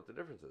 I don't know what the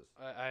difference is.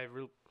 I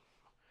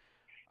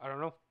don't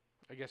know.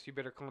 I guess you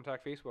better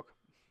contact Facebook.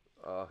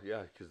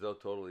 Yeah, because they'll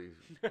totally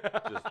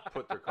just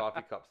put their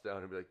coffee cups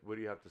down and be like, "What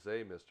do you have to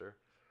say, mister?"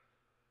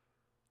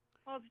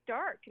 Well, it's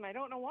dark, and I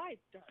don't know why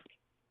it's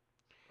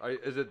dark.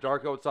 Is it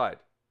dark outside?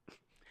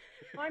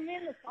 I'm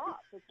in the shop.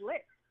 It's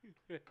lit.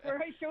 Where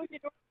I showed you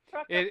the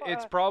truck.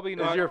 It's probably Is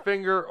not. your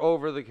finger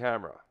over the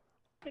camera?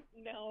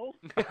 No.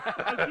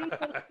 I do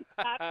think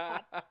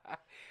that.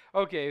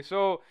 Okay,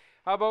 so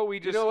how about we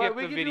just You know skip what?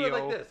 We the can video? do it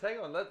like this. Hang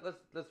on. Let's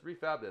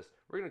refab this.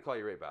 We're gonna call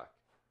you right back.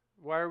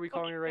 Why are we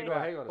calling you right No, now?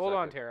 hang on a Hold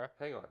on, second. Tara.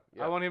 Hang on.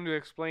 I want him to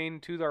explain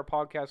to our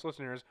podcast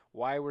listeners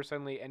why we're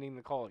suddenly ending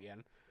the call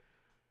again.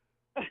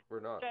 We're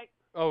not. Okay.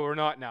 Oh, we're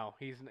not now.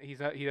 He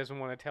doesn't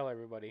want to tell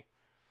everybody.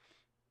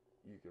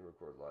 You can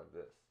record live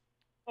this.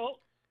 Oh,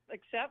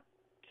 except.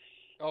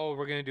 Oh,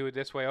 we're gonna do it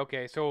this way.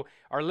 Okay, so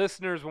our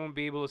listeners won't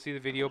be able to see the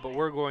video, but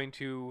we're going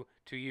to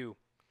you.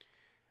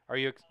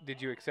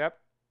 Did you accept?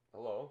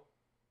 Hello.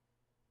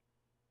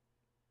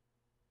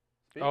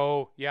 Speak.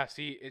 Oh, yeah.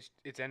 See,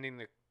 it's ending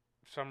the.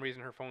 For some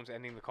reason, her phone's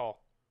ending the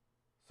call.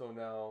 So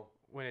now.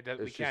 When it does,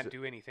 Is we she can't s-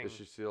 do anything. Is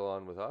she still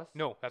on with us?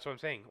 No, that's what I'm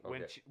saying.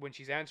 Okay. When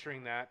she's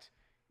answering that,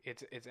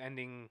 it's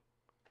ending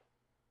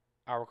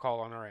our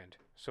call on our end,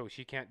 so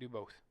she can't do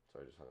both. So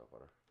I just hung up on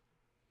her.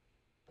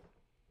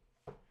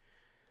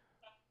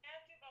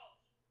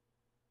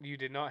 You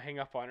did not hang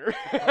up on her.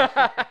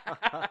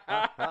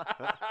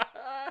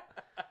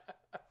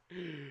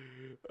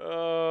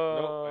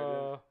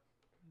 No,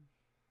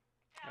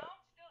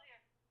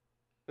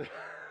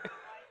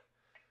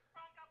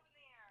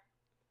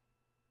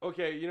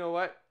 Okay, you know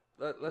what?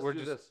 Let's We're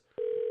do just- this.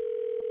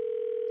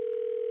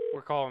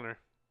 We're calling her.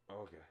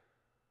 Okay.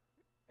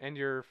 End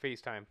your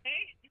FaceTime.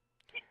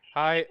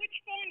 Hi, Which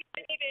phone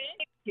did it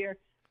in? Here.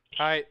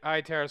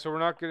 hi, Tara. So we're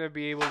not gonna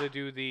be able to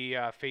do the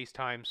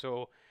FaceTime.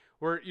 So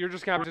you're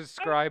just gonna have to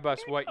describe us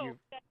what you.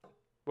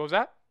 What was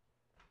that?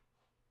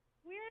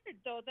 Weird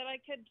though that I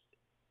could.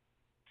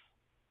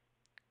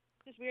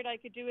 Just weird I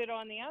could do it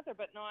on the other,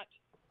 but not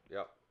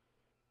Yep.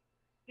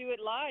 do it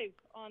live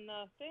on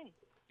the thing.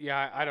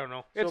 Yeah, I don't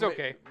know. It's So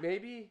okay.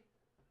 Maybe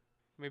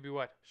Maybe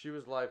what? she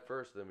was live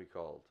first, then we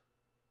called.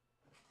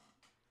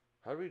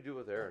 How did we do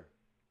with Aaron?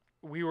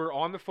 We were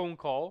on the phone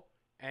call,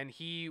 and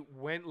he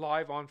went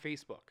live on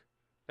Facebook.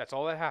 That's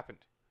all that happened.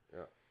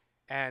 Yeah.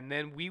 And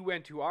then we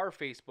went to our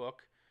Facebook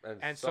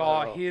and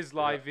saw saw his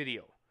live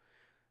video.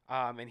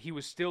 And he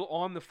was still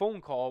on the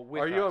phone call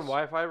with us. Are you on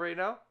Wi-Fi right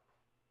now?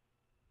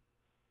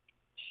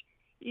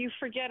 You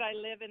forget I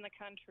live in the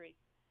country.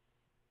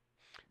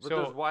 But So-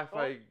 there's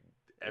Wi-Fi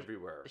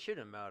everywhere. It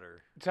shouldn't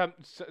matter.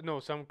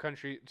 Some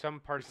country, some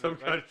parts Some of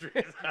the,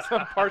 countries.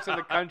 some parts of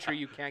the country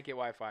you can't get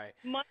Wi-Fi.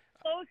 My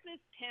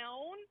closest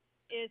town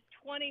is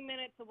 20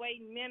 minutes away,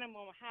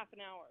 minimum half an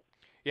hour.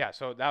 Yeah,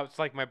 so that was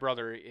like my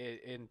brother.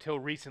 Until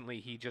recently,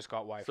 he just got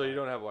Wi-Fi. So you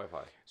don't have Wi-Fi.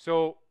 I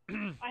So have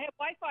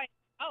Wi-Fi in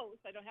the house.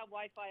 I don't have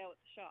Wi-Fi out at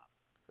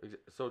the shop.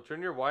 So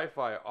turn your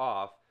Wi-Fi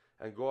off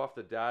and go off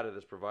the data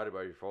that's provided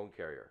by your phone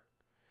carrier.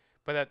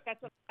 but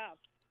That's what I have.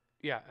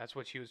 Yeah, that's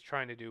what she was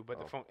trying to do, but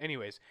the Oh. phone.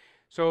 Anyways,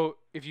 so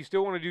if you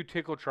still want to do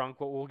tickle trunk,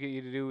 what we'll get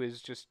you to do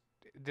is just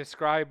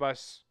describe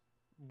us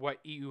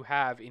what you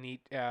have in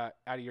out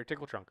of your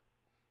tickle trunk.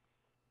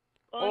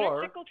 Well, in Or-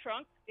 our tickle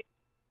trunk,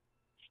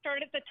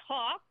 start at the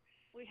top.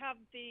 We have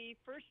the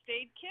first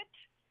aid kit,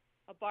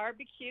 a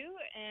barbecue,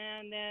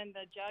 and then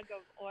the jug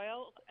of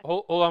oil.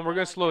 Hold on, we're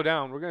gonna slow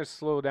down. We're gonna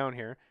slow down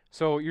here.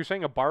 So you're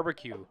saying a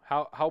barbecue?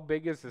 How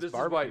big is this This is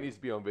barbecue? why it needs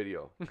to be on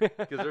video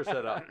because they're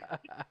set up.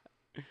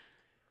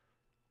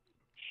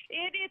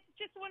 It's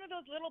just one of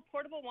those little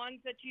portable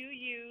ones that you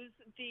use.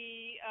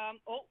 The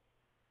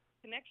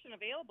connection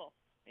available.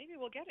 Maybe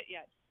we'll get it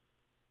yet.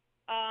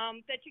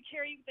 That you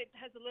carry that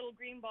has the little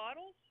green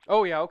bottles.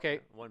 Oh yeah,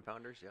 okay. 1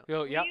 pounders, yeah.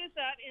 Yo, We yeah. use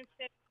that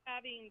instead of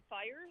having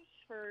fires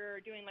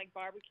for doing like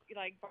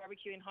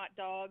barbecuing hot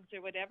dogs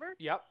or whatever.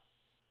 Yep.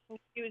 We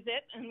use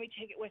it and we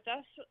take it with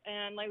us.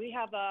 And like we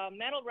have a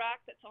metal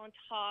rack that's on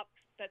top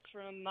that's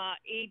from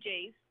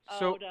AJ's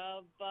So- out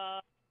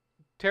of.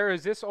 Tara,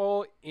 is this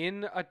all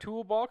in a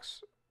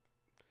toolbox?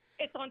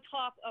 It's on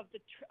top of the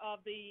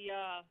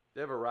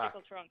They have a rack.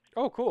 tickle trunk,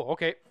 Oh, cool.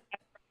 Okay.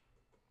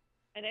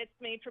 and it's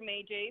made from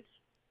AJ's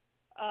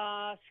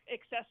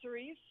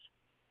accessories.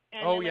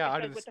 And Oh, then, yeah, like I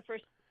out said, of with the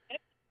first.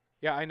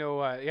 Yeah, I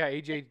know. Yeah,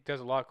 AJ does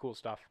a lot of cool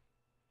stuff.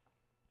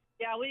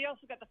 Yeah, we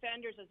also got the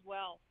fenders as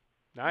well.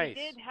 Nice.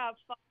 We did have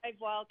 5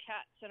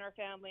 Wildcats in our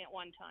family at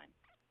one time.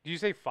 Did you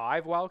say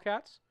 5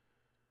 Wildcats?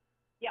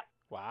 Yep.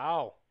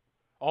 Wow.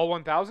 All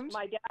 1,000s?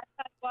 My dad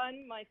had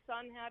one, my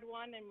son had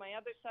one, and my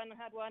other son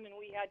had one, and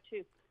we had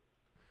 2.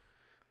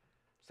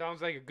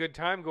 Sounds like a good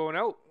time going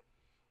out.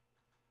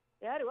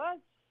 Yeah, it was.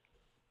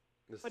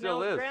 It But still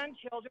now is.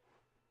 grandchildren,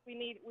 we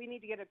need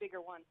to get a bigger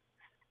one.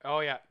 Oh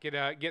yeah, get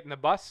in the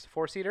bus,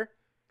 4-seater,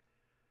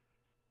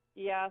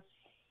 Yes.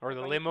 or the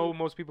Going limo, to-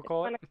 most people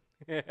call it.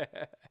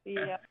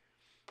 Yeah.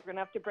 We're gonna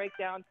have to break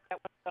down that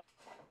one.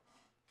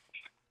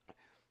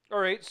 All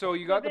right, so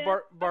you got the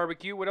then-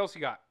 barbecue. What else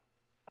you got?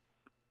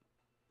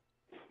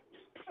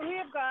 We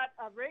have got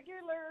a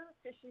regular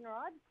fishing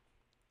rod,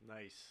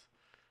 Nice.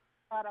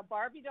 got a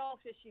Barbie doll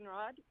fishing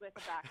rod with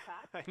a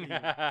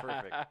backpack.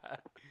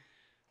 Perfect.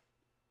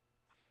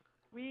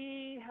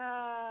 We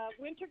have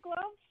winter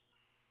gloves,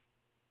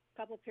 a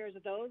couple pairs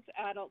of those,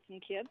 adults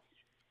and kids.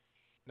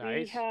 We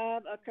Nice.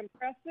 have a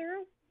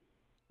compressor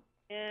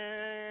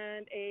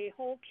and a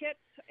whole kit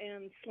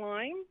and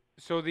slime.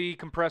 So the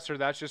compressor,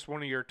 that's just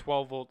one of your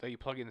 12-volt that you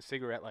plug in the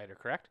cigarette lighter,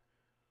 correct?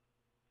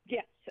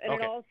 Yes, and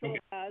Okay. it also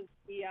has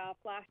the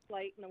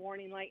flashlight and the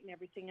warning light and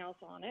everything else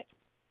on it.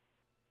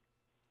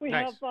 We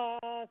Nice.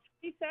 have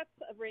 3 sets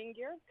of rain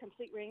gear,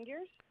 complete rain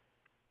gears.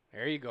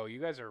 There you go. You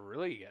guys are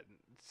really getting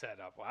set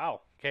up.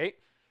 Wow. Okay.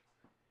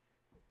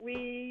 We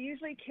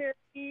usually carry,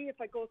 if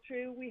I go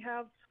through, we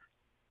have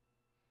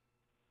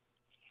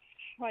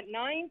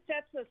 9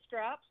 sets of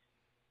straps,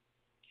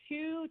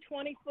 2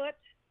 20-foot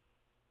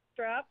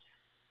straps.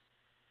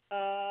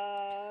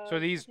 So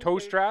these toe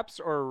straps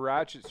or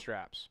ratchet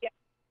straps?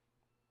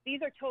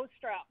 These are toe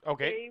straps.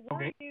 Okay. They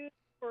weren't used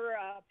for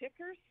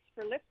pickers,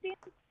 for lifting,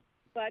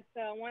 but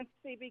once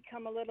they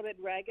become a little bit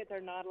ragged,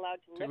 they're not allowed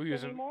to We lift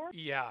use 'em- anymore.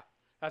 Yeah,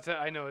 that's it.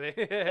 I know.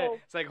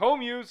 It's like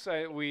home use.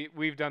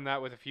 We've done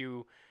that with a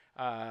few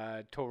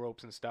tow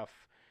ropes and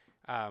stuff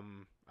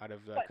out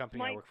of the But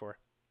company I work for.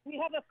 We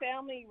have a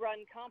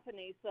family-run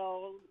company,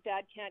 so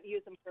Dad can't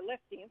use them for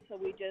lifting, so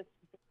we just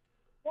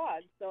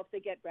quad. So if they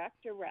get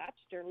wrecked or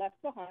ratched or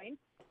left behind,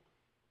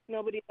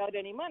 nobody's out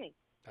any money.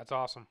 That's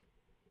awesome.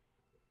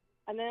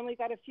 And then we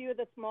got a few of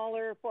the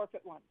smaller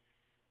 4-foot ones.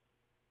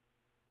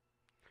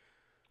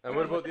 And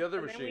what about the other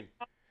And then we machine?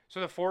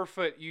 So the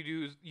 4-foot,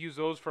 you use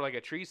those for like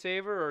a tree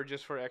saver or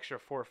just for extra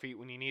 4 feet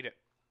when you need it?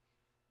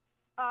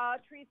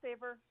 Tree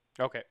saver.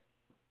 Okay.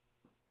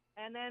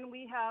 And then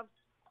we have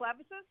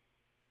clevises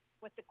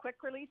with the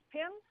quick release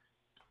pin.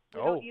 We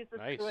Oh, don't use the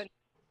nice. screw in.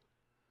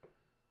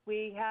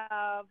 We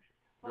have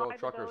Good old 5 of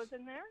truckers. those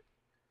in there.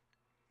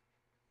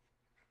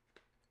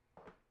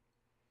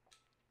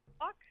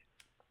 Block.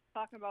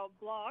 Talking about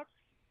blocks.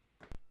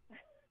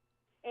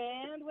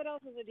 And what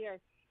else is it here?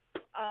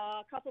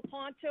 A couple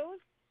ponchos.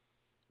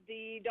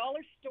 The dollar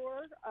store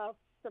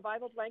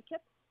survival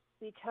blankets,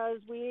 because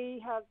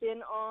we have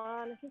been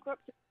on, I think we're up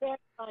to 10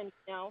 times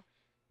now,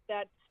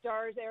 that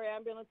STARS Air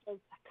Ambulance has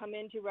come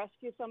in to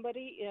rescue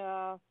somebody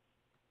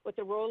with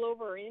a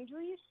rollover or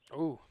injuries.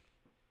 Ooh.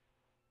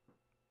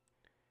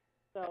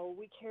 So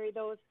we carry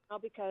those now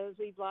because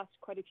we've lost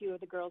quite a few of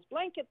the girls'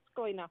 blankets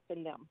going up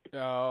in them.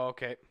 Oh,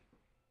 okay.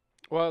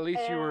 Well, at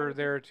least you were And-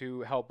 there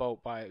to help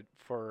out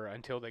for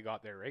until they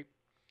got there, right?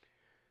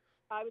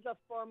 I was a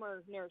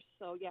former nurse,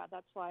 so yeah,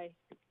 that's why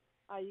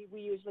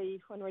we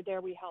usually, when we're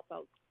there, we help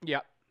out.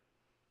 Yeah.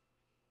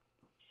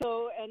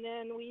 So, and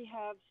then we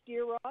have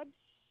steer rods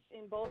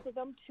in both of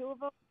them, 2 of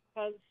them,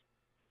 because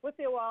with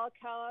the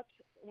Wildcat,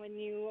 when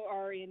you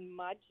are in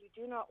mud, you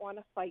do not want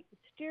to fight the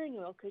steering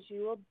wheel because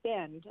you will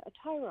bend a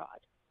tie rod.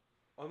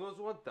 On those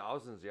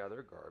 1000s, yeah,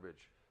 they're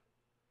garbage.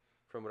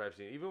 From what I've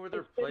seen, even where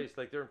they're It's been- placed,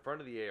 like they're in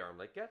front of the AR. I'm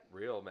like, get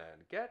real,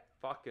 man, get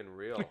fucking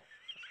real.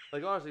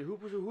 Like honestly, who's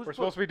We're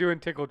supposed to be doing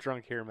tickle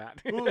trunk here, Matt.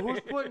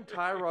 who's putting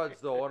tie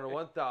rods though on a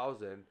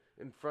 1000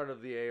 in front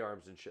of the A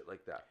arms and shit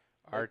like that?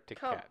 Arctic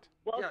come- Cat.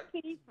 Well, Yeah,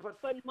 see, but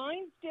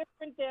mine's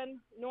different than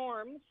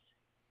Norm's.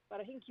 But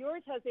I think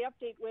yours has the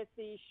update with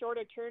the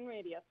shorter turn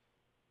radius.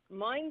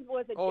 Mine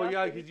was adjusted. Oh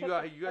yeah,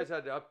 because you guys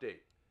had to update.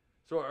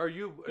 So are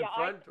you in Yeah,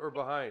 front or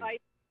behind?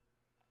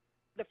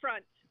 The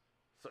front.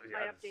 So,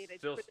 I yeah, updated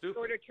still with the stupid.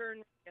 shorter turn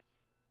radius.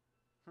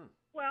 Hmm.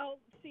 Well,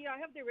 see, I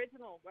have the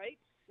original, right?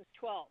 It's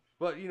 12.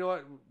 But you know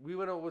what? We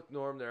went out with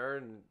Norm there,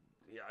 and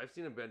yeah, I've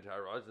seen him bend tie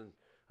rods, and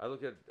I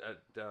look at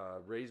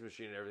Ray's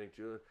machine and everything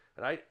too,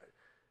 and I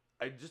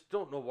just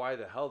don't know why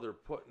the hell they're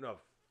putting a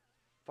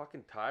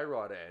fucking tie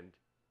rod end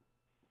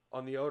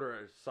on the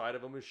outer side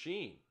of a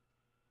machine.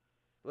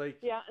 Like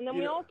Yeah, and then you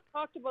we know- also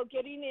talked about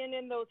getting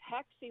in those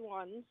hexy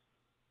ones.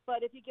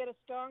 But if you get a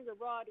stronger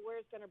rod,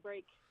 where's going to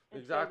break?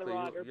 instead of the exactly.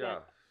 rod or Yeah,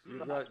 bend?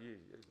 you got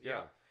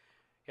yeah.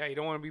 Yeah, you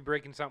don't want to be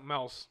breaking something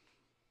else.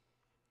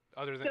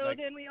 Other than So like,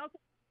 then we also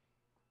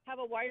have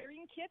a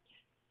wiring kit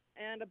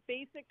and a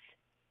basic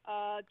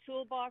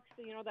toolbox.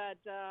 You know that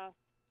it's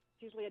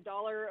usually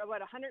 $1,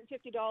 about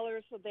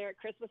 $150. So they're at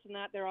Christmas and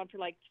that they're on for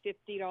like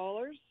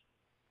 $50.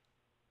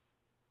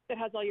 That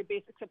has all your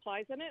basic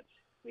supplies in it.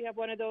 We have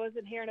one of those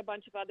in here and a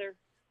bunch of other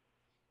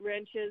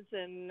wrenches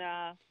and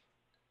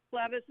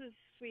clevises.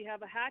 We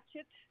have a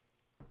hatchet,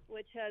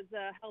 which has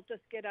helped us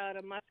get out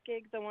of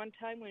muskeg the one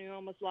time when we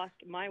almost lost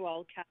my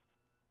wildcat.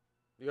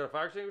 You got a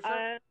fire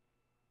extinguisher?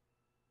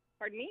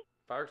 Pardon me?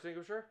 Fire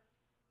extinguisher?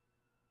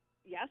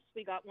 Yes,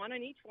 we got one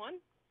on each one.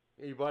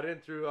 Yeah, you bought in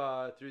through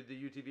the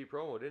UTV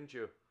promo, didn't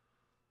you?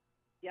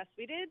 Yes,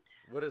 we did.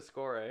 What a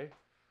score, eh?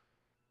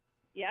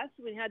 Yes,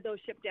 we had those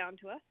shipped down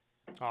to us.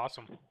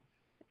 awesome.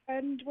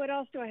 And what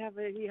else do I have?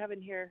 You have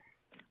in here?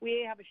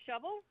 We have a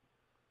shovel.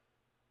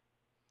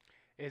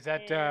 Is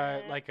that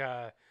And- like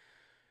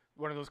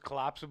one of those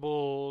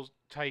collapsible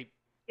type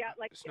Yeah,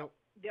 like snow?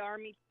 the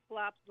Army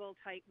collapsible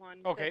type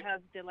one. Okay. That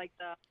has the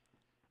the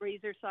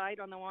razor side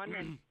on the one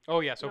and Oh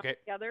yes, not okay,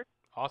 the other.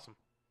 awesome.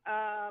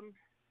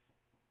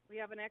 We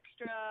have an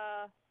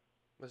extra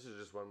This is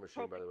just one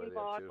machine, by the way. propane They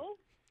have two. bottle.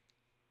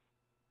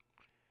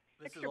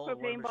 This Extra is all one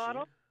propane machine?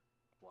 bottle.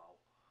 Wow.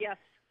 Yes.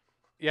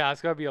 Yeah,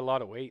 it's got to be a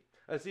lot of weight.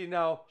 I see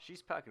now.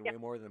 She's packing Yeah. way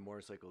more than a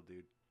motorcycle,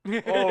 dude.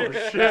 Oh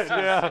shit!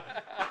 Yeah,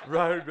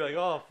 Ryan would be like,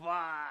 "Oh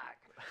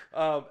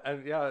fuck,"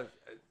 and yeah.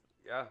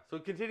 So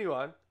continue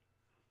on.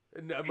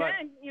 And, but-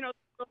 And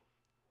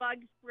bug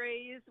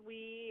sprays.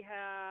 We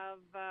have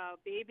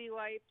baby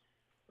wipes.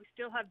 We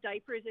still have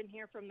diapers in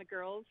here from the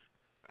girls.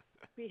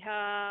 We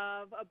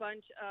have a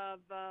bunch of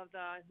the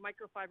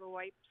microfiber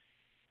wipes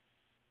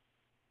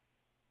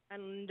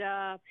and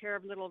a pair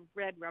of little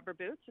red rubber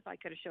boots. If I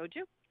could have showed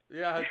you.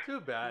 yeah, too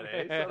bad,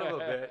 eh? Son of a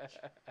bitch.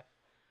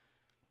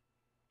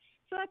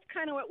 So that's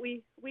kind of what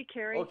we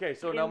carry. Okay,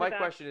 so in now the my back.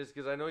 question is,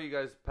 because I know you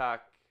guys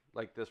pack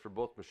like this for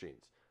both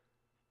machines.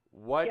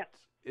 What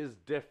is Yes.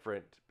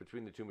 different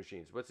between the two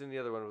machines? What's in the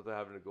other one without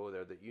having to go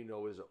there that you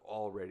know is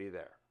already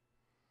there?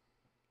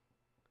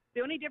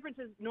 The only difference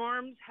is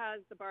Norm's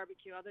has the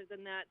barbecue. Other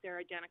than that, they're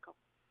identical.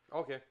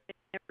 Okay.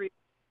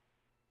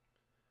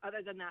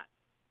 Other than that.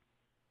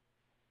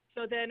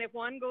 So then if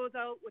one goes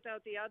out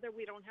without the other,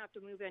 we don't have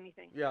to move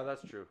anything. Yeah,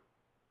 that's true.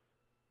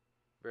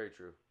 Very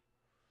true.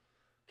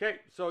 Okay,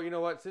 so you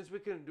know what? Since we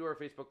couldn't do our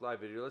Facebook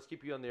Live video, let's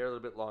keep you on the air a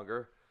little bit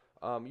longer.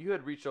 You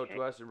had reached out to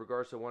Okay. us in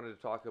regards to wanting to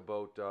talk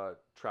about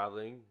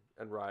traveling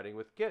and riding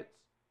with kids.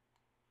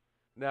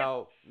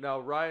 Now,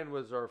 Ryan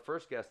was our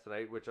first guest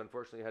tonight, which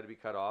unfortunately had to be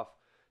cut off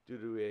due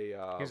to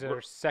a. He's work-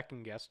 our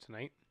second guest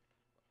tonight.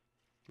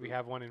 We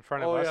have one in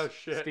front of Oh, us.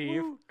 yeah, shit.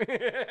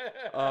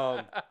 Steve.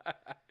 Um,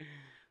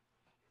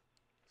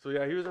 So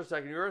yeah, he was our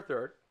second. You were our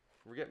third.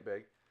 We're getting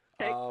big.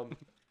 Okay.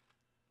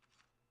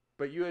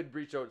 But you had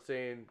reached out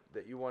saying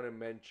that you want to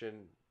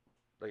mention,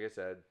 like I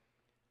said,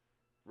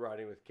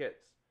 riding with kids.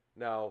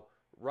 Now,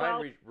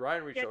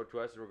 Ryan reached yeah. out to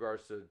us in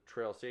regards to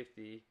trail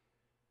safety,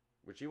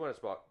 which he wanted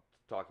to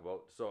talk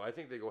about. So I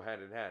think they go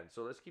hand in hand.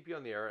 So let's keep you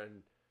on the air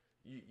and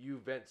you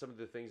vent some of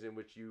the things in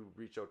which you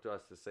reach out to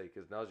us to say,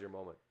 because now's your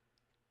moment.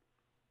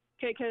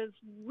 Okay, because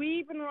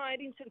we've been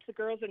riding since the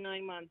girls are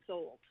 9 months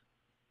old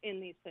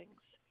in these things.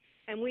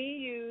 And we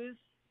use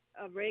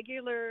a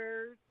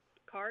regular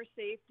car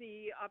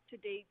safety,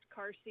 up-to-date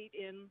car seat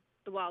in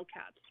the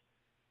Wildcats.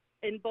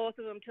 In both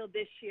of them till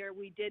this year,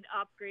 we did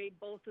upgrade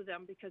both of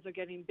them because they're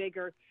getting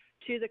bigger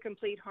to the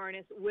complete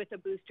harness with a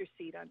booster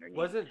seat underneath.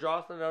 Wasn't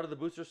Jocelyn out of the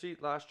booster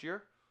seat last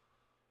year?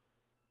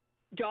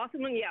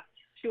 Jocelyn, yes.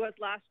 She was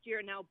last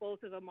year. Now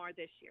both of them are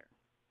this year.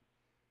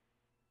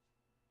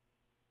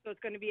 So it's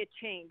going to be a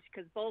change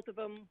because both of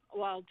them,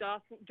 while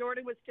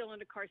Jordan was still in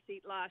the car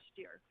seat last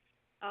year.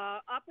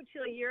 Up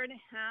until a year and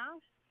a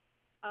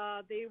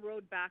half, they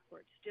rode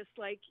backwards, just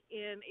like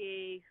in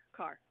a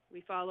car.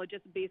 We follow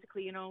just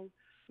basically,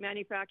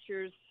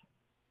 manufacturers'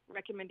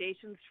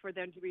 recommendations for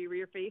them to be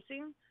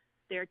rear-facing.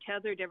 They're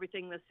tethered,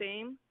 everything the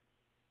same.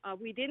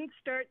 We didn't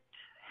start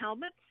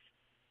helmets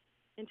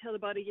until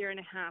about a year and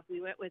a half. We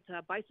went with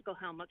bicycle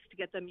helmets to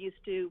get them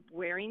used to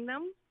wearing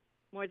them.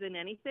 more than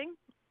anything,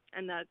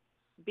 and that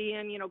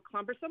being,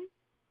 cumbersome.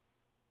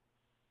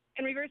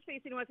 And reverse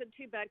facing wasn't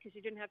too bad because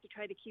you didn't have to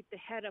try to keep the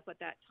head up at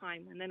that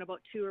time. And then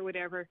about 2 or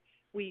whatever,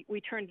 we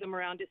turned them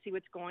around to see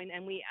what's going,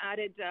 and we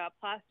added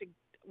plastic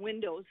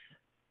windows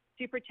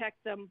to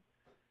protect them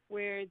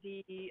where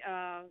the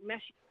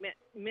mesh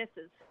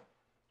misses,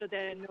 so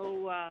that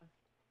no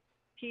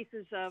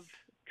pieces of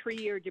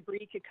tree or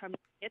debris could come and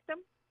hit them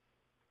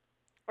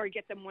or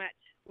get them wet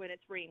when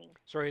it's raining.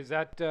 Sorry, is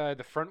that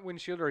the front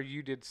windshield, or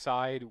you did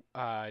side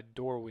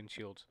door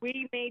windshields?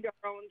 We made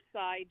our own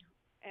side,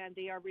 and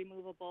they are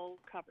removable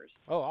covers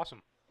Oh,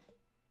 awesome.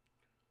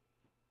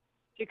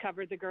 to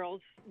cover the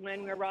girls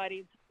when we're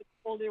riding.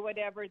 Cold or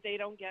whatever, they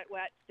don't get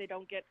wet, they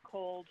don't get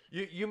cold.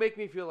 You make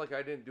me feel like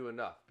I didn't do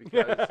enough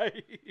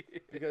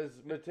because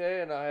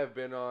Matea and I have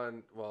been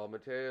on. Well,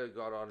 Matea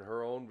got on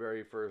her own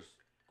very first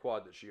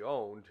quad that she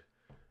owned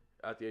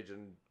at the age of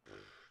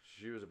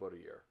she was about a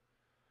year.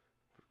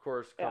 Of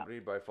course,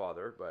 accompanied by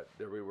father, but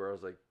there we were. I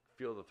was like,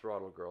 feel the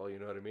throttle, girl. You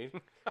know what I mean?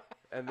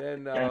 And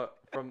then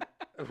from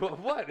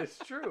what? It's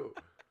true.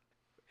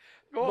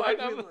 Go on.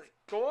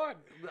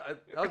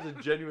 That was a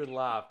genuine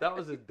laugh. That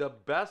was the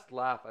best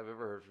laugh I've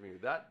ever heard from you.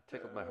 That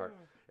tickled my heart.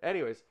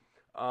 Anyways,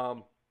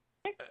 and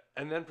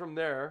then from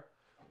there,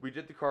 we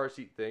did the car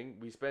seat thing.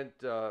 We spent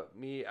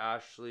me,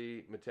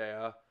 Ashley,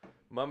 Matea,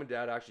 Mom and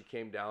Dad actually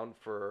came down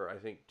for I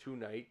think 2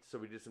 nights, so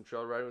we did some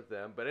trail riding with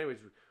them. But anyways,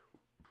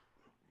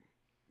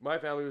 my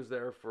family was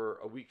there for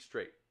a week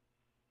straight.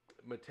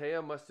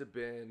 Matea must have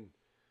been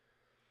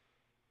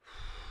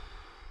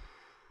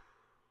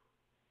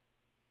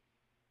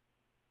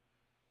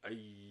a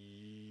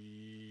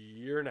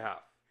year and a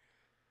half.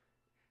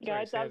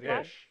 Yeah,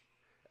 ish.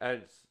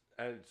 And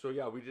so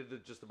yeah, we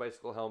did just the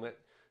bicycle helmet.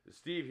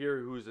 Steve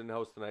here, who's in the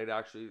house tonight,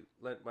 actually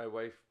lent my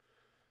wife,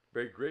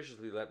 very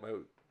graciously lent my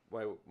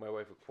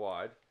wife a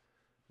quad,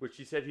 which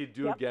he said he'd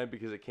do again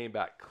because it came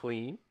back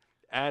clean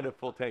and a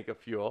full tank of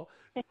fuel.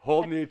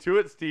 Holding you to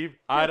it, Steve.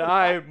 Eye to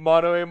eye,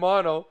 mono a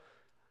mono.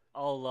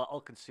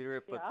 I'll consider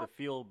it, but the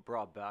fuel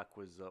brought back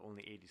was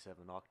only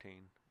 87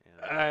 octane.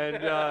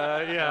 And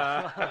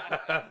yeah,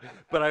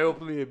 but I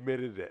openly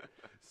admitted it.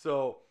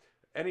 So,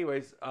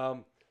 anyways,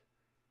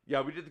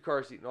 yeah, we did the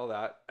car seat and all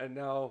that, and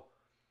now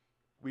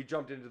we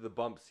jumped into the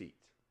bump seat,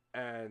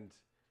 and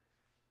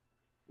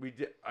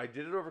I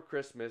did it over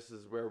Christmas,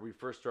 is where we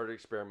first started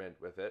experimenting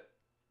with it,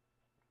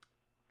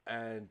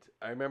 and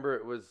I remember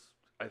it was,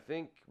 I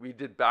think we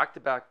did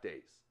back-to-back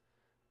days,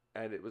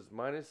 and it was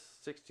minus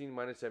 16,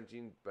 minus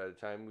 17 by the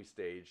time we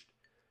staged,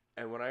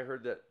 and when I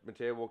heard that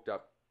Matea woke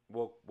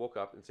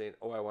up and saying,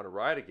 "Oh, I want to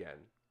ride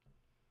again,"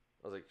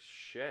 I was like,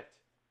 "Shit,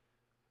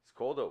 it's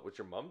cold out. What's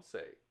your mom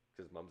say?"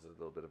 Because mom's a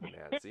little bit of a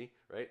Nancy,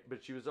 right?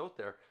 But she was out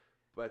there.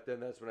 But then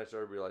that's when I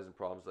started realizing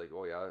problems like,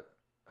 oh yeah,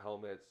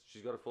 helmets.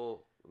 She's got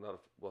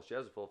she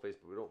has a full face,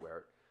 but we don't wear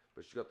it.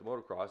 But she got the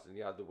motocross, and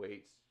yeah, the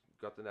weights,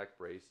 got the neck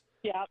brace.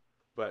 Yeah.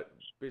 But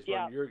based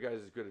on your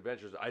guys' good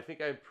adventures, I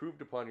think I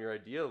improved upon your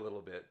idea a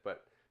little bit.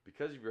 But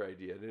because of your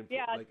idea,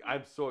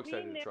 I'm so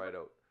excited to try it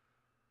out.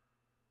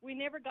 We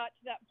never got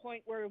to that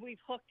point where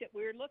we've hooked it.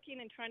 We were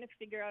looking and trying to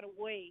figure out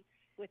a way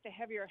with the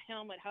heavier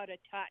helmet how to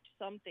attach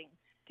something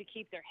to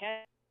keep their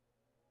head.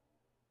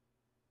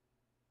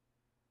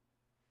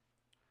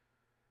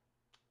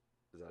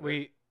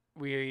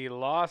 We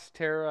lost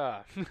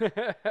Tara.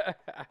 I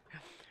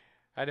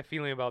had a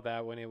feeling about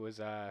that when it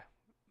was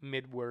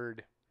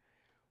mid-word.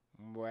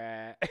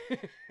 Yeah.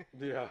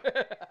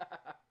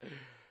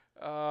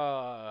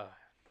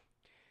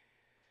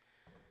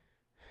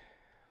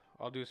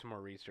 I'll do some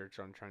more research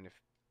on trying to,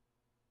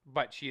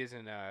 but she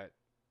isn't out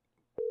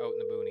in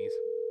the boonies,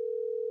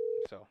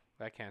 so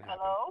that can't happen.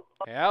 Hello.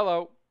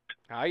 Hello.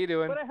 How you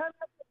doing? When I hung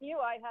up from you,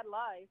 I had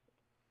live.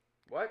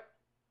 What?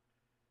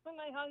 When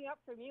I hung up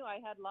from you, I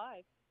had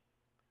live.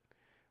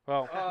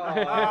 Well,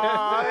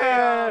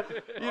 yeah.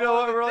 You know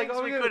what? We're like,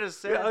 we could have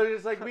said. Yeah,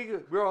 it's like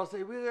we're all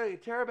saying we gotta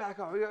get Tara back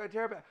on. We gotta get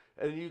Tara back,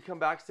 and you come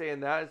back saying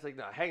that. It's like,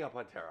 no, hang up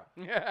on Tara.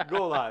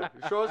 Go live.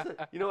 Show us.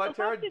 You know what,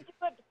 Tara? To do it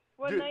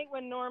one night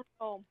when Norm's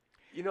home.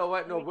 You know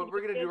what? No, what we're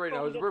gonna do right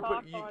now is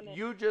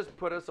you just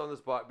put us on the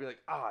spot and be like,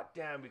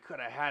 damn, we could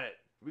have had it.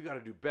 We got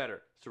to do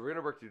better. So we're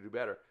gonna work to do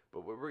better.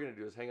 But what we're gonna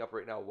do is hang up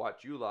right now,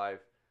 watch you live,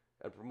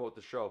 and promote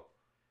the show.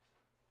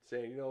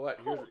 Saying, you know what?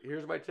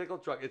 Here's my tickle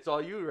truck. It's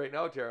all you right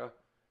now, Tara.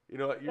 You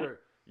know what? You're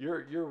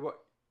what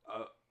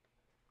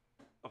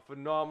a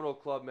phenomenal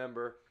club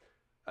member,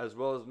 as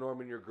well as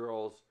Norm and your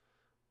girls.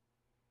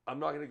 I'm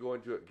not gonna go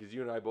into it because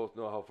you and I both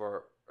know how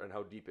far and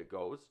how deep it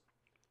goes.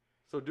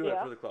 So do it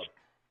for the club.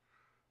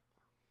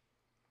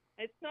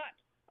 It's not,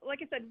 like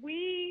I said,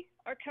 we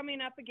are coming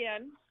up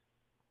again.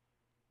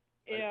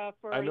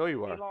 I know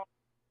you are.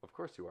 Of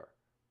course you are.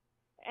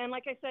 And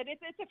like I said,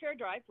 it's a fair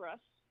drive for us.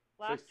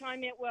 Last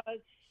time it was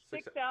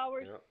 6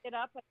 hours to get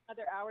up and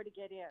another hour to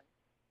get in.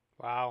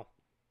 Wow.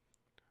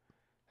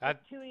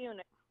 That's 2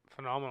 units.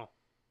 Phenomenal.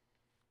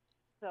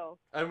 So.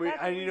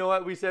 And you know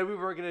what? We said we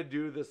weren't going to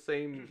do the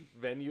same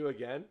venue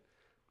again.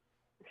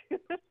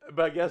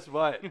 But guess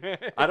what?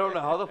 I don't know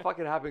how the fuck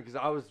it happened because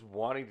I was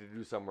wanting to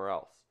do somewhere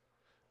else.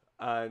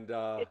 And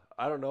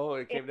I don't know,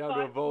 it came down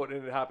to a vote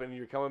and it happened.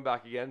 You're coming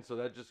back again, so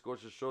that just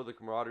goes to show the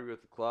camaraderie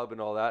with the club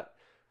and all that.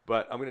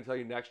 But I'm going to tell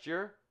you, next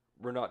year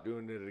we're not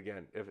doing it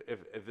again.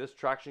 If this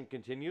traction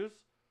continues,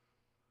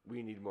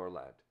 we need more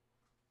land.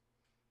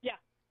 Yeah,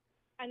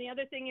 and the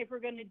other thing, if we're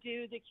going to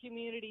do the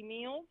community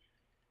meals,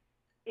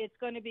 it's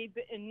going to be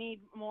need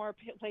more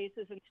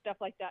places and stuff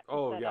like that.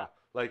 Oh yeah,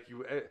 like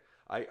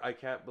I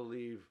can't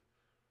believe,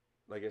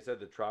 like I said,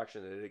 the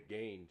traction that it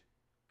gained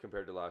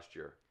compared to last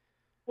year.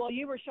 Well,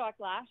 you were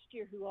shocked last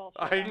year who all.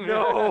 I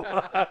know.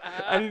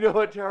 And you know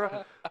what,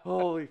 Tara?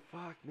 Holy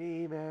fuck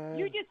me, man.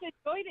 You just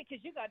enjoyed it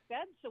because you got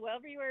fed. So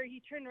everywhere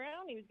he turned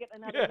around, he was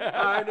getting another.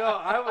 I know.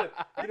 I was.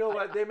 You know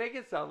what? They make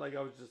it sound like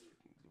I was just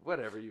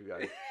whatever. You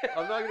guys.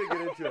 I'm not gonna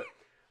get into it.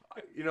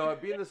 You know,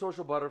 being the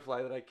social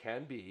butterfly that I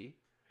can be,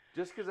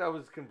 just because I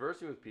was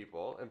conversing with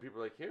people and people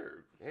were like,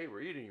 "Here, hey,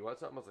 we're eating. You want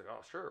something?" I was like,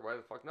 "Oh, sure. Why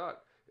the fuck not?"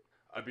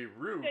 I'd be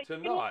rude to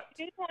not.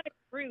 You didn't want to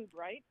be rude,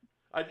 right?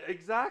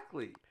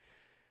 Exactly.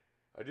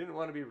 I didn't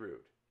want to be rude.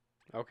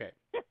 Okay.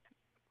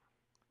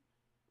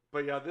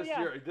 But yeah,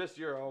 this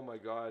year, oh my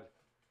God,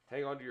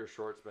 hang on to your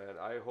shorts, man.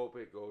 I hope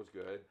it goes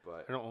good.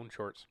 But I don't own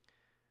shorts.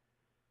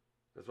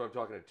 That's why I'm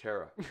talking to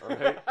Tara. All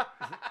right,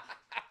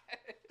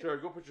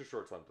 Tara, go put your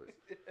shorts on, please.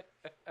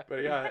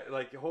 But yeah,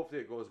 like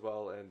hopefully it goes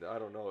well, and I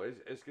don't know.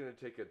 It's going to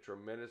take a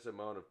tremendous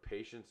amount of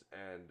patience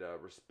and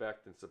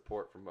respect and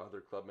support from other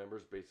club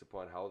members based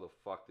upon how the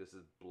fuck this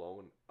is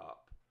blown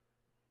up.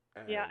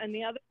 And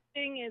the other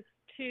thing is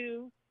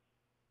too.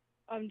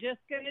 I'm just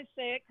going to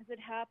say it because it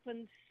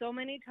happens so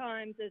many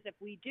times, is if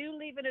we do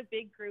leave in a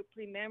big group,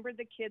 remember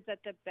the kids at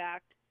the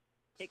back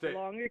take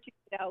longer to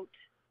get out.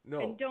 No.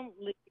 And don't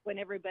leave when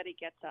everybody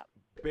gets up.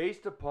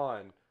 Based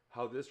upon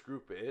how this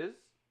group is,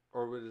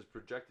 or what is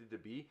projected to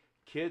be,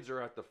 kids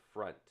are at the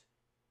front.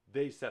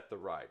 They set the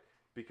ride.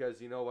 Because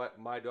you know what?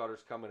 My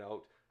daughter's coming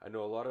out. I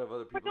know a lot of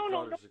other people's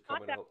daughters are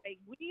coming out.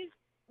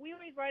 We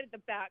always ride at the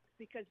back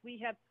because we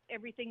have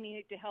everything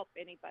needed to help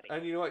anybody.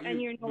 And you know what?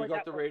 You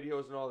got the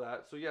radios and all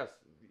that. So yes,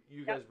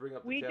 you guys bring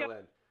up the tail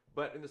end.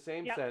 But in the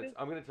same sense,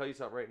 I'm going to tell you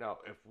something right now.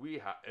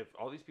 If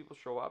all these people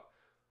show up,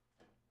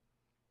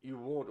 you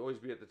won't always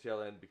be at the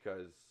tail end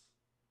because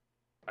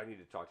I need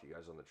to talk to you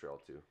guys on the trail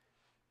too.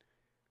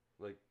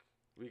 Like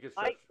we could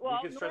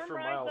stretch for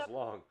miles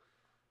long.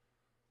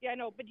 Yeah, I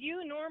know. But you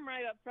and Norm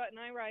ride up front, and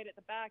I ride at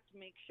the back to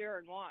make sure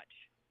and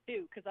watch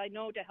too, because I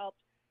know to help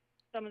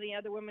some of the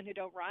other women who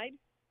don't ride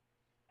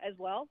as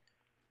well.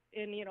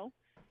 And, you know,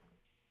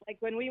 like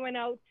when we went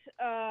out,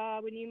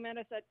 when you met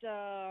us at,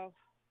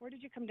 where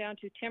did you come down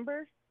to?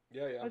 Timber?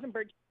 Yeah. It wasn't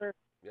Bird Timber.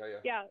 Yeah.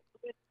 Yeah,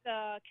 with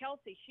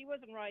Kelsey. She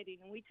wasn't riding,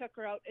 and we took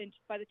her out, and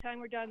by the time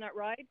we're done that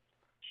ride,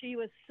 she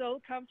was so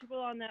comfortable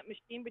on that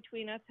machine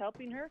between us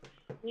helping her.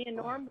 Me and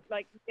Norm,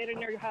 like, getting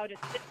her how to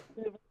sit,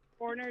 move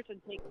corners, and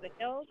take the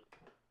hills.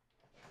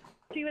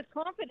 She was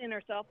confident in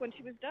herself when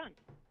she was done.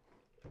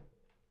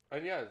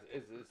 And yeah,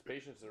 it's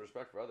patience and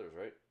respect for others,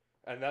 right?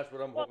 And that's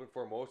what I'm hoping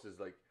for most is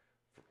like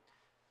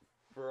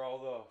for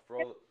all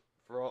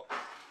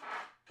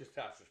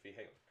catastrophe.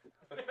 Hang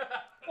on.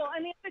 Well,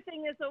 and the other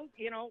thing is, though,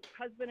 you know,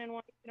 husband and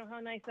wife, you know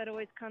how nice that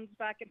always comes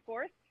back and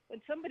forth.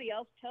 When somebody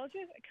else tells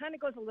you, it kind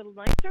of goes a little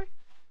nicer.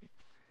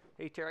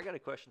 Hey, Tara, I got a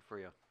question for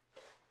you.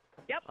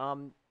 Yep.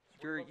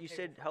 You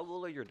said, how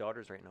old are your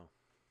daughters right now?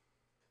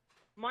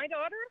 My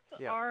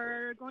daughters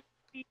are going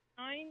to be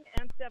 9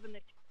 and 7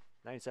 this year.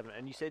 9 and 7.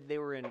 And you said they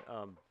were in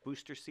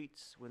booster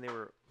seats when they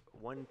were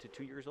 1 to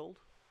 2 years old?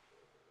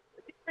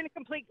 They're in a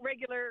complete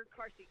regular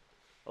car seat.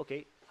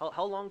 Okay.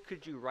 How long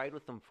could you ride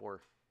with them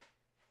for?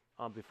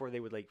 Before they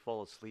would like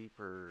fall asleep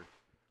or?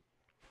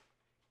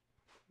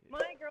 My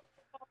girls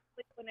would fall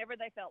asleep whenever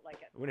they felt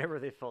like it. Whenever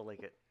they felt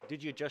like it.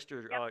 Did you adjust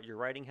your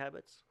riding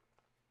habits?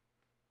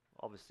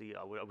 Obviously,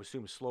 I would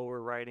assume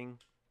slower riding.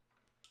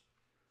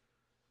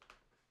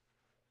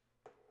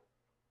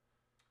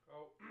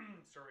 Oh,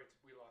 sorry,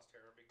 we lost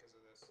Tara because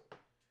of this.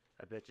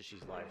 I bet you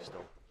she's live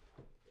still.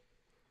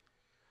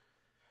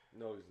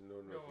 No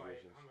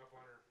notifications. I hung up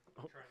on her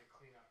trying to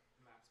clean up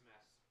Matt's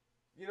mess.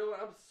 You know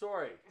what? I'm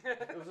sorry.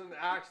 It was an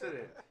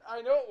accident.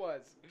 I know it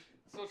was.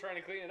 Still trying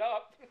to clean it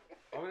up.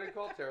 I'm going to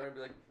call Tara and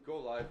be like, go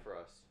live for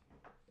us.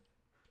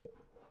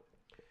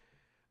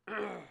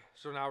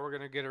 So now we're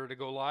going to get her to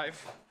go live.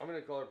 I'm going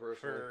to call her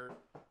personally.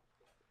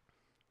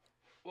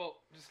 Well,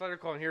 just let her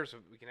call in here so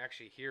we can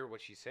actually hear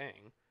what she's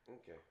saying.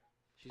 Okay.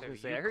 She's going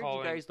to say, I heard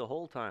you guys the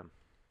whole time.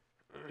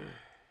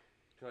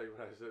 Tell you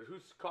what I said.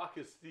 Whose cock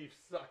is Steve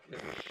sucking?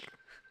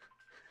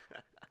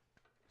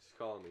 She's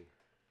calling me.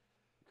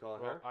 You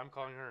calling her? I'm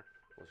calling her.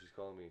 Well, she's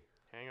calling me.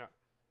 Hang up.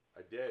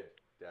 I did,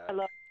 Dad.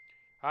 Hello.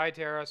 Hi,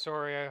 Tara.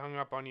 Sorry I hung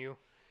up on you.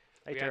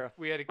 Hey, Tara.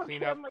 We had to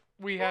clean up.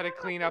 We had to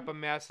clean up a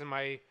mess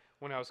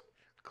when I was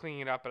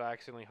cleaning it up, but I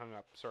accidentally hung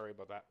up. Sorry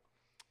about that.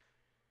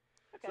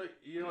 Okay. So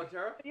you know what,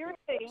 Tara? You're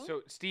saying.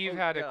 So Steve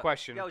had a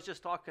question. Yeah, I was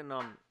just talking.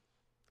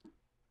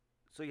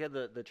 So you had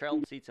the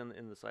child seats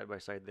in the side by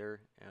side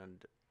there,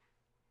 and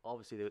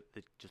obviously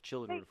the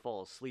children would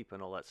fall asleep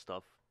and all that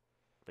stuff,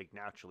 like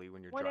naturally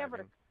when you're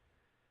driving.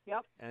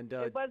 Yep. And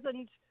it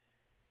wasn't.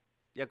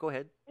 Yeah, go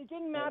ahead. It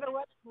didn't matter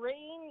what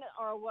terrain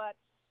or what,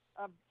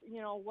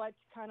 what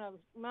kind of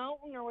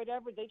mountain or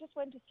whatever. They just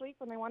went to sleep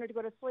when they wanted to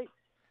go to sleep.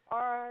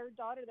 Our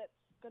daughter, that's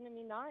going to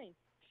be 9,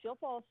 she'll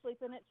fall asleep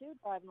in it too,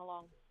 driving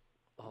along.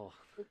 Oh.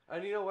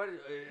 And you know what?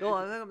 No,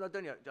 I'm not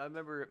done yet. I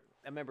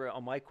remember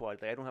on my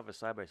quad. I don't have a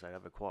side by side. I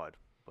have a quad.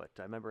 But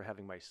I remember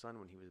having my son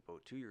when he was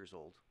about 2 years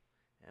old,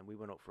 and we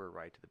went out for a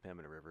ride to the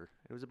Pembina River.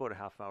 It was about a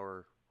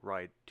half-hour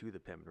ride to the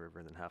Pembina River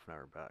and then half an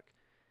hour back.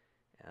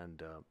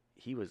 And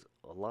he was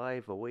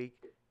alive, awake,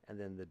 and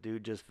then the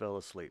dude just fell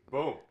asleep.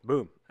 Boom.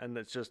 Boom. And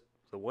it's just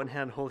the one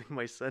hand holding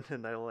my son,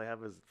 and all I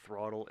have is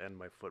throttle and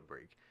my foot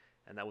brake.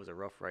 And that was a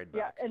rough ride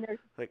back. Yeah, and there's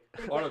like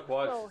on a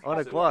quad. On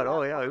a quad.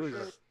 Oh yeah, it was.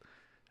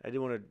 I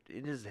didn't want to.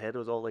 In his head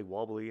was all like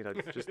wobbly, and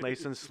it's just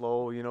nice and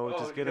slow,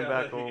 just get him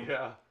back home.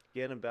 Yeah.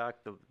 Get him back.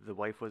 The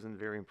wife wasn't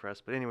very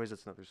impressed, but anyways,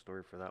 that's another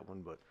story for that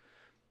one. But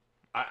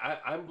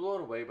I'm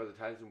blown away by the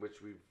times in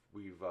which we've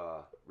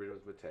ridden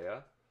with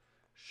Matea.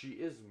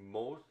 She's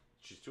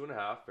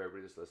 2.5 for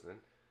everybody that's listening.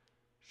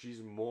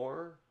 She's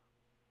more.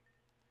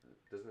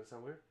 Doesn't that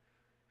sound weird?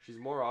 She's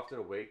more often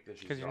awake than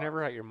she's not. Because you're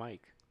never at your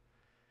mic.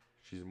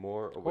 She's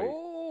more awake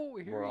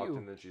Hear more you.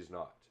 often than she's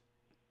not.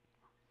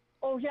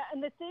 Oh yeah,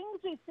 and the things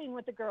they've seen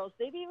with the girls,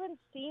 they've even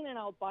seen an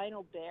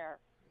albino bear.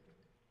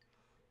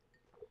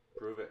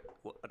 Prove it.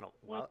 When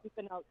we've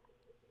been out.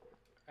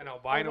 An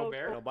albino Although-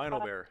 bear? an albino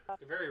bear.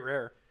 They're very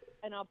rare.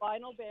 An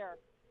albino bear.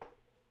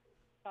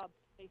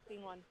 They've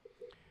seen one.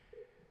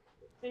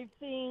 They've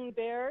seen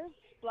bears,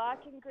 black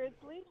and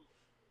grizzly.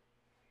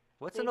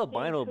 What's They've an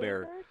albino seen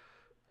bear? cougars.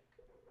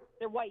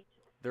 They're white.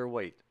 They're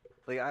white.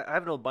 Like I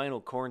have an albino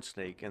corn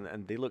snake,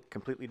 and they look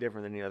completely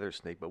different than any other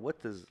snake. But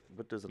what does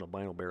an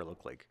albino bear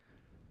look like?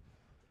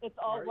 It's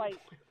all white.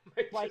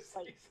 White.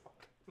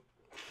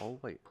 All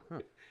white. Huh.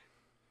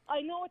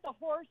 I know with the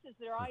horses,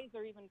 their eyes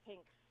are even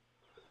pink.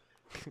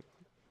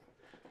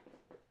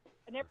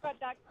 I never got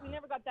that. We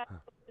never got that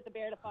close to the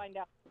bear to find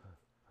out.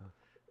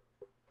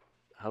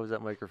 How's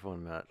that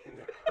microphone, Matt?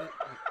 I'm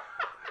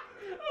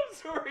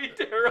sorry,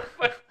 Tara,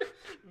 but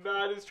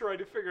Matt is trying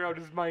to figure out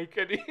his mic,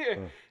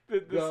 and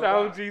the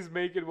sounds he's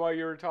making while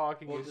you were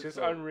talking is just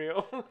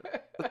unreal.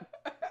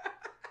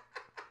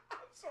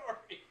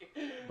 Sorry.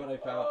 But I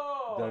found.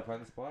 Did I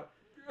find the spot?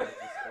 Is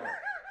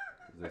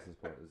this the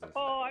spot? Is this?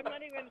 Oh, I'm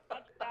not even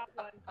touch that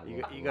one.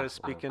 You got to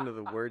speak into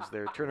the words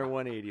there. Turn her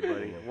 180,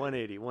 buddy.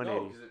 180,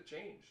 180. No, because it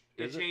changed.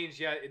 It changed,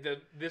 yeah.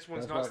 This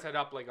one's That's not why- set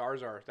up like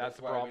ours are. That's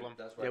the why I've been- problem.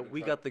 that's why Yeah, I've been we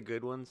trying- got the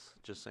good ones.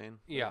 Just saying.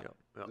 Yeah.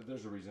 Yeah.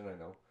 There's a reason I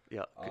know.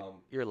 Yeah.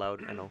 You're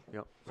loud. I know.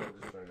 Yep. So I'm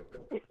just trying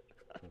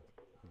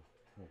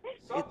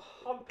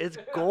to. It's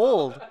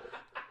gold.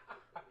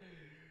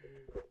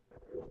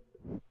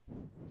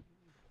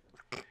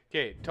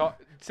 Okay,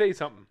 say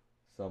something.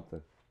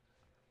 Something.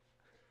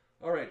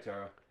 All right,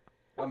 Tara.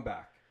 I'm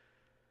back.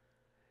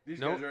 These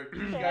Nope. guys are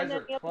And then the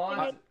other thing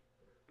constant.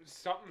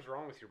 Something's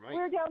wrong with your mic. We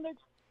were down there.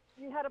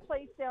 We had a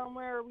place down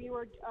where we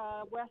were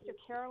west of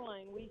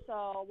Caroline. We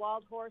saw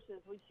wild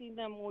horses. We've seen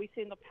them when we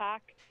seen the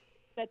pack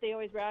that they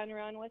always ran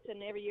around with,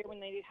 and every year when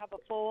they'd have a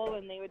foal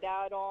and they would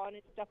add on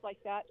and stuff like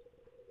that.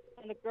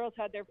 And the girls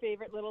had their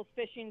favorite little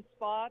fishing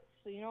spots,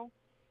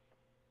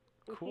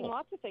 We've Cool. seen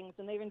lots of things,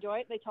 and they've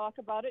enjoyed it. They talk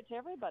about it to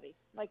everybody.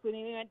 Like when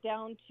we went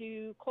down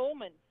to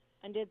Coleman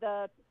and did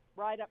the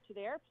ride up to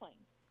the airplane.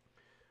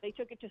 They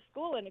took it to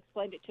school and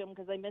explained it to them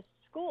because they missed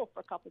school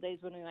for a couple of days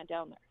when we went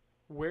down there.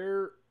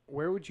 Where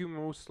would you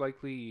most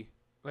likely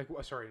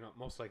not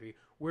most likely.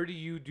 Where do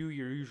you do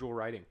your usual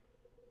riding?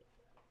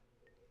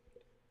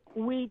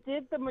 We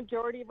did the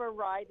majority of our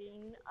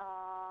riding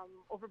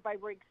over by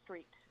Rigg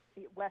Street,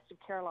 west of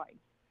Caroline,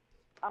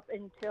 up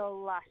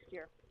until last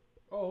year.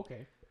 Oh,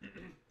 okay.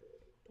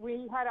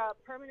 We had a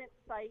permanent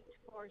site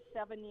for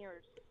 7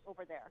 years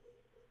over there.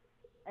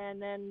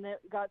 And then it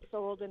got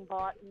sold and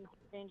bought and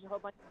changed a whole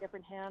bunch of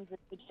different hands, and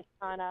we just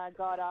kind of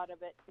got out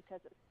of it because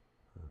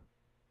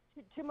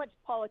it's too much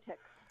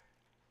politics.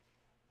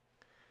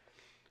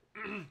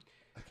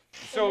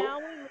 So and now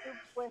we move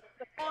with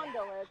the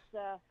condo, as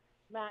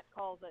Matt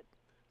calls it.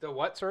 the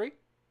what? Sorry.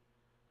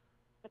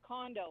 The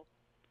condo.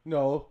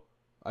 No,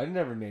 I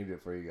never named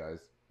it for you guys.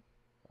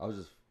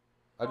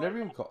 I've never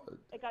even called.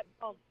 It got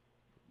called.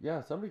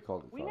 Yeah, somebody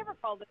called it. We condo. never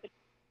called it.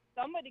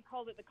 Somebody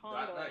called it the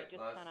condo, and it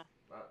just kind of.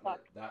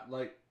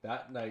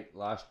 That night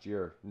last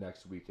year,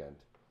 next weekend,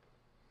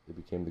 it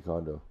became the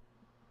condo.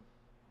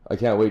 I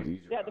can't wait to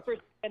use your Yeah, the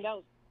first weekend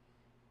out.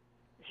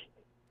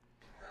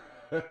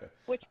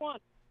 Which one?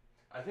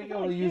 I think I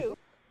There's only only used. two.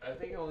 I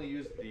think I only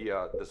used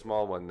the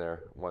small one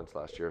there once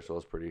last year, so I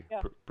was pretty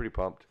Yeah. pretty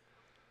pumped.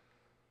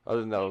 Other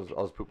than that,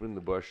 I was pooping in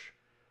the bush.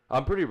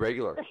 I'm pretty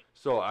regular,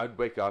 so I'd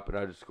wake up and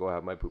I'd just go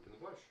have my poop in the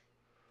bush.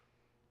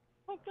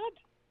 Oh, good.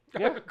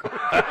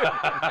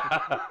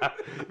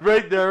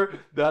 Right there,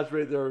 that's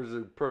right there was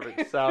a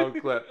perfect sound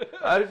clip.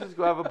 I just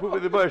go have a poop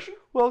in the bush.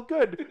 Well,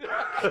 good.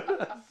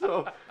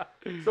 so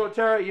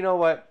Tara, you know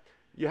what?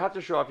 You have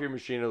to show off your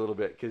machine a little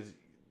bit because,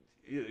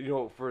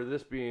 for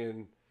this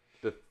being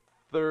the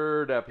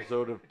third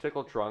episode of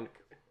Tickle Trunk,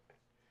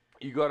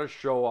 you got to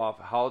show off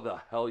how the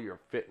hell you're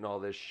fitting all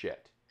this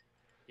shit.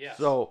 Yes.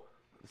 So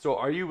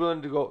are you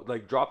willing to go,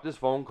 like, drop this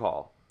phone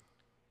call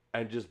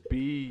and just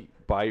be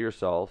by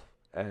yourself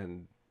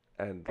and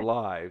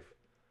live,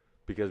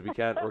 because we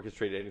can't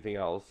orchestrate anything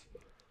else?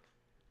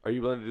 Are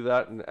you willing to do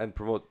that and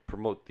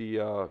promote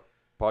the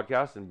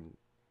podcast, and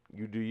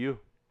you do you?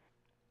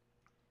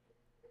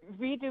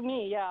 Redo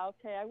me, yeah,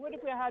 okay. I would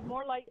if we had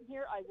more light in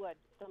here. I would.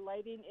 The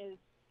lighting is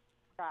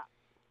crap,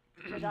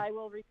 but I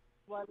will redo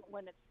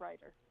when it's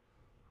brighter.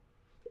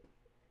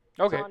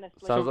 Okay.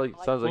 Honestly. Sounds like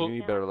Well- you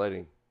need better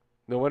lighting.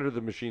 No wonder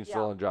the machine's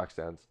still Yeah. on jack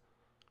stands.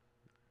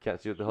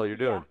 Can't see what the hell you're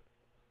doing.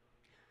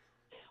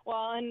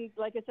 Well, and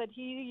like I said,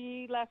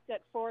 he left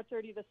at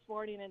 4:30 this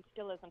morning and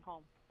still isn't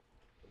home.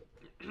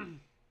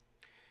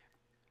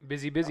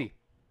 Busy.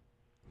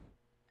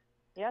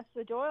 Yes,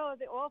 the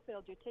oil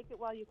field. You take it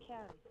while you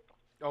can.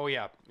 Oh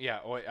yeah.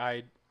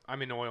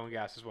 I'm in oil and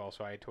gas as well,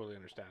 so I totally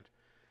understand.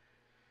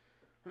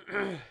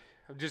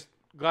 I'm just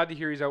glad to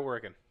hear he's out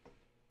working.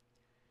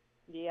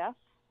 Yes.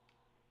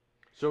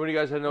 So when are you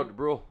guys heading out to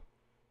Brule?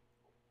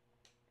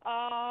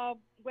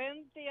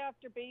 Wednesday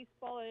after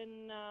baseball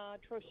in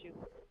Trochu.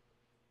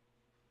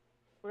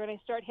 We're going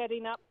to start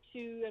heading up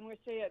to, and we're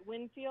staying at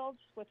Winfield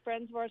with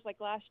friends of ours like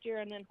last year,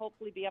 and then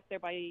hopefully be up there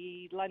by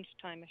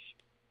lunchtime-ish.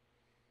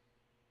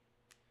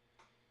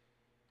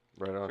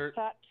 Right on. Sure.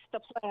 That's the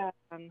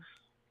plan.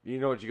 You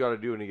know what you got to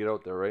do when you get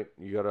out there, right?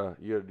 You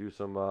gotta do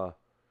some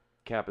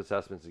camp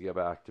assessments to get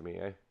back to me,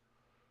 eh?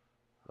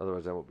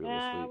 Otherwise, I won't be able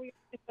to sleep. We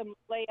do some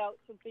layouts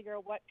and figure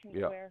out what can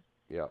Yeah. go where.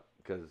 Yeah,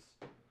 because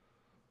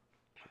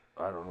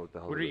I don't know what the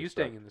hell. What are you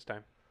staying in this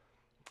time?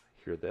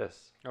 Hear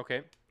this?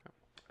 Okay.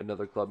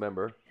 Another club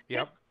member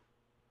Yep.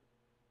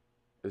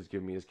 is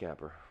giving me his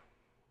camper.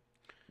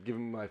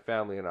 Giving my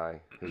family and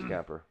I his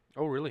camper.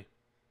 Oh really?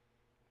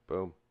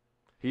 Boom.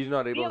 He's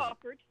not He able to.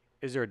 offered.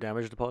 Is there a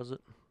damage deposit?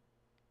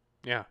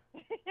 Yeah.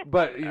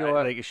 But you know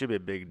what? Like, it should be a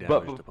big damage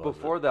But deposit.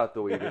 before that,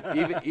 though,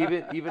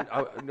 even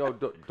no,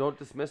 don't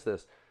dismiss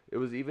this. It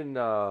was even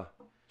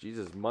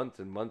Jesus, months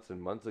and months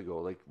and months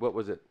ago. Like, what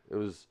was it? It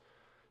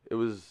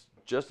was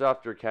just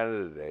after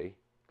Canada Day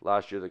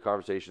last year. The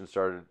conversation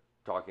started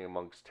talking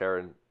amongst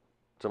Tara and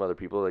some other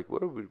people. Like,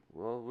 what are we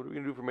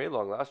gonna do for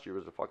Maylong? Last year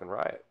was a fucking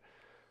riot.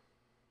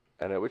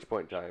 And at which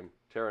point in time,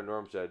 Tara and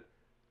Norm said,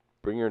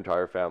 "Bring your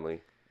entire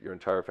family. Your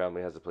entire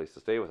family has a place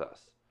to stay with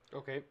us."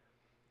 Okay.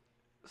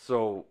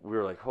 So we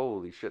were like,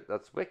 holy shit,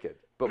 that's wicked.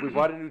 But we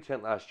bought a new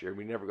tent last year and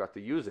we never got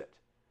to use it.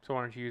 So why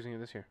aren't you using it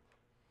this year?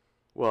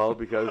 Well,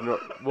 because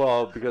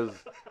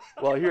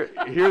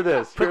hear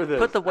this.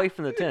 Put the wife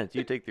in the tent.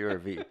 You take the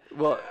RV.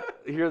 Well,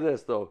 hear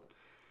this though.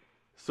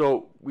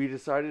 So we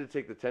decided to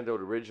take the tent out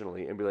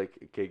originally and be like,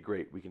 okay,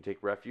 great, we can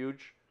take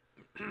refuge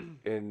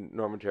in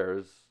Norm and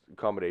Tara's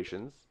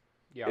accommodations,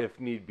 Yeah. if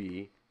need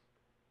be,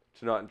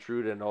 to not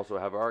intrude and also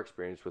have our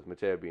experience with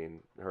Matea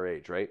being her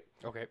age, right?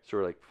 Okay. So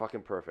we're like,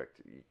 fucking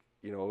perfect.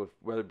 You know, if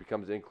weather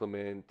becomes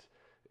inclement,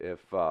 if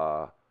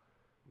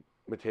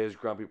Matea's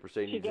grumpy per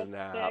se She needs a gets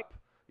nap, sick.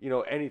 you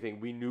know, anything.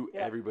 We knew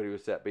Yeah. everybody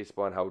was set based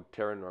upon how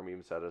Tara and Norm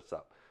even set us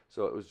up.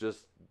 So it was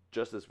just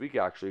this week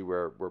actually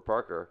where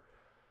Parker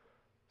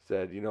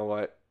said, you know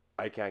what,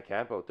 I can't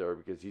camp out there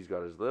because he's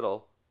got his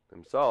little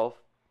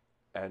himself,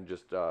 and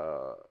just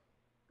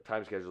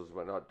time schedules and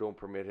whatnot don't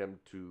permit him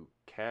to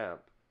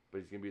camp, but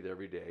he's gonna be there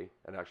every day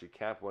and actually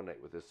camp one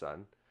night with his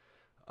son.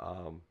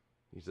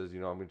 He says, you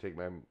know, I'm gonna take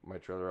my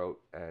trailer out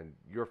and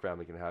your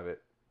family can have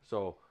it.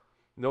 So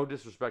no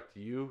disrespect to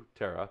you,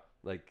 Tara,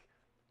 like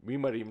we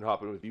might even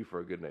hop in with you for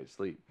a good night's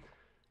sleep.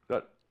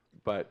 But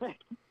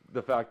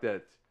the fact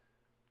that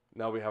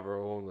now we have our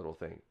own little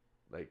thing,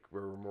 like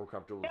we're more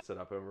comfortable to set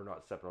up and we're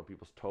not stepping on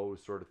people's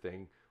toes, sort of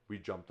thing. We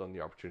jumped on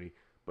the opportunity,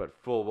 but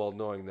full well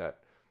knowing that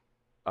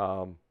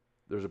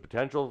there's a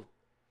potential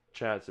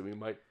chance that we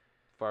might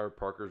fire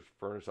Parker's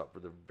furnace up for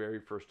the very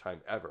first time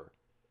ever.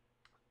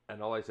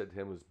 And all I said to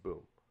him was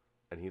boom,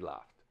 and he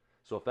laughed.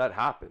 So if that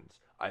happens,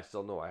 I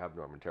still know I have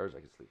Norman Terrace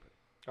I can sleep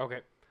in. Okay.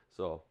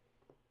 So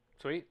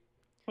Sweet.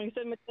 Like I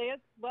said,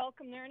 Matea's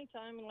welcome there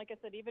anytime, and like I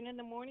said, even in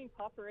the morning,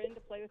 pop her in to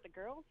play with the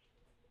girls.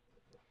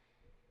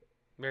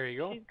 There you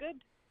go. She's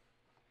good.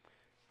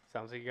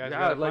 Sounds like you guys yeah,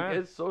 got a like plan.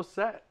 it's so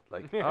set.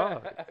 Like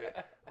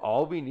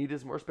all we need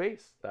is more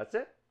space. That's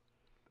it,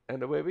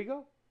 and away we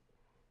go.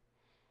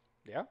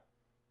 Yeah.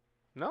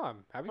 No,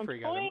 I'm happy I'm for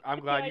you guys. toying I'm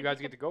with glad the you guys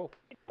idea. get to go.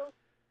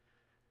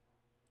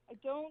 I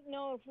don't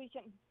know if we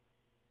can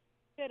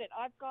fit it.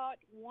 I've got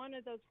one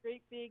of those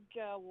great big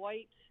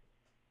white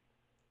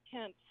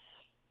tents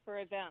for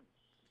events.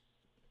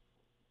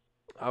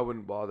 I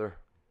wouldn't bother.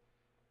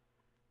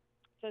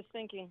 So I was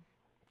thinking.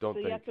 Don't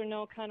So think. yes or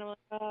no, kind of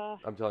like,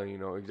 I'm telling you,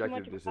 no, too much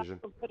executive of a decision.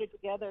 hassle to put it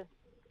together.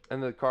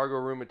 And the cargo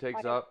room it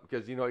takes I- up,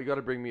 because you know you got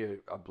to bring me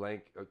a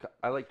blank.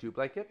 I like 2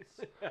 blankets,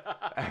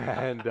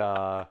 and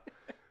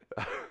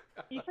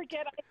You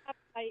forget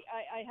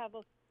I have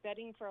a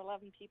bedding for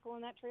 11 people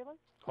in that trailer.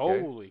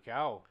 Okay. Holy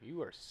cow,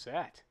 you are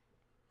set.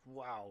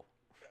 Wow.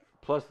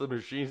 plus the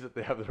machines that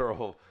they have that are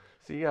all.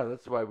 See, yeah,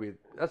 that's why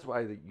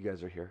you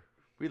guys are here.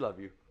 We love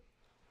you.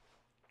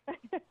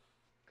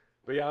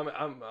 But yeah,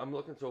 I'm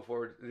looking so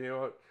forward. You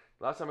know what?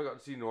 Last time I got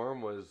to see Norm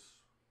was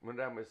when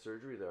did I have my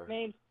surgery there?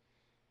 May.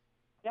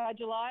 Yeah,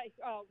 July.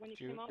 When you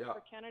June, came out yeah.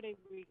 for Canada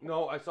Week.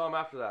 No, I saw him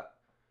after that.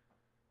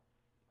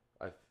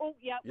 Oh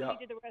yeah, when yeah. you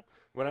did the rest.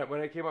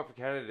 When I came up for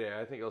Canada Day,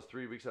 I think I was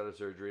 3 weeks out of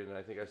surgery, and then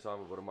I think I saw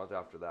him about a month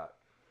after that,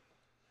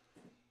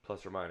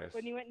 plus or minus.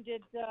 When you went and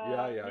did.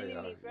 Yeah.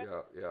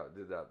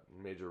 Did that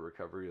major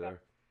recovery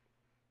there.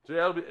 So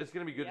yeah, it's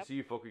gonna be good to see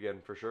you folk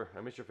again for sure. I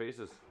miss your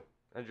faces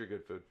and your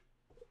good food.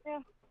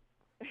 Yeah.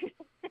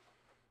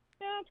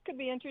 Yeah, it could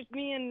be interesting.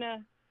 Me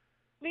and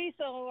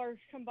Lisa are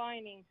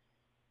combining,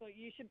 so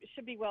you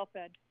should be well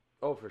fed.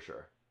 Oh, for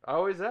sure. I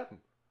always am.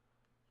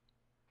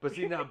 But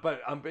see now,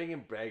 but I'm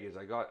bringing baggage.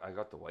 I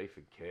got the wife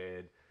and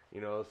kid, you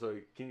know. So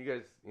can you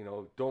guys, you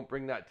know, don't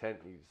bring that tent.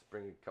 You just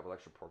bring a couple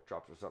extra pork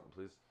chops or something,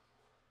 please.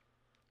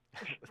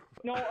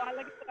 No, like I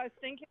said, I was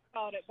thinking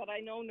about it, but I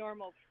know Norm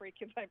will freak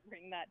if I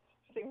bring that.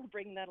 They were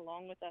bringing that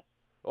along with us.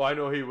 Oh, I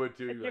know he would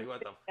too. He'd be like, "What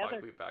the fuck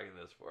are we packing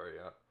this for?"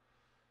 Yeah.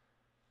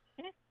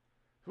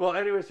 Well,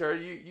 anyway, Sarah,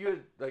 you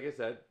had, like I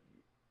said,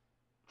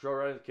 trail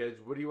riding with kids.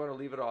 What do you want to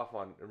leave it off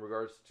on in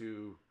regards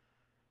to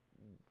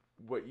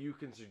what you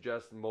can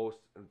suggest most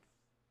and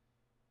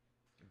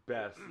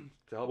best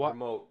to help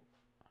promote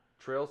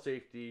trail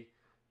safety,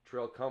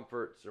 trail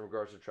comforts in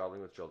regards to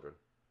traveling with children?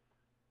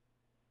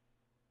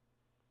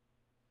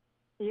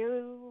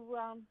 You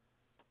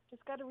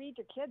just got to read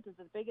your kids is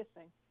the biggest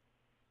thing.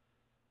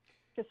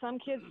 Because some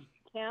kids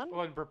can.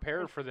 Well, and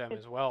prepare for them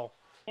as well.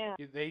 Yeah.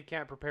 They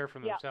can't prepare for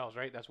themselves,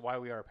 right? That's why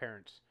we are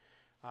parents.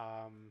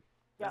 Yeah.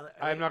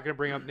 I'm not going to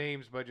bring up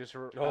names, but just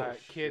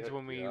kids shit,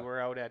 when we were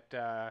out at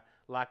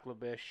Lac La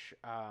Biche,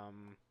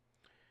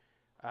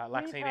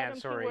 Lac St.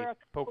 Anne,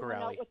 poker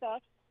rally.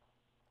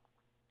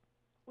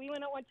 We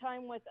went out one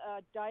time with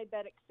a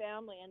diabetic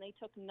family, and they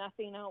took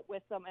nothing out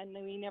with them, and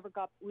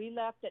we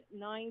left at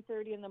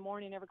 9:30 in the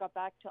morning, never got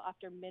back till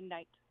after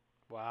midnight.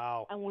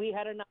 Wow. And we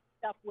had enough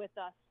stuff with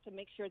us to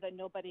make sure that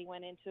nobody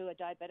went into a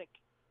diabetic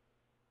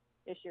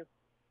issue.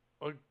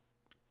 Well,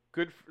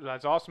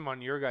 that's awesome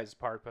on your guys'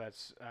 part, but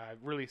that's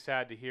really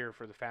sad to hear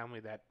for the family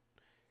that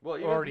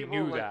already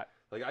knew that.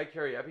 Like I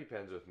carry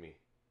EpiPens with me.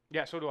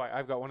 Yeah, so do I.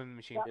 I've got one in the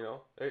machine. You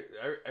know,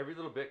 every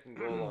little bit can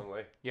go a long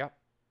way. Yep.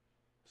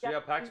 So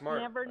yeah, pack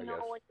smart. You never I know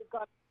guess. what you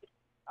got.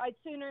 I'd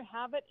sooner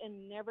have it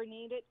and never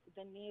need it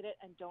than need it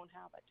and don't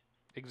have it.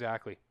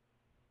 Exactly.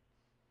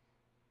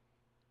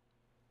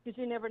 Because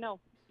you never know.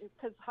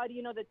 Because how do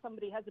you know that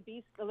somebody has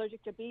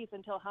allergic to bees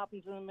until it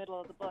happens in the middle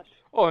of the bush?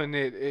 Oh, and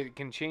it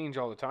can change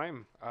all the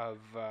time.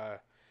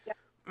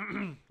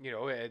 You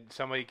know,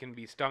 somebody can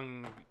be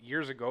stung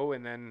years ago,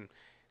 and then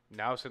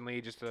now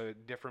suddenly just a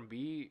different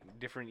bee,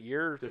 different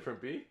year.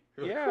 Different bee?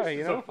 Yeah,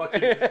 you know.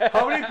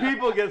 How many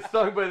people get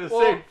stung by the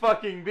same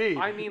fucking bee?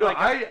 I mean,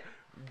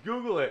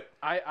 Google it.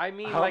 I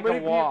mean, How like a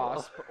many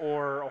wasp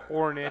or a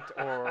hornet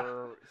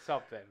or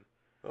something.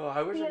 Oh,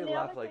 I wish I could the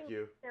laugh other like thing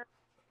you.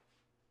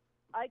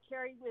 I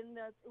carry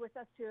with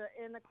us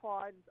in the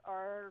quads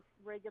our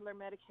regular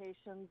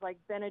medications like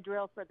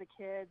Benadryl for the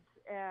kids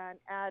and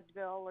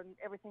Advil and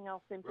everything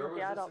else in for Where the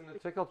was adults. this in the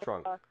tickle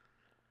trunk?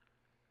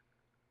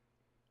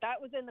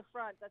 That was in the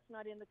front. That's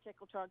not in the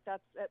tickle trunk.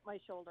 That's at my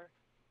shoulder.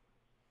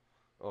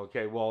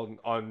 Okay, well,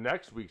 on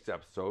next week's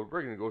episode,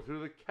 we're going to go through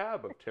the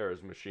cab of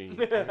Tara's machine.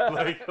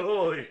 Like,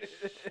 holy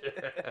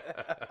shit.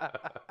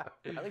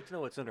 I'd like to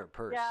know what's in her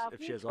purse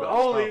if she has all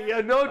Holy, that stuff.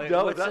 yeah, no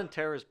doubt. What's in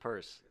Tara's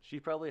purse?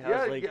 She probably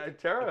has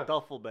Tara. a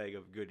duffel bag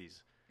of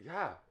goodies.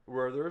 Yeah,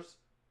 Werther's.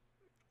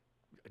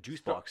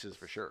 Juice boxes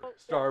for sure.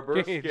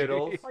 Starburst,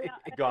 Skittles,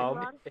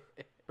 gum.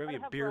 Maybe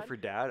a beer for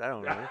Dad. I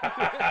don't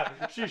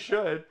know. She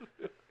should.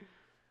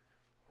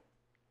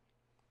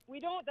 We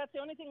don't. That's the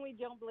only thing we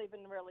don't believe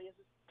in really is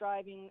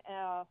driving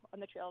on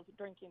the trails and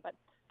drinking. But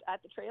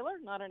at the trailer,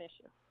 not an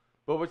issue.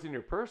 But what's in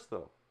your purse,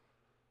 though?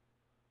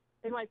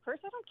 In my purse,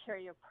 I don't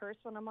carry a purse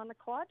when I'm on the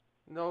quad.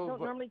 No, I don't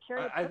normally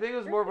carry. I think it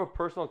was more of a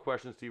personal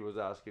question Steve was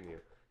asking you.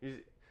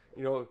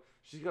 You know,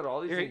 she's got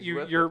all these things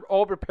with her. You're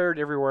all prepared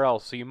everywhere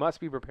else, so you must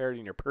be prepared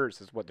in your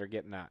purse. Is what they're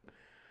getting at.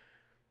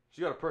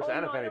 She's got a purse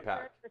and a fanny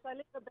pack. I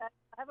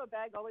have a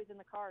bag always in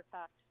the car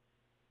packed.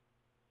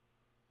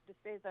 Just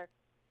stays there.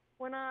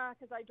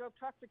 Because I drove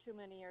truck for too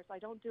many years, I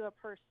don't do a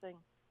purse thing.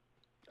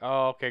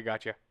 Oh, okay,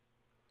 gotcha.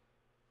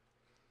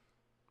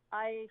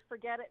 I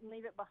forget it and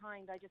leave it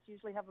behind. I just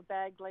usually have a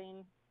bag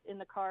laying in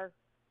the car,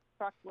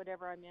 truck,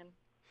 whatever I'm in.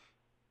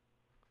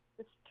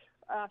 Just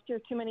after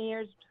too many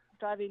years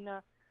driving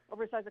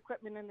oversized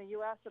equipment in the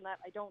U.S. and that,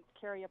 I don't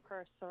carry a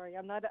purse. Sorry,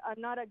 I'm not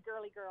a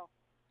girly girl.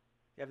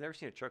 Yeah, I've never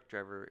seen a truck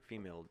driver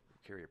female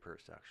carry a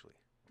purse. Actually,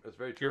 that's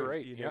very true. You're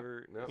right. You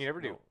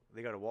never do.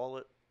 They got a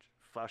wallet,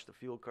 flash the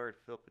fuel card,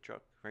 fill up the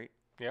truck, right?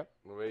 Yep.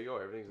 Well, there you go.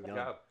 Everything's in the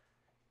cab.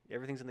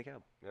 Everything's in the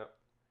cab. Yep.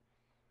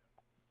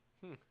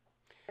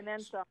 And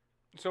then some.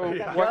 So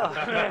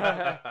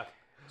what?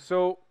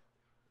 So,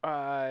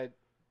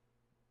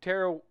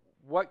 Tara,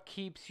 what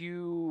keeps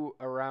you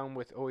around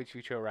with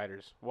OHV Trail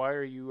Riders? Why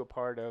are you a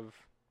part of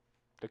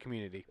the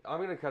community? I'm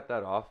going to cut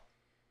that off,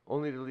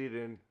 only to lead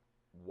in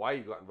why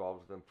you got involved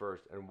with them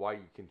first and why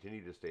you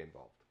continue to stay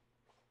involved.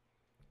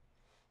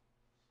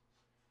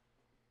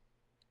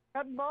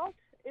 Got involved.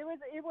 It was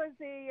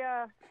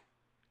a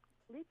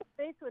leap of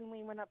faith when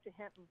we went up to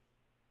Hinton.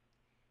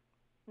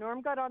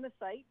 Norm got on the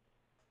site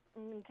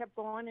and kept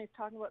going. He was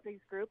talking about these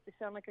groups. They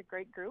sound like a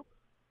great group.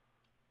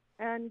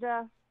 And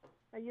a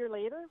year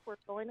later, we're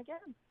going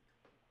again.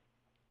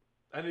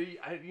 And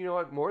you know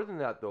what? More than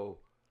that, though,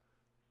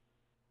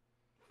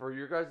 for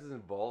your guys'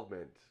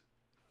 involvement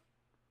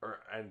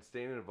and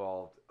staying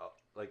involved,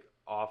 like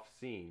off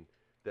scene,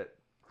 that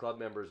club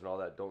members and all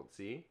that don't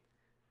see.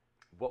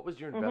 What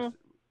was your invest?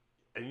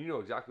 And you know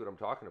exactly what I'm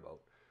talking about.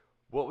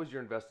 What was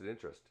your invested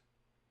interest?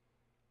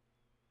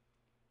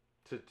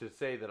 To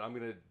say that I'm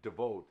going to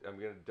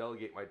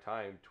delegate my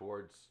time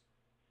towards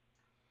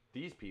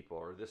these people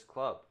or this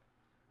club,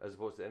 as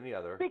opposed to any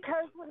other.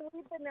 Because when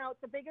we've been out,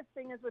 the biggest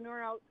thing is when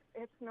we're out,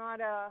 it's not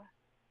a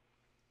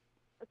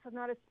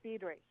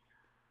speed race.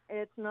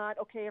 It's not,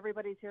 okay,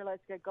 everybody's here,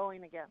 let's get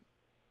going again.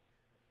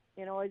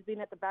 You know, always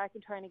being at the back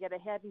and trying to get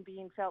ahead and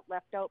being felt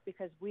left out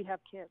because we have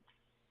kids.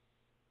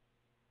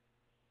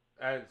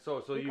 And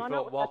so you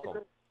felt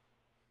welcome.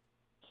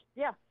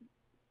 Yeah.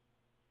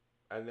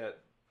 And that,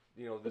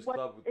 you know, this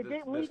club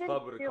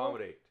would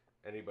accommodate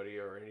anybody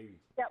or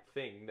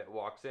anything that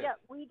walks in. Yeah,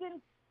 we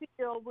didn't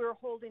feel we were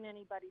holding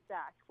anybody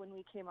back when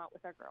we came out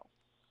with our girls.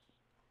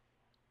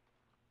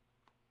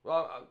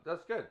 Well,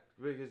 that's good,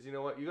 because you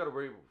know what, you got to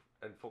worry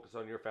and focus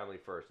on your family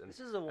first. And this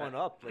is a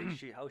one-up,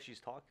 like how she's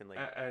talking, like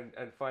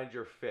and find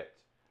your fit.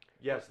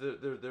 Yes,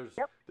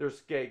 there's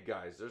skate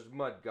guys, there's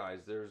mud guys,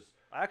 there's.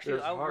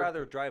 Actually, I would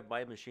rather drive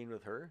my machine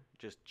with her,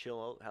 just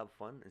chill out, have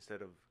fun,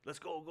 instead of let's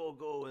go,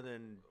 and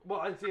then.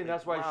 Well, and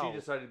that's why she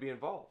decided to be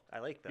involved. I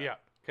like that. Yeah,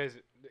 because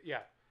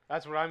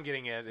that's what I'm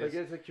getting at. Is like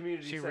it's a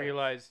community. She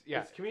realized,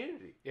 it's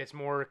community. It's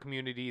more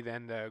community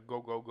than the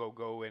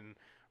go and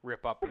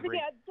rip up. And but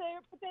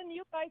then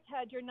you guys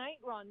had your night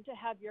run to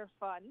have your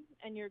fun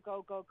and your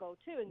go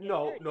too. And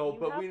no,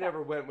 but we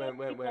never went.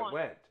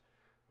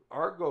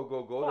 Our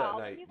go that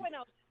night. We went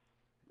out.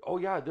 Oh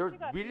yeah,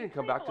 we didn't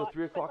come back till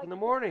 3 o'clock in the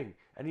morning.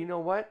 And you know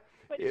what?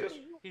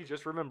 He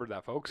just remembered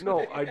that, folks.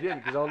 No, I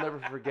didn't, because I'll never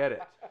forget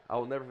it. I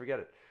will never forget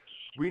it.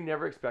 We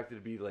never expected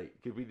to be late,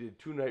 because we did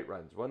 2 night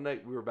runs. One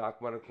night we were back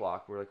 1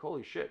 o'clock. We were like,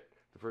 holy shit.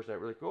 The first night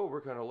we were like, oh,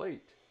 we're kind of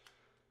late.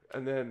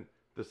 And then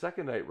the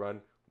second night run,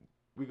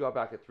 we got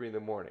back at 3 in the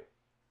morning.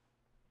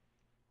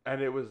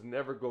 And it was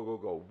never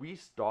go. We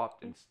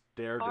stopped and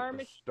stared at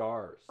the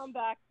stars. Come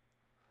back.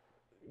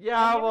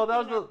 Yeah, well,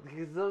 that was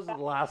the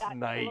last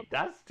night.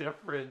 That's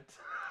different.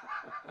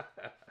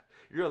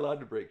 You're allowed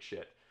to break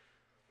shit.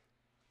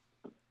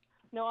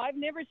 No, I've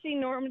never seen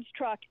Norman's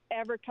truck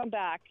ever come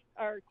back,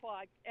 or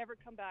quad ever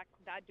come back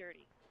that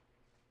dirty.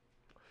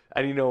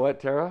 And you know what,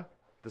 Tara?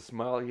 The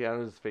smile he had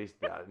on his face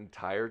that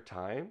entire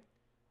time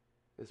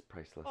is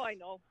priceless. Oh, I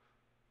know.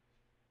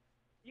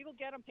 You go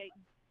get him,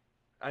 Peyton.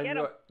 And you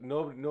know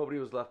what? Nobody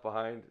was left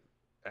behind,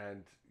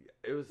 and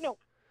it was. No.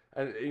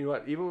 And you know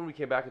what? Even when we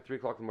came back at 3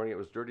 o'clock in the morning, it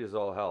was dirty as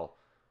all hell.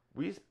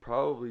 We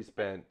probably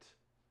spent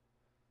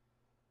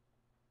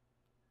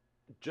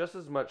just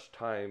as much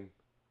time,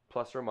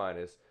 plus or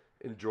minus,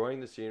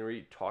 enjoying the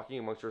scenery, talking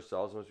amongst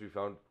ourselves once we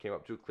came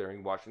up to a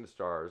clearing, watching the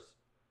stars,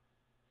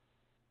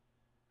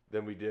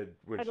 than we did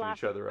winching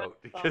each other out.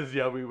 Because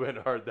we went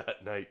hard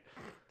that night.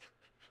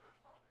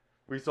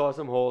 We saw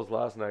some holes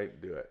last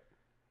night. Do it.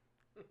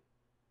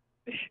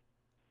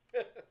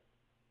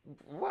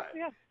 What?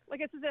 Yeah,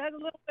 like I said, it has a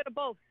little bit of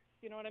both.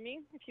 You know what I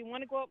mean? If you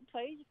want to go out and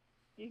play,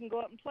 you can go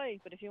out and play.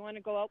 But if you want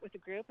to go out with a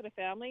group and a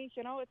family,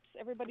 it's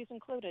everybody's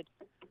included.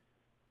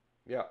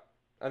 Yeah,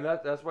 and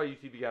that's why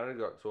UTV Canada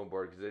got so on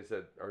board, because they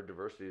said our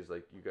diversity is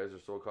like, you guys are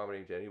so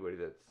accommodating to anybody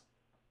that's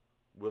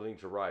willing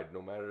to ride,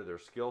 no matter their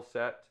skill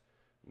set,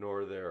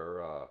 nor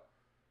their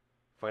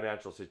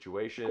financial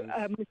situations,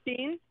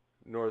 machine,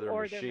 nor their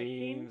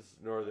machines,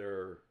 nor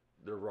their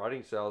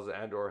riding styles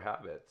and or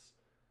habits.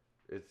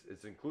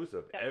 It's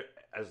inclusive. Yeah.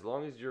 As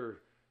long as you're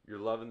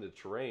loving the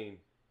terrain,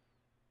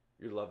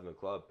 you're loving the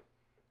club.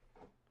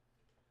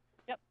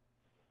 Yep.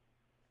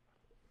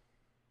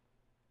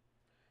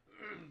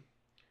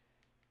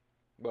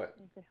 What?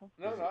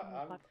 No,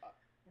 I'm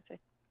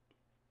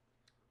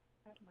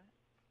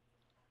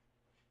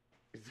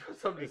he's got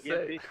something to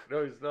say.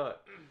 No, he's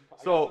not.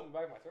 So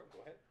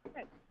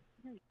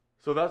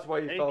that's why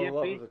you fell in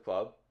love with the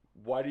club.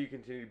 Why do you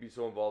continue to be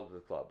so involved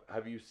with the club?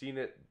 Have you seen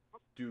it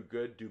do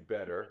good, do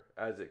better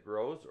as it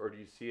grows, or do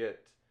you see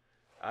it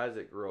as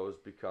it grows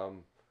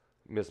become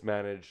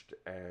mismanaged?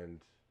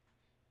 And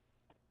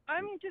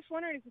I'm just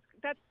wondering if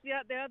that's the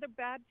other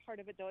bad part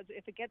of it, though, is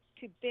if it gets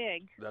too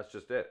big. That's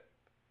just it.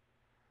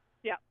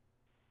 Yeah,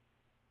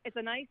 it's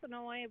a nice in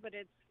a way, but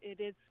it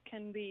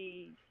can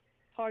be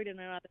hard in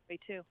another way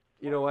too.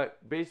 You know what?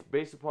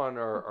 Based upon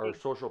our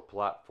social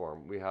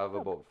platform, we have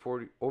about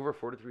over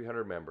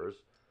 4,300 members,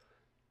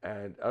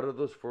 and out of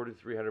those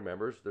 4,300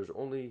 members, there's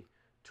only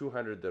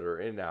 200 that are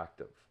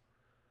inactive.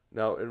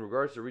 Now, in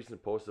regards to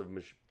recent posts of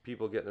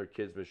people getting their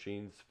kids'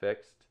 machines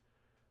fixed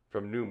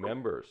from new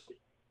members,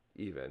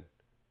 even,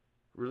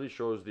 really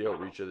shows the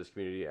outreach of this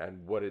community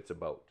and what it's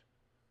about.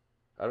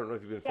 I don't know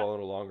if you've been Yeah.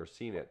 following along or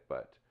seen it,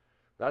 but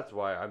that's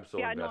why I'm so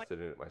Yeah, no,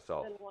 invested in it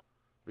myself. Been one-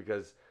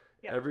 Because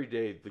Yeah. every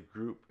day the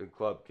group and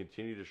club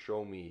continue to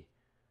show me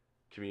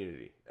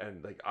community,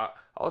 and like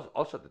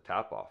I'll shut the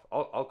tap off.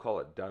 I'll call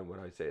it done when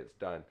I say it's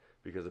done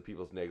because of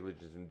people's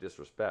negligence and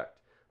disrespect.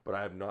 But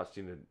I have not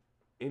seen an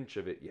inch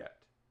of it yet,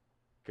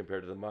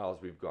 compared to the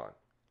miles we've gone.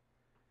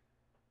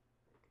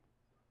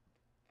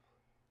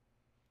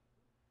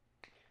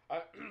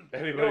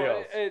 Anybody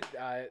else?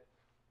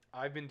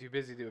 I've been too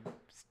busy to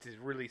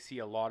really see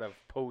a lot of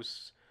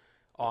posts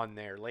on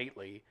there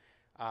lately.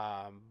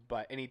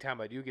 But anytime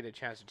I do get a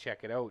chance to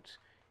check it out,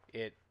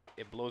 it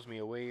blows me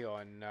away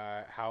on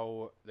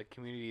how the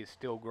community is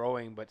still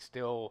growing, but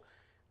still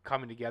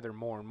coming together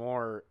more and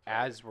more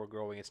as we're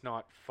growing. It's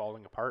not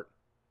falling apart.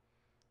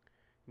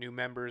 New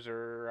members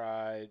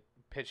are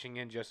pitching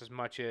in just as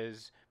much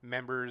as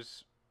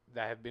members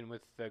that have been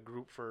with the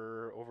group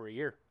for over a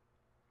year.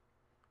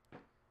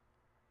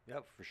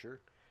 Yep, for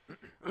sure.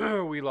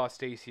 We lost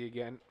Stacy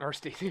again, or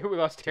Stacy. We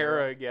lost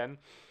Tara again.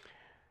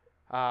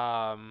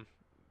 Well,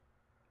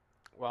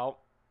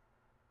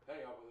 Hang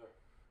up with her.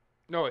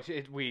 no,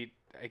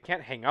 I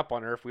can't hang up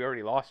on her if we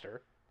already lost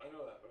her. I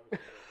know that,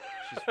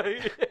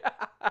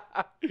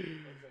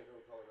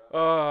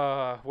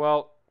 but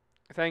Well,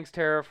 thanks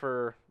Tara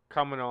for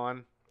coming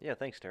on. Yeah,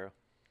 thanks, Tara.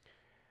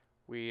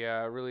 We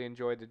really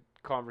enjoyed the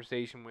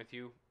conversation with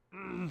you.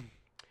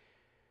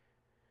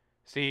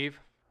 Steve,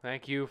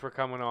 thank you for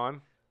coming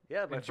on.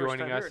 Yeah, my And first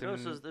joining time us here.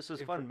 No, in- this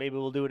is fun. Maybe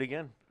we'll do it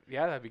again.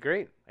 Yeah, that'd be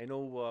great. I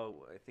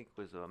know. I think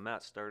it was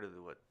Matt started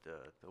the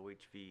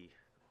OHV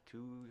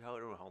 2. I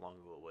don't know how long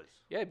ago it was.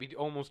 Yeah, it'd be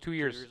almost 2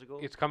 years. years ago?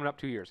 It's coming up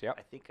 2 years. Yeah.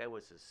 I think I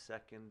was the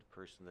second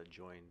person that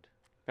joined.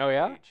 Oh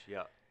yeah. Page.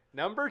 Yeah.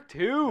 Number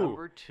 2.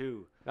 Number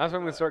 2. That's what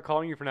I'm gonna start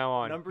calling you from now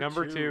on.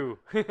 Number two.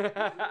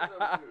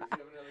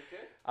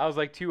 I was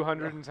like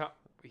 200 and something.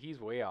 He's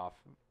way off.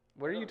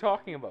 What are you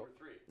talking about?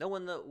 No,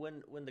 when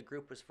the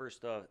group was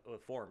first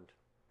formed,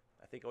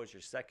 I think I was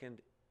your second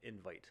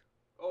invite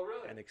Oh,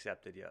 really? and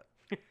accepted. Yeah.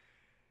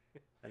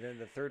 And then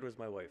the third was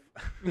my wife.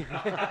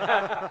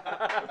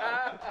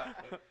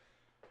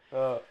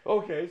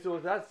 Okay, so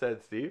with that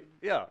said, Steve,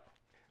 Yeah.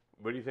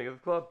 what do you think of the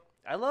club?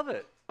 I love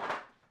it.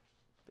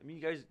 I mean,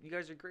 you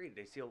guys are great.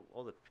 I see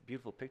all the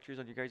beautiful pictures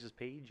on your guys'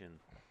 page, and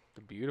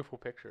The beautiful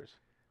pictures.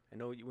 I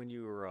know when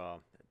you were at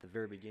the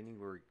very beginning,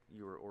 where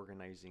you were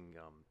organizing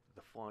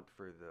the font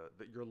for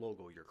your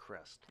logo, your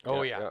crest,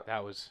 Oh Yeah, yeah, yeah.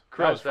 that was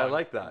Crest, I fun.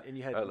 like that. and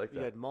you had I like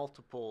that. had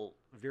multiple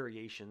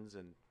variations,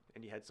 and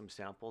you had some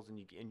samples, and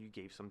you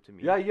gave some to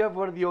me. Yeah, you have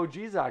one of the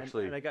OGs And-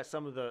 actually. And I got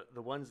some of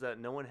the ones that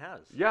no one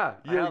has. Yeah,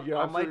 I you're, have you're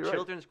on my absolutely right.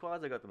 children's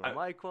quads. I got them on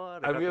my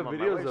quad. I And got we have them on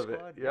my videos wife's of it.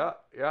 quad.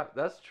 Yeah,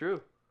 that's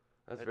true.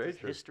 That's very just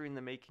true. history in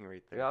the making,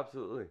 right there. Yeah,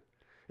 absolutely.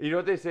 You know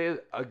what they say?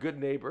 A good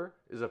neighbor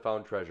is a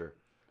found treasure.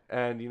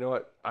 And you know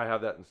what? I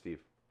have that in Steve.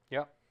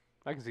 Yeah,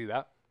 I can see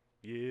that.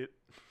 Yeah.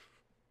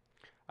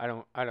 I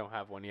don't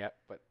have one yet,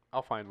 but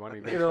I'll find one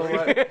You know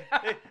eventually. what?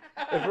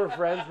 If we're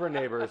friends, we're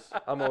neighbors.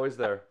 I'm always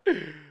there.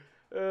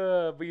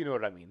 But you know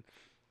what I mean.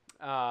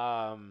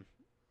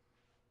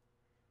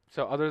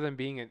 So other than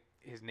being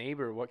his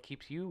neighbor, what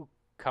keeps you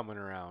coming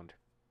around,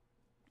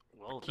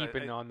 Well,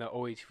 keeping on the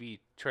OHV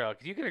trail?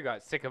 Because you could have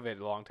got sick of it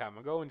a long time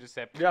ago and just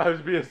said, Yeah, I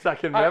was being a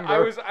second member. I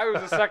was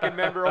a second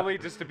member only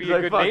just to be He's a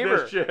like, good "Fuck neighbor.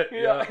 this shit."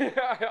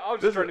 I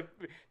was This just trying to.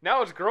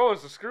 Now it's growing,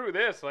 so screw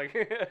this. Like.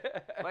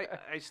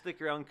 I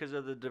stick around because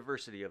of the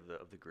diversity of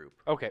the group,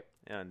 Okay.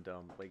 and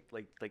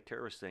like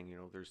Tara was saying,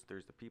 there's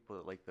the people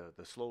that like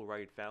the slow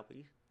ride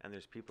family, and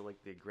there's people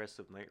like the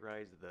aggressive night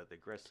rides, the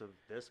aggressive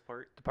this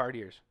part, The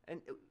partiers. and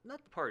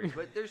not the parties,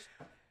 but there's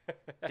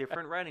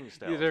different riding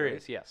styles. Yeah, there right?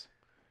 is. Yes.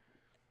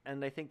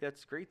 And I think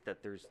that's great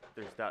that there's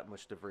that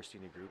much diversity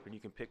in the group, and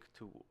you can pick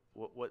to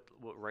what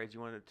rides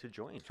you wanted to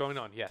join. Join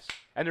on. Yes.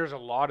 And there's a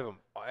lot of them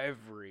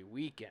every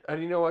weekend.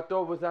 And you know what,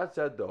 though? With that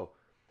said, though,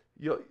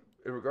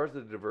 in regards to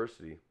the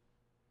diversity,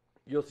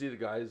 you'll see the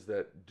guys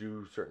that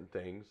do certain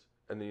things,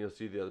 and then you'll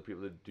see the other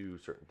people that do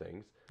certain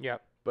things.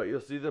 Yep. But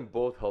you'll see them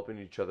both helping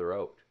each other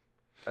out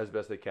as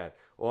best they can.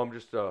 Oh, I'm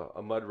just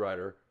a mud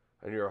rider,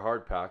 and you're a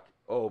hard pack.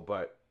 Oh,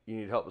 but you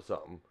need help with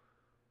something.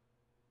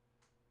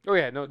 Oh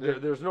yeah. No.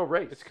 There's no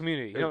race. It's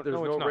community. There's no, it's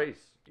no not.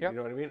 race. Yep. You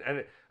know what I mean?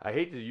 And I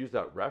hate to use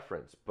that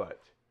reference, but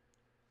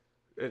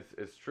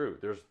it's true.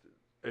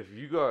 If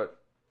you got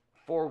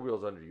 4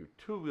 wheels under you,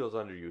 2 wheels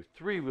under you,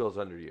 3 wheels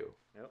under you,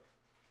 Yep.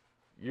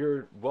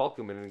 you're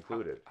welcome and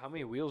included. How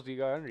many wheels do you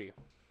got under you?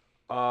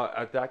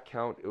 At that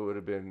count, it would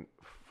have been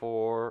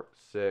 4,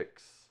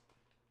 6,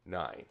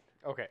 9.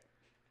 Okay.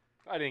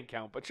 I didn't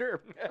count, but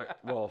sure.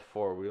 Well,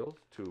 4 wheels,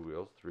 2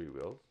 wheels, 3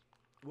 wheels.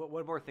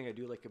 One more thing I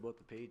do like about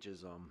the page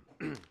is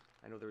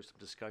I know there were some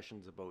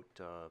discussions about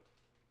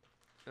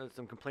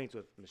some complaints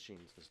with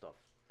machines and stuff.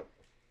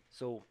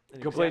 So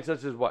an Complaints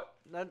such as what?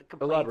 not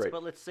complaints, Elaborate.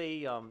 but let's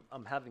say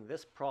I'm having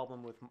this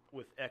problem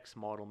with X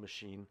model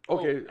machine.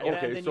 Okay, and then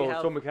okay. you So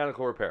have-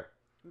 mechanical repair.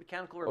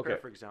 Mechanical repair,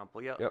 Okay. for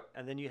example, yeah. Yep.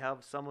 And then you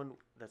have someone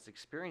that's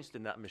experienced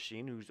in that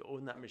machine, who's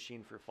owned that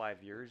machine for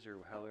 5 years or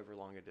however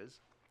long it is,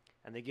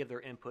 and they give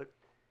their input,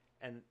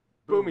 and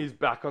Boom, he's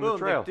back on the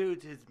trail.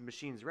 dude, his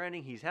machine's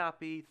running, he's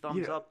happy,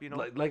 thumbs up,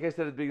 Like I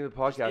said at the beginning of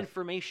the Just podcast,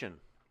 information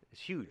is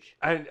huge.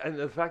 and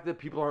the fact that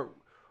people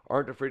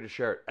aren't afraid to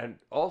share it, and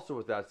also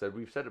with that said,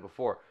 we've said it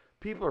before,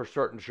 people are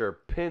starting to share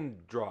pin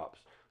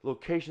drops,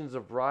 locations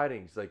of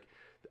ridings. Like,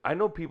 I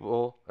know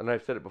people, and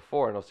I've said it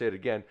before, and I'll say it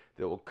again,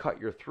 that will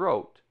cut your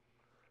throat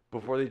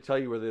before they tell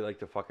you where they like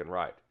to fucking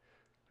ride.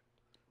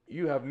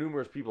 You have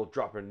numerous people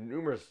dropping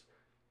numerous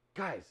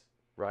guys,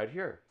 ride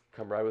here,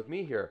 come ride with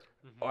me here.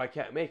 Oh, I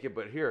can't make it,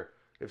 but here,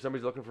 if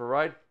somebody's looking for a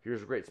ride,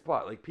 here's a great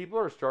spot. Like, people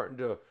are starting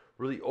to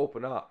really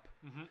open up.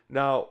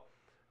 Now,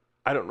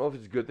 I don't know if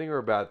it's a good thing or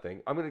a bad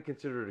thing. I'm going to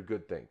consider it a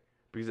good thing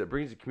because it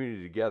brings the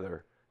community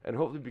together, and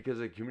hopefully because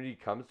the community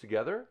comes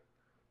together,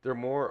 they're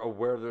more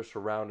aware of their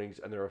surroundings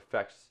and their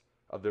effects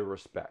of their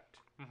respect.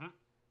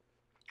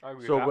 I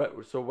agree So, with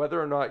that. so whether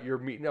or not you're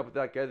meeting up with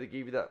that guy that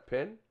gave you that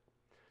pin,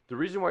 the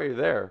reason why you're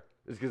there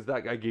is because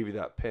that guy gave you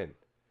that pin,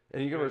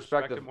 and you're gonna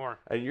respect it more.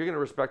 and you're gonna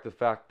respect the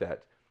fact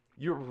that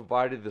you were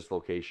provided this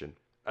location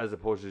as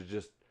opposed to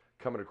just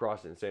coming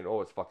across it and saying,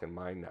 "Oh, it's fucking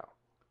mine now,"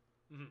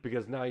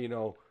 because now you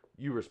know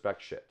you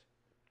respect shit.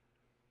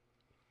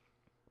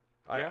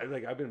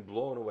 I've been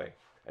blown away,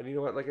 and you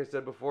know what? Like I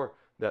said before,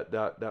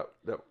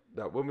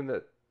 that woman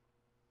that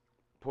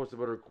posted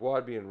about her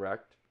quad being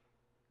wrecked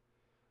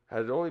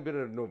had only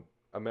been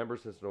a member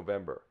since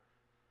November.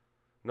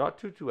 Not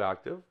too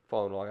active,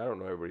 following along. I don't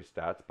know everybody's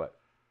stats, but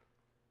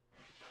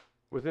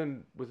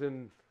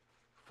within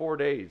 4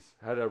 days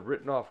had a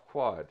written off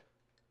quad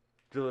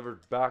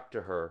delivered back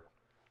to her,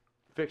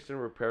 fixed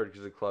and repaired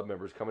because of club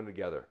members coming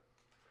together.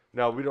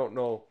 Now we don't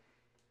know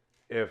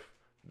if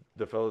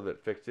the fellow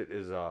that fixed it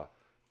is a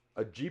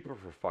Jeeper,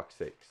 for fuck's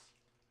sakes.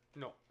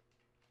 No.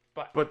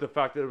 But the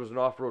fact that it was an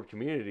off-road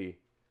community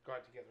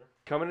Got together.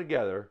 coming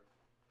together,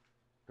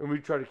 and we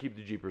try to keep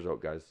the Jeepers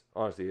out, guys.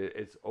 Honestly,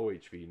 it's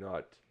OHV,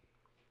 not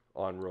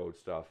on-road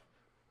stuff.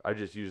 I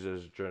just use it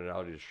as a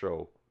generality to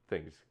show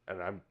things.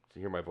 And to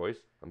hear my voice,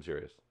 I'm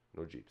serious.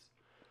 No Jeeps.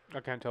 I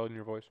can't tell in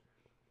your voice.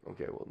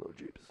 Okay, well, no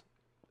Jeeps.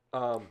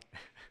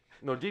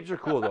 No, Jeeps are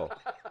cool, though.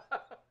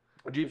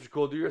 Jeeps are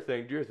cool. Do your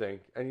thing.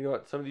 And you know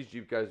what? Some of these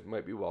Jeep guys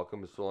might be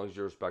welcome as long as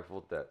you're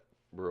respectful that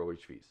we're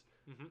OHVs.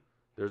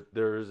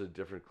 There is a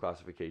different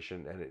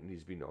classification, and it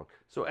needs to be known.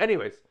 So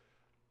anyways,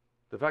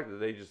 the fact that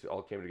they just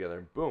all came together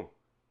and boom,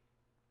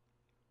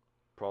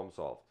 problem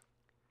solved.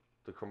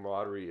 The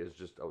camaraderie is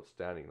just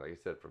outstanding. Like I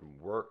said, from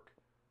work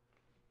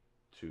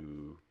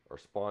to our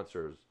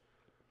sponsors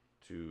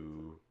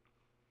to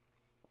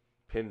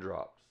pin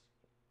drops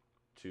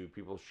to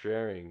people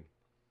sharing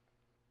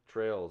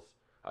trails.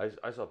 I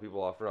saw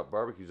people offering up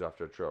barbecues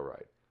after a trail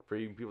ride for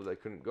even people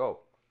that couldn't go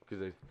because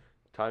they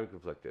time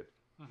conflicted.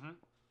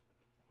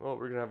 Well,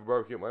 we're gonna have a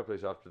barbecue at my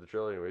place after the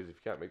trail anyways. If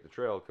you can't make the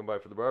trail, come by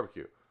for the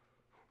barbecue.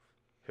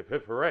 Hip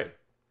hip hooray!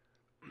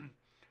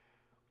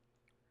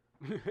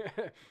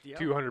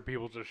 200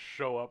 people just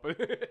show up.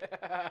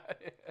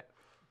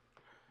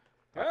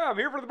 Yeah, I'm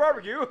here for the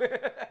barbecue.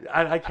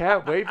 And I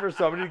can't wait for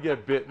somebody to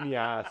get bit in the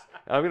ass.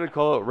 I'm gonna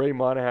call out Ray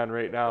Monahan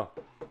right now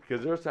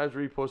because there's times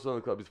where he posted on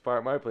the club. He's fire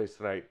at my place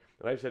tonight,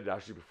 and I've said to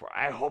Ashley before.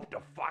 I hope to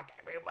fuck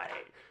everybody.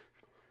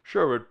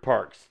 Sherwood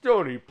Park,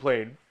 Stony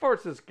Plain,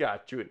 Fort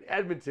Saskatchewan,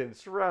 Edmonton,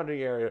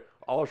 surrounding area,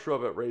 all show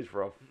up at Ray's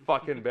for a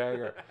fucking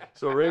banger.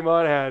 So Ray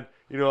Monahan,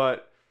 you know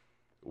what?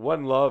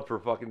 One love for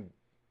fucking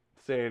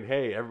saying,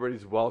 hey,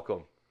 everybody's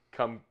welcome.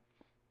 Come,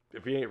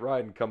 if you ain't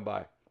riding, come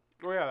by.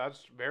 Oh yeah,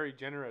 that's very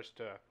generous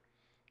to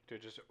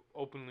just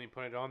openly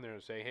put it on there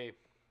and say, hey,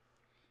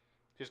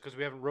 just because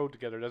we haven't rode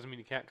together doesn't mean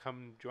you can't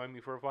come join me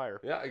for a fire.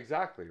 Yeah,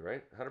 exactly,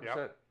 right? 100%.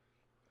 Yep.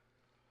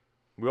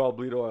 We all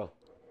bleed oil.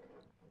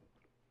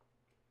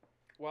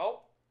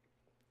 Well,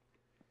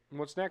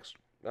 what's next?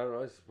 I don't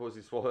know. I suppose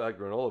he swallowed that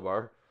granola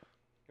bar.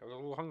 I was a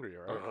little hungry,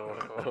 all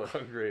right?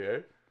 Hungry, eh?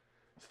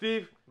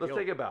 Steve, let's Yo.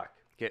 take it back.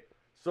 Okay.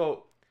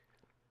 So,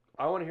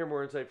 I want to hear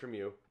more insight from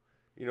you.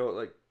 You know,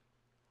 like,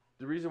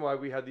 the reason why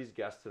we had these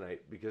guests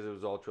tonight, because it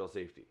was all trail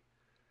safety.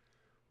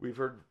 We've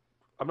heard,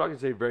 I'm not going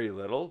to say very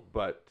little,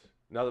 but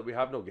now that we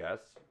have no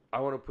guests,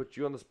 I want to put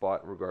you on the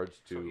spot in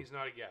regards to... So he's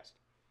not a guest.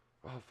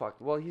 Oh, fuck.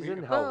 Well, he's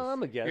in house. Well,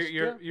 I'm a guest.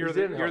 You're He's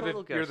the, in you're,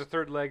 house. the, you're the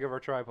third leg of our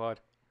tripod.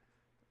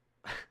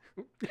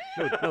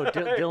 No,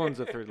 Dylan's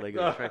the third leg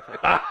of the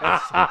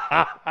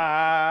trifecta.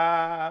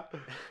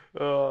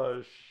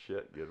 Oh,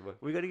 shit. Good one.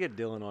 We got to get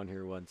Dylan on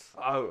here once.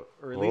 Oh,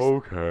 Or at least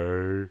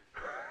okay.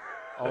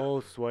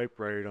 I'll swipe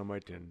right on my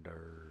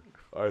Tinder.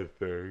 I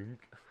think.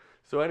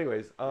 So,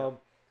 anyways,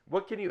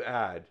 what can you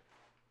add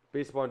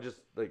based upon just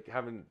like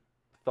having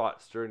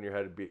thoughts stirring your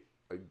head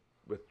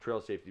with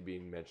trail safety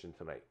being mentioned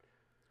tonight?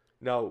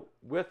 Now,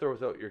 with or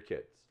without your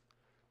kids,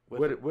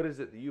 what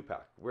is it that you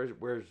pack? Where's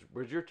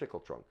your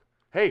tickle trunk?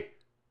 Hey,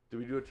 do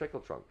we do a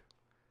tickle trunk?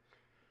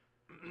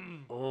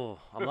 Oh,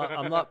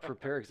 I'm not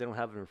prepared because I don't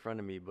have it in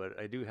front of me, but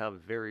I do have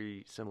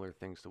very similar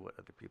things to what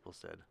other people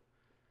said.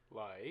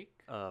 Like?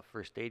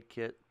 First aid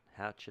kit,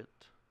 hatchet,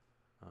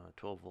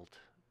 12-volt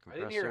I compressor.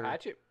 didn't hear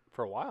hatchet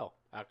for a while,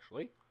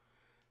 actually.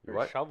 There's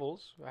What?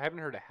 shovels. I haven't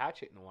heard a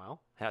hatchet in a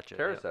while. Hatchet.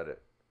 Tara yeah. said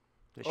it.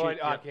 Yeah, Oh,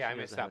 yeah, okay, I she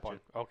missed has a that one.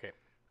 hatchet.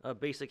 Okay.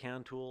 Basic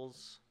hand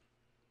tools.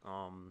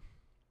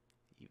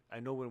 I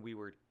know when we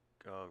were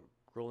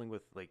rolling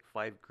with like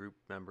 5 group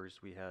members,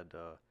 we had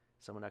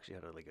someone actually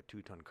had like a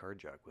 2-ton car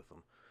jack with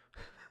them.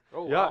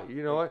 Oh, Yeah, wow.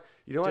 you know what?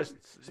 You know what?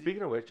 Just-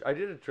 Speaking of which, I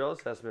did a trail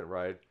assessment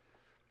ride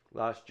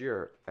last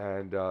year,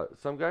 and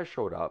some guy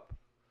showed up,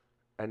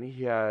 and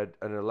he had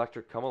an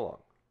electric come along,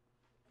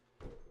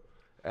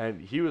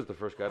 and he was the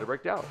first guy to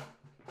break down.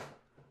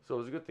 So it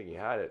was a good thing he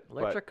had it. but-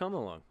 Electric come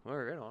along. All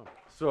right, on.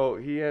 So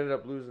he ended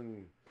up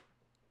losing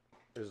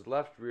his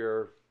left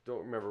rear,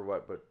 don't remember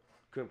what, but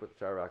couldn't put the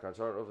tire back on.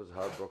 So I don't know if it was a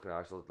hard broken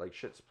axle, like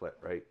shit split,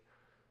 right?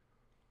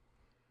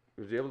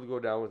 He was able to go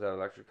down with that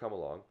electric come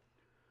along,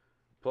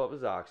 pull up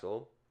his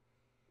axle,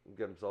 and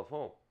get himself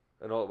home.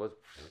 And all it was,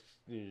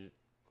 an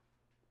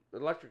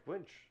electric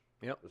winch.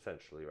 Yep.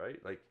 Essentially, right?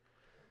 Like,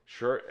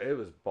 sure, it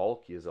was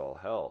bulky as all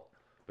hell,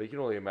 but you can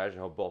only imagine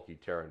how bulky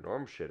Terra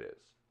Norm shit is.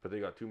 But they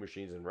got 2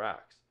 machines and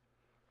racks.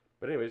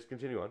 But anyways,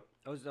 continue on.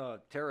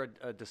 Tara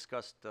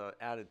discussed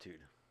attitude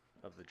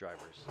of the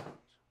drivers.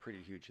 It's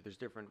pretty huge. There's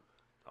different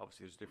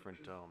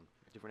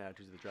different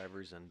attitudes of the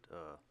drivers, and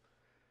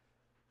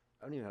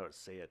I don't even know how to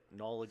say it.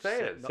 Knowledge. Say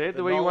set, it. Say it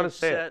the way you wanna knowledge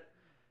say it.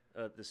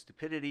 set, the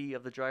stupidity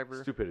of the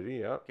driver. Stupidity,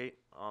 yeah. Okay.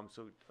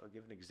 So I'll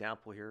give an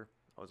example here.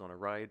 I was on a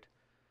ride.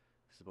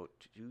 This is about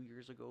 2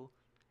 years ago,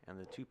 and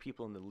the 2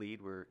 people in the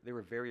lead were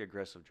very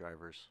aggressive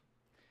drivers,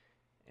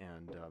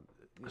 and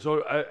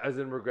So as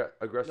in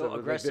aggressive, No, like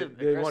aggressive-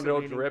 they wanted aggressive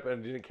to meaning rip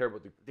and didn't care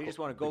about the. they just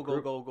want to the go,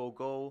 group.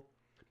 go.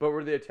 But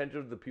were they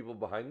attentive to the people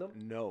behind them?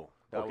 No,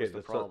 that Okay, was the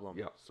that's what- problem.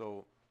 yeah.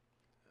 So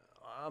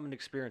I'm an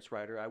experienced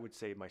rider. I would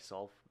say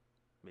myself,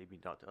 maybe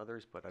not to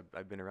others, but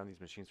I've been around these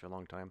machines for a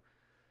long time.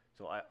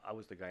 So I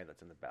was the guy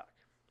that's in the back,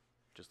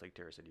 just like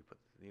Tara said.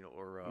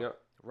 Or Yeah.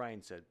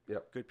 Ryan said,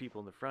 Yep. good people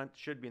in the front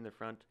should be in the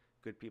front.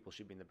 Good people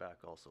should be in the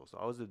back also. So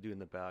I was the dude in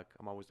the back.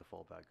 I'm always the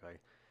fallback guy.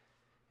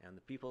 And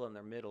the people in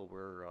the middle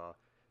were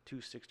 2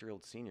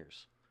 60-year-old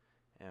seniors,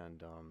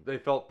 and They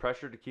felt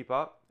pressure to keep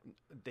up.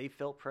 they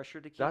felt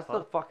pressure to keep That's the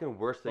up. fucking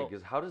worst thing. Well-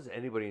 Because how does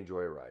anybody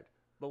enjoy a ride?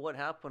 But what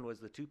happened was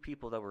the 2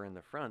 people that were in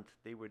the front,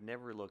 they would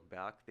never look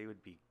back. They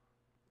would be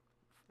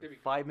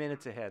 5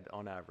 minutes ahead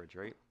on average,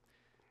 right?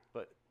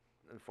 But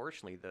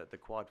unfortunately, the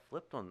quad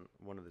flipped on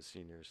one of the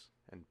seniors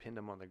and pinned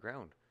him on the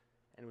ground,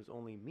 and it was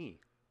only me.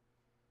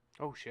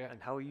 Oh, shit.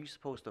 And how are you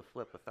supposed to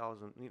flip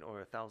 1,000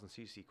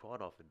 cc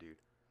quad off a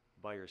dude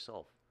by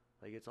yourself?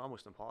 Like, it's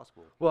almost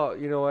impossible. Well,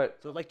 you know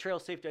what? So like trail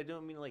safety, I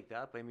don't mean like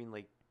that, but I mean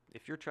like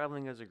if you're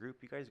traveling as a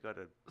group, you guys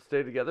gotta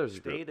Stay together as a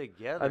stay group.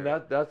 together. And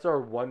that's our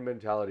one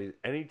mentality.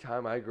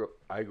 Anytime I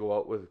go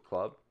out with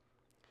a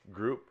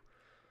group,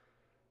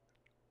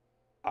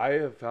 I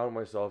have found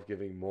myself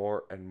giving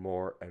more and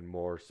more and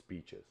more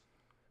speeches,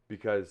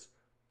 because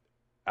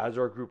as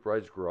our group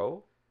rides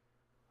grow,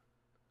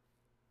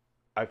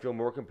 I feel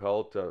more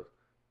compelled to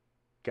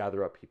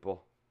gather up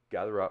people,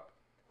 gather up.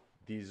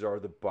 These are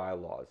the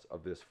bylaws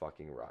of this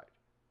fucking ride.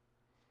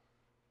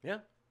 yeah,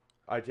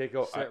 I take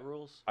out set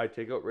rules. I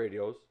take out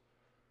radios,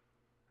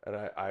 and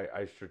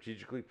I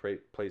strategically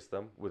place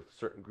them with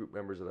certain group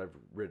members that I've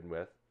ridden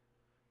with,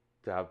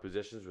 to have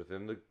positions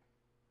within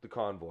the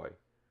convoy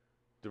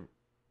to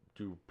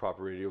do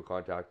proper radio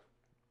contact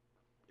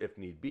if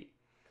need be.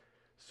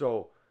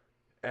 So,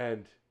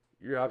 and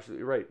you're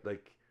absolutely right.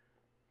 Like,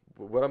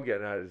 what I'm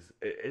getting at is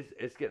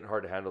it's getting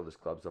hard to handle this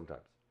club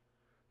sometimes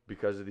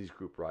because of these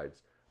group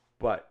rides.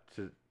 But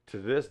to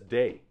this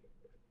day,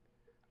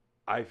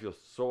 I feel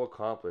so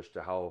accomplished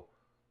to how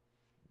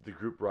the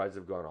group rides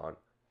have gone on.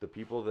 The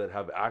people that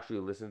have actually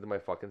listened to my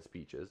fucking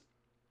speeches,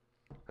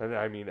 and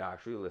I mean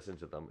actually listen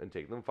to them and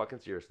take them fucking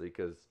seriously,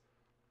 because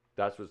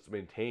that's what's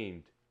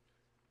maintained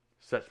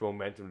such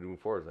momentum to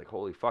move forward. It's like,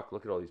 holy fuck,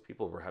 look at all these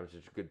people. We're having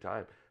such a good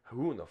time.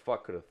 Who in the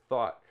fuck could have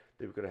thought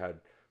that we could have had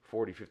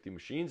 40, 50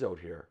 machines out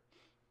here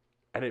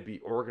and it'd be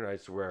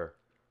organized to where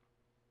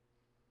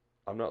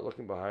I'm not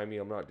looking behind me,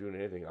 I'm not doing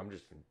anything, I'm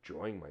just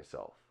enjoying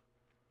myself.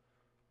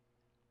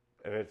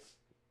 And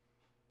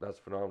that's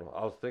phenomenal.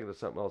 I was thinking of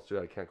something else too.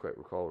 I can't quite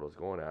recall what I was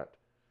going at.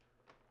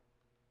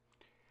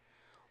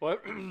 Well,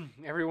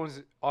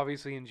 everyone's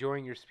obviously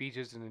enjoying your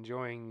speeches and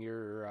enjoying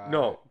your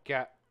No.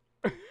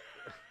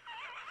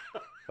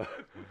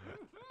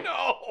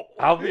 No.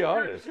 I'll be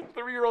honest.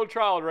 3-year-old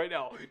child right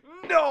now.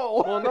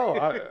 No. Well, no,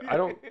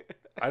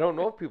 I don't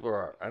know if people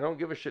are. I don't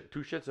give a shit 2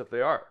 shits if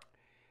they are.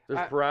 There's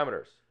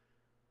parameters.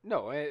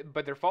 No,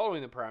 but they're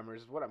following the parameters.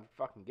 Is what I'm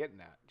fucking getting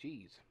at.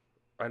 Jeez.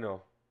 I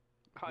know.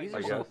 These I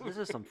are guess. this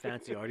is some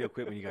fancy audio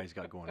equipment you guys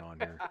got going on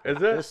here. Is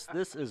it?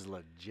 This is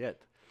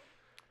legit.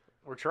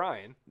 We're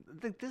trying.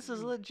 This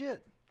is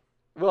legit.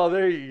 Well,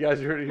 there you guys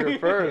heard it here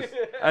first.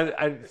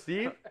 And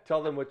Steve,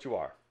 tell them what you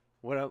are.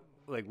 What?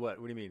 Like what?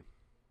 What do you mean?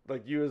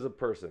 Like you as a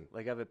person.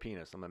 Like I have a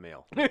penis. I'm a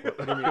male. What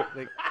do you mean?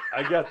 Like,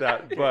 I get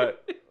that,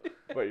 but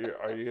are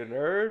you a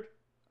nerd?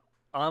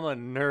 I'm a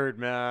nerd,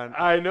 man.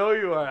 I know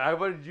you are. I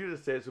wanted you to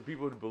say it so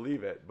people would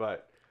believe it,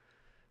 but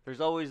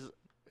There's always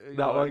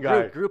That one a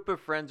guy. Group of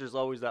friends. There's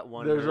always that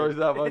one. there's nerd. always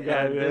that one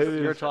guy. And It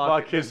this, you're is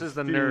talking. fucking This is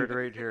the Steve. nerd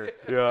right here.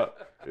 Yeah,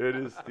 it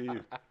is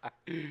Steve.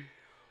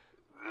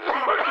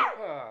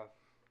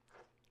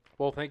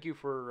 Well, thank you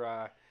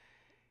for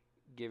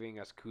giving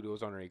us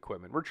kudos on our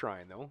equipment. We're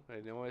trying though. I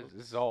know this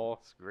is all.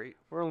 It's great.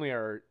 We're only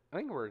I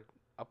think we're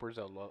upwards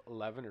of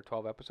 11 or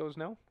 12 episodes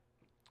now.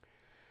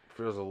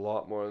 Feels a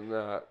lot more than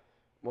that.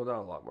 Well, not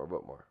a lot more,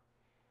 but more.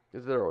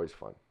 Because they're always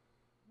fun.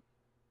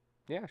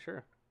 Yeah,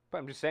 sure. But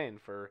I'm just saying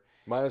for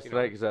Minus You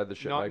tonight know, because I had the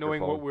shit not microphone.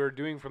 knowing what we're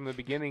doing from the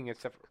beginning,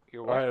 except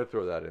for I had to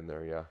throw that in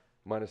there, yeah.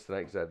 Minus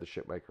tonight because I had the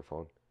shit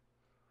microphone.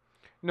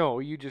 No,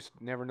 you just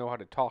never know how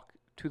to talk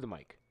to the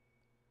mic.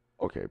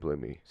 Okay, blame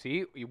me.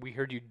 See, we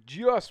heard you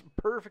just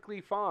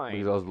perfectly fine.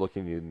 Because I was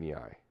looking you in the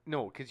eye.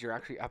 No, because you're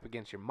actually up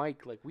against your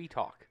mic like we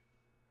talk.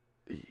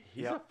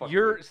 He's a fucking...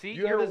 You're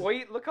You have your his-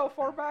 weight. Look how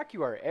far back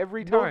you are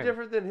every No time.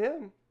 different than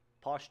him.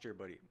 Posture,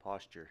 buddy.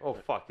 Posture. Oh,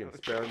 fucking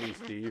spare me,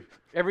 Steve.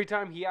 Every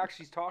time he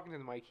actually's talking to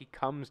the mic, he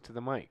comes to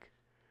the mic.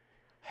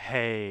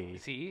 Hey,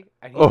 See,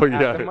 and Oh, he's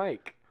at yeah. the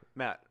mic.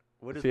 Matt.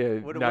 What is? See,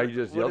 what, now what, you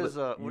just what yelled is,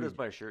 it. what You- does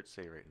my shirt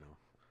say right now?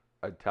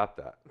 I'd tap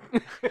that.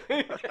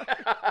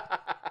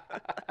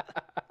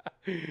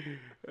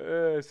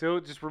 So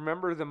just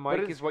remember the mic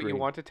it's is what you green.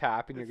 want to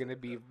tap, and you're going to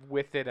be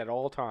with it at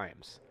all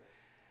times.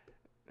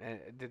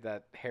 Did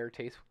that hair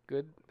taste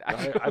good?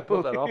 I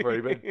pulled that off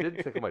already, but it did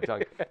tickle my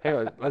tongue. Hang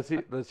on, let's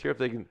hear if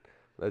they can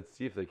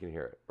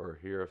hear it, or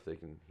hear if they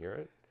can hear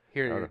it. I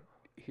don't know.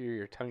 Hear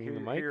your tongue in the Hear-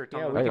 mic? hear your tongue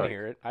Yeah, in we the can mic.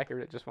 hear it. I hear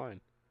it just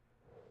fine.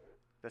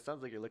 That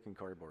sounds like you're licking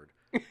cardboard.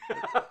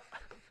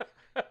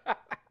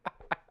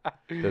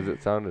 Does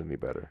it sound any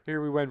better?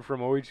 Here we went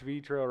from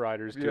OHV trail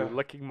riders to Yeah.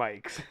 licking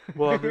mics.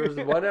 Well, there was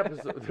one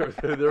episode.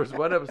 There was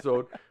one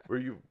episode where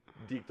you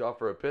deked off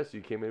for a piss. You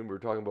came in. We were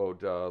talking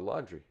about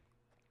laundry.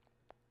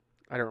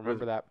 I don't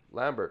remember that.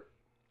 Lambert,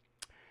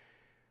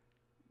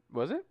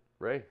 Was it?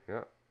 Ray,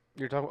 yeah.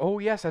 You're talking. Oh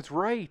yes, that's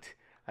right.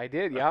 I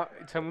did. Yeah.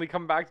 Suddenly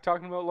come back to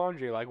talking about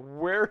laundry. Like,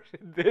 where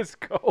did this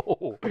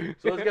go?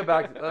 So let's get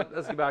back.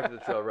 Let's get back to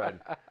the trail ride.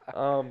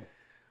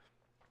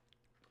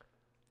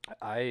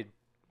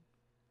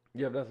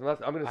 You have nothing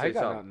left. I'm gonna I say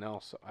got something. nothing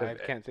else. I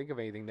can't think of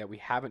anything that we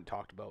haven't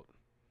talked about.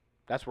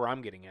 That's where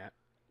I'm getting at.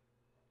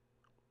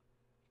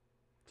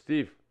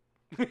 Steve,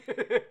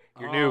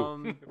 You're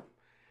new.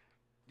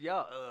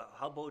 Yeah.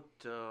 How about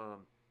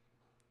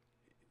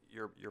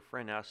your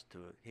friend asked to,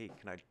 hey,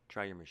 can I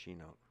try your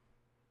machine out?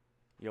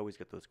 You always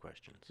get those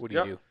questions. What do you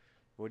Yep. do?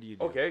 What do you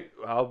do? okay,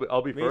 I'll be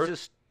I mean, it's first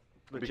just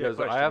legit because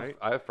question, right?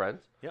 I have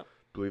friends. Yep.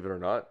 Believe it or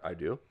not, I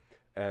do.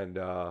 And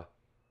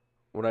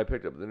when I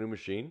picked up the new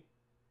machine,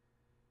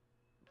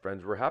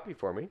 friends were happy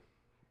for me,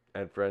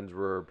 and friends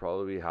were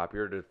probably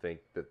happier to think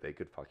that they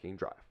could fucking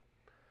drive.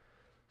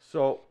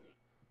 So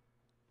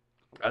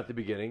at the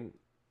beginning,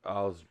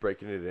 I was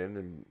breaking it in,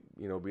 and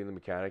being the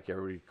mechanic,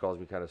 everybody calls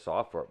me kind of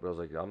soft for it. But I was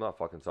like, I'm not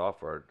fucking soft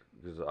for it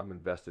because I'm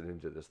invested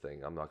into this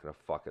thing. I'm not gonna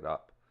fuck it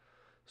up.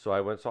 So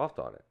I went soft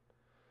on it,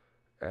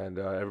 and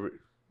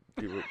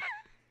people.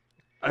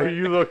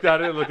 You looked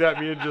at it, and looked at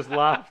me, and just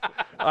laughed.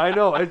 I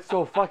know it's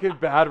so fucking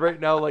bad right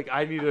now. Like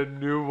I need a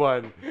new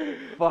one.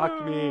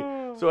 Fuck me.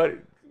 So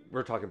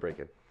we're talking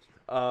break-in.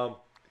 Well,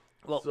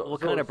 so- what so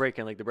kind it's- of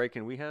break-in? Like the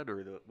break-in we had,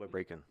 or what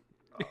break-in?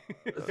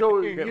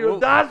 So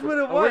that's what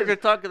it Oh, we're was. gonna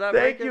talk to that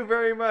Thank break-in? you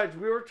very much.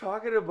 We were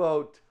talking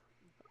about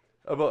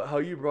how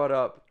you brought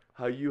up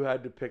how you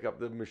had to pick up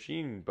the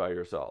machine by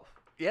yourself.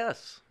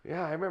 Yes.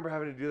 Yeah, I remember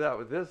having to do that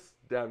with this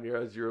down here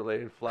as you were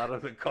laying flat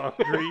on the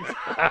concrete.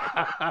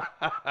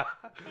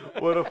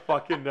 What a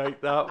fucking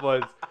night that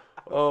was.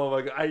 Oh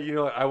my god.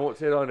 I won't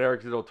say it on air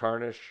because it'll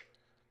tarnish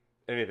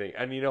anything.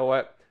 And you know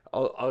what?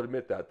 I'll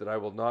admit that I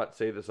will not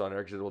say this on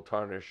air because it will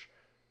tarnish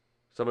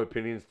some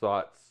opinions,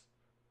 thoughts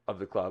of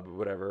the club,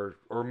 whatever,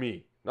 or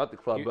me. Not the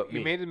club, but me.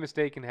 You made a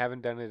mistake and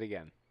haven't done it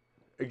again.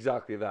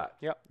 Exactly that.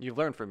 You've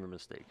learned from your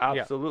mistake.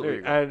 Absolutely. there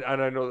you go.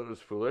 And I know that it was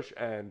foolish,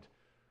 and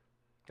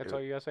That's all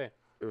you gotta say.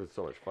 it was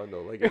so much fun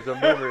though. Like it's a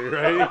memory,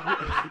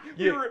 right?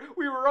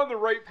 We were on the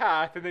right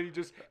path, and then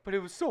but it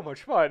was so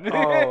much fun.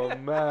 Oh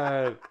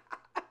man.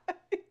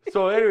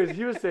 So anyways,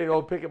 he was saying,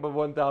 "Oh, pick up a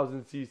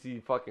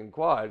 1000cc fucking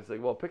quad." It's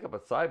like, well, pick up a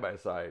side by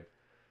side,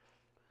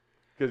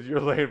 because you're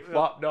laying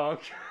flop donk.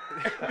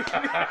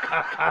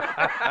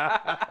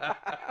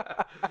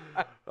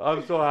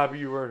 I'm so happy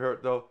you weren't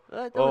hurt though.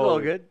 That was all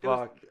good. It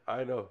was- Fuck,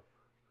 I know.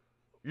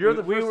 You're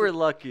the we first. were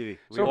lucky.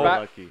 We So were back,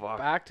 lucky. fuck.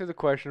 back to the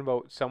question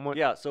about someone.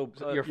 Yeah. So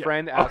Your yeah.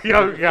 friend Oh, asked.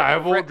 yeah, I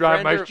won't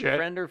drive my friend or, shit.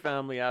 Friend or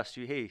family asked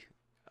you, hey,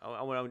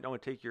 I want to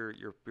take your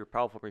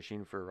powerful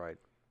machine for a ride.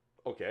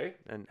 Okay.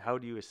 And how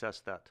do you assess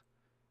that?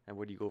 And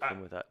where do you go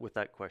from with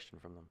that question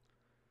from them?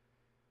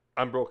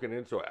 I'm broken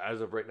in, so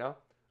as of right now,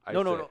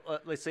 No.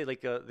 Let's say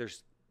like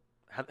there's.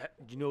 Do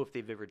you know if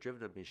they've ever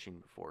driven a machine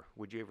before?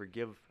 Would you ever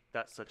give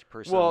that such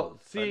person Well, an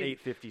see,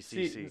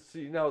 850cc?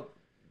 See, now,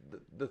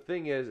 the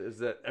thing is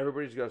that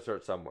everybody's got to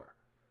start somewhere.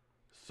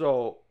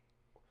 So,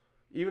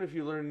 even if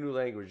you learn a new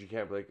language, you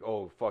can't be like,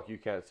 oh fuck, you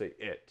can't say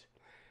it.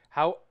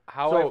 But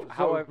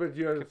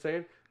you know what I'm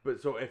saying? But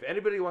so if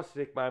anybody wants to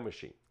take my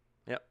machine,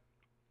 Yep.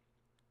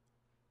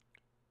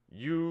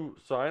 you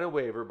sign a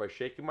waiver by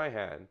shaking my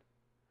hand,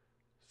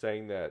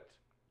 saying that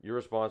you're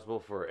responsible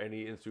for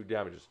any ensued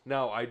damages.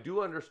 Now, I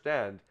do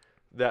understand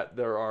that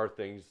there are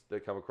things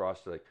that come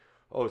across like,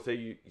 oh, say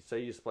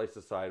you spliced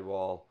a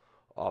sidewall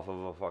off of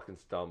a fucking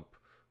stump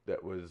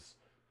that was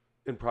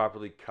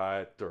improperly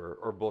cut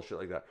or bullshit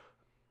like that.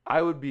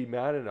 I would be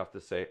mad enough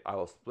to say I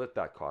will split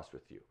that cost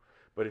with you.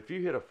 But if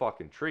you hit a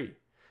fucking tree,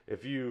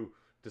 if you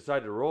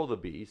decide to roll the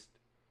beast,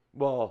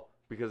 well,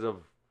 because of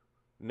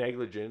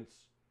negligence,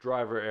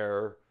 driver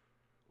error,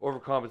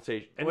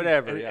 overcompensation, any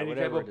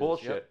type of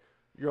bullshit,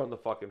 you're on the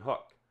fucking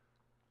hook.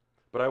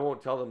 But I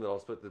won't tell them that I'll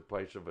split the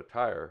price of a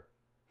tire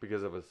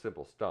because of a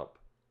simple stump,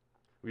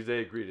 because they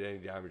agree to any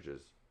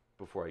damages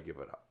before I give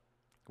it up.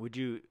 Would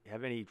you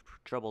have any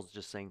troubles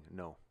just saying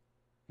no?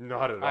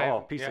 Not at I have all.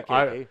 a Piece of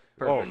cake.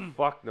 Perfect. Oh,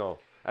 fuck no.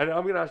 And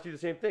I'm going to ask you the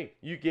same thing.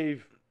 You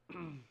gave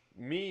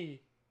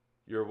me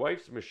your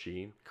wife's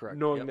machine, Correct.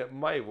 knowing that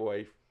my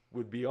wife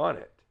would be on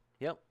it.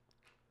 Yep.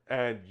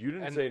 And you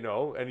didn't say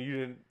no, and you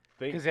didn't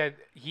think... Because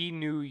he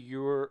knew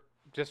you were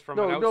just from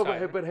an outsider.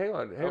 No, but hang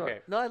on.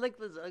 No, I like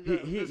this.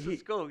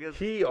 Let's go.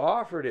 He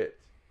offered it.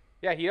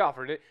 Yeah, he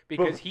offered it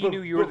because he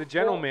knew you were the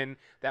gentleman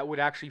that would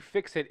actually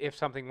fix it if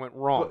something went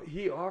wrong. But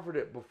he offered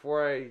it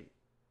before I...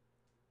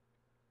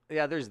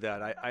 Yeah, there's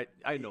that.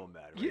 I know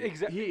Matt. Right? Yeah,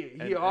 exactly.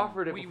 He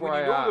offered it before when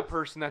you I know the asked.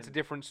 person, that's a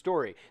different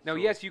story. Now,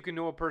 yes, you can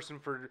know a person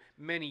for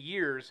many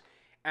years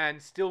and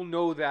still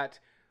know that.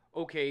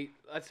 Okay,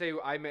 let's say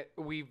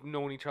we've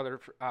known each other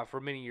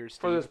for many years.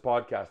 For this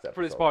podcast episode.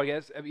 For this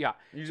podcast, yeah.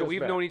 You So just we've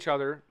met. known each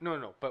other.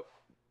 No, but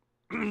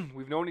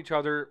we've known each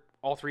other.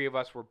 All three of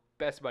us were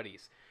best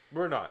buddies.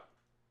 We're not.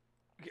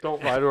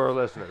 Don't lie to our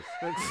listeners.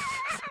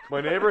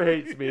 My neighbor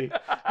hates me.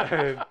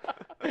 And,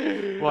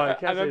 well, I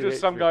can't And say I'm he just hates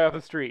some me. guy off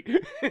the street.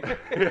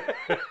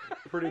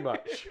 Pretty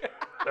much.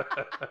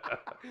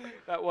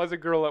 That was a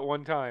girl at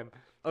one time.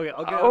 Okay,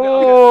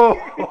 Oh!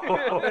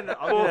 I'm gonna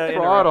Full interrupt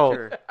throttle.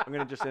 here. I'm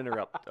gonna just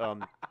interrupt.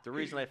 The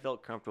reason I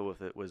felt comfortable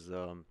with it was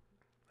I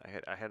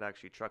had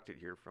actually trucked it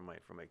here from my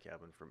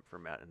cabin for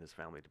Matt and his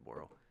family to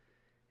borrow,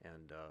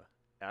 and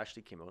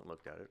Ashley came out and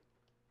looked at it.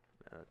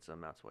 That's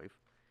Matt's wife,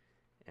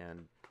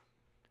 and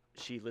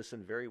she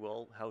listened very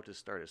well how to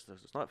start it. So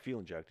it's not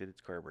fuel injected;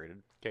 it's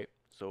carbureted. Okay.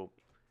 So,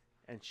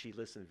 and she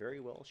listened very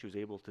well. She was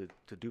able to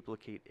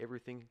duplicate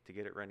everything to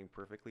get it running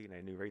perfectly, and I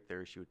knew right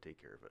there she would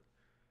take care of it.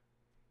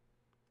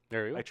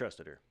 There you go. I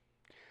trusted her.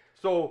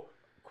 So,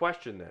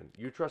 question then.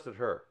 You trusted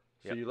her.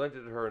 So Yep. you lent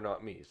it to her,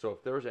 not me. So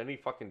if there was any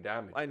fucking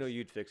damage. I know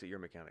you'd fix it. You're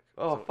a mechanic.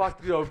 Oh, So-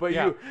 fuck you. But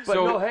Yeah. you. But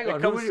So no, hang on.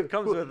 It Who comes, would you-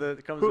 comes who- with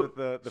the who- with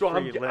the So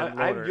free land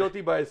I'm loaner.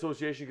 guilty by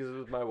association because it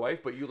was my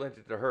wife, but you lent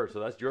it to her. So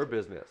that's your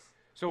business.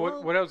 So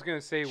Well, what I was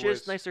gonna say She was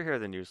has nicer hair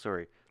than you.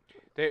 Sorry.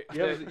 You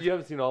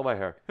haven't seen all my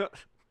hair.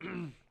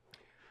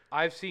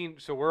 I've seen.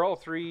 So we're all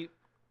three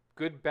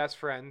good best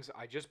friends.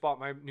 I just bought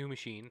my new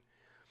machine.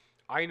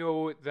 I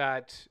know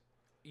that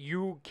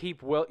you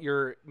keep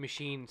your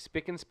machine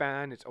spick and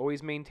span. It's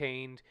always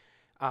maintained.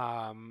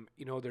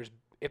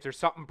 If there's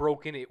something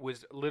broken, it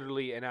was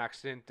literally an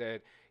accident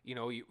that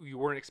you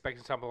weren't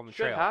expecting something on the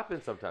Shit trail.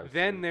 happens sometimes.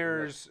 Then too.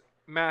 there's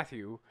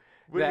Matthew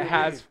What do that you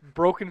has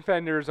broken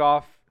fenders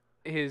off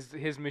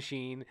his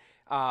machine.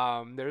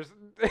 There's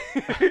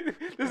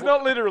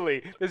not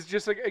literally. This is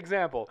just an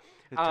example.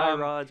 The tie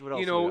rods. What else?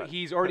 we got?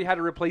 He's already had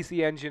to replace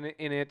the engine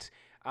in it.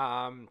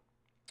 And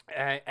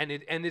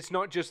it's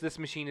not just this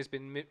machine. It's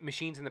been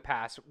machines in the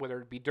past, whether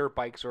it be dirt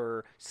bikes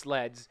or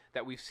sleds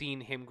that we've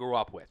seen him grow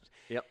up with.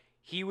 Yep.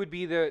 He would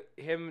be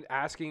him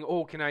asking,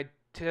 "Oh, can I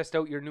test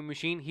out your new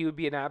machine?" He would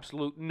be an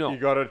absolute no. You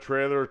got a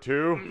trailer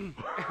too?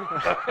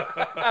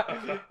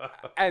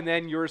 And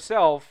then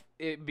yourself,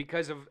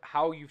 because of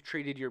how you've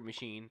treated your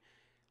machine,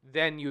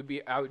 then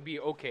I would be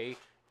okay.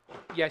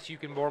 Yes, you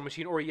can borrow a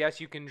machine, or yes,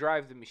 you can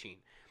drive the machine.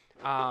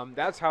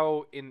 That's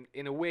how, in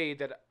a way,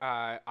 that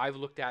I've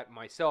looked at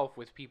myself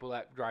with people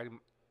that drive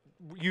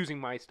using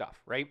my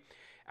stuff, right?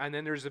 And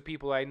then there's the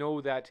people I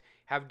know that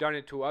have done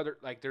it to other,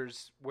 like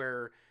there's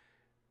where,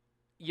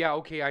 yeah,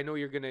 okay, I know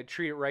you're gonna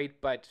treat it right,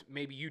 but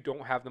maybe you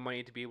don't have the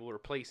money to be able to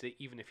replace it,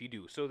 even if you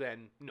do. So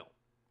then, no.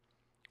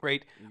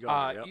 Right? You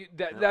got it,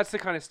 yep. That's the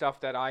kind of stuff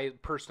that I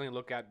personally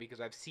look at because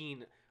I've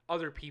seen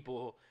other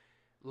people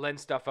lend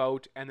stuff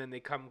out and then they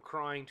come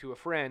crying to a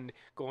friend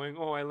going,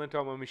 "Oh, I lent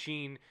out my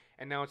machine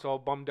and now it's all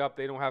bummed up.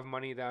 They don't have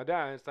money."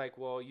 And it's like,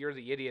 well, you're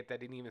the idiot that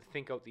didn't even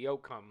think out the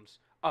outcomes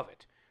of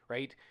it,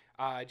 right?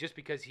 Just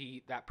because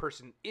that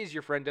person is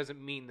your friend doesn't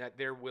mean that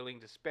they're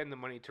willing to spend the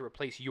money to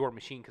replace your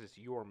machine because it's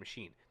your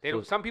machine.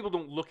 Some people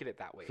don't look at it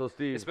that way. So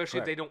Steve, especially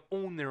if they don't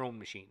own their own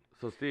machine.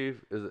 So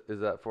Steve, is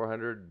that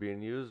 400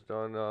 being used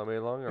on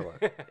Maylong or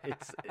what?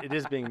 It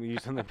is being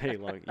used on the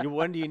Maylong.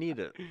 When do you need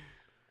it?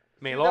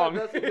 Maylong.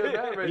 That's a good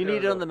man right You there,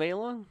 need it on though. the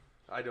Maylong?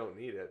 I don't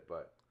need it,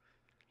 but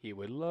He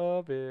would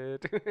love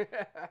it.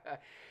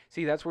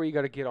 See, that's where you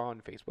got to get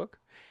on Facebook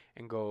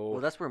and go.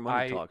 Well, that's where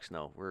money talks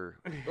now.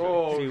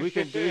 Oh, see, we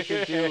can do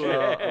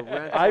a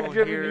rental I've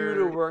driven here, you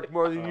to work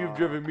more than you've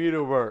driven me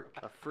to work.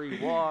 a free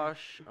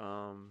wash.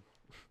 I'm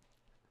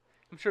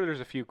sure there's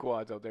a few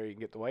quads out there you can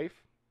get the wife.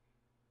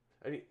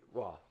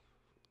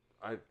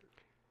 I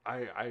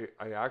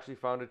actually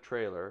found a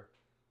trailer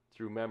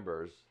through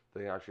members.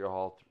 They actually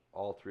haul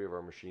all three of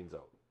our machines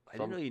out. I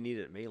didn't know you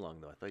needed it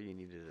Maylong though. I thought you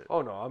needed it.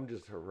 Oh no, I'm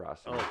just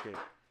harassing. Oh, you. okay.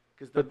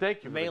 Because But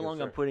thank you for the Maylong, I'm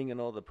concern. putting in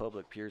all the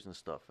public piers and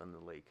stuff on the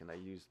lake, and I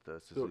used the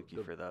Suzuki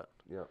for that.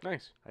 Yeah.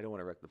 Nice. I don't want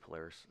to wreck the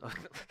Polaris.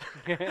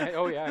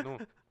 Oh yeah, I know.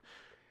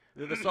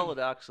 The solid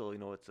axle,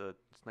 it's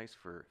nice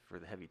for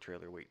the heavy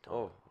trailer weight tone.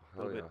 Oh, a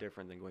hell little yeah. bit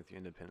different than going through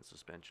independent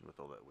suspension with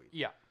all that weight.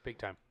 Yeah, big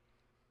time.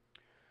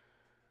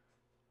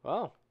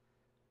 Well,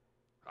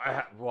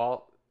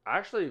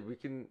 Actually, we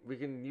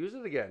can use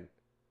it again.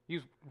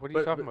 What are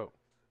you talking but- about?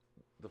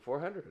 The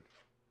 400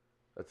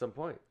 at some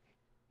point.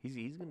 He's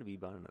going to be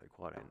buying another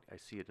quad. I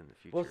see it in the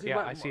future. Well, see, Yeah,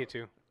 my- I see it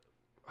too.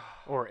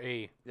 Or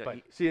a. Yeah, but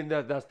See, and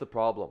that's the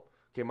problem.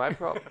 Okay, my is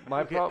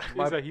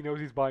that he knows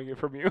he's buying it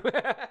from you.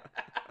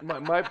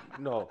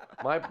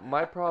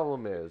 my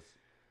problem is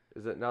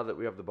that now that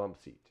we have the bump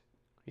seat,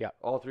 Yeah.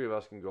 all three of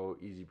us can go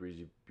easy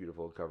breezy,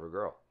 beautiful cover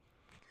girl.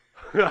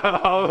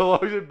 How long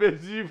has it been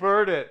since you've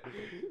heard it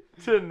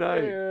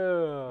tonight? You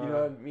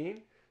know what I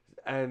mean?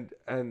 And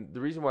the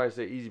reason why I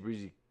say easy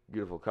breezy,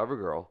 beautiful cover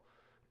girl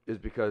is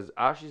because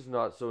Ashley's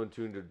not so in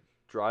tune to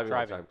driving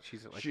all the time.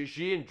 She's like,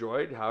 She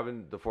enjoyed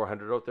having the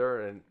 400 out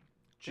there, and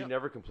she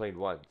never complained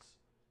once.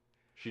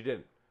 She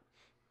didn't.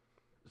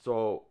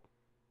 So,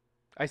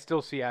 I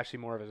still see Ashley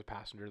more of as a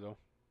passenger though.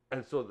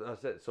 and so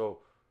that's it. So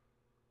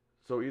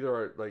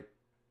either like,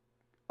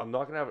 I'm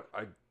not gonna have.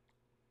 I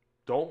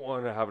don't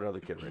want to have another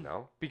kid right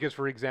now. Because,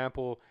 for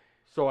example,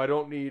 So I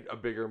don't need a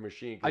bigger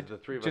machine because the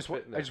three of us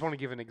fit in I just want to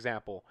give an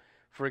example.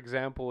 For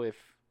example, if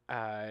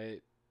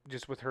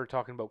just with her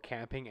talking about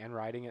camping and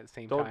riding at the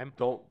same time.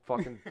 Don't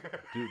fucking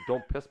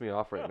don't piss me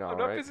off right now. I'm all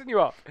not right? pissing you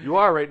off. You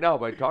are right now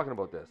by talking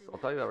about this. I'll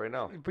tell you that right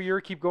now. But you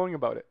keep going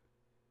about it.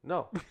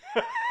 No,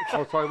 I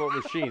was talking about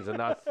machines, and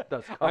that's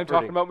comforting. I'm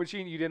talking about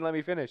machine. You didn't let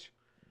me finish.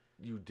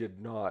 You did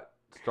not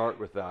start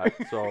with that,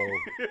 so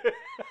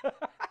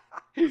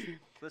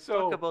Let's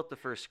talk about the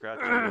first scratch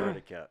on the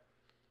Arctic.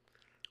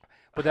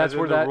 But that's As in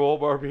where the that roll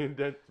bar being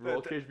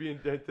roll cage being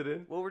dented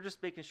in. Well, we're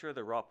just making sure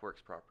the ROP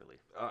works properly.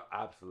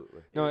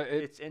 Absolutely. No,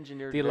 It's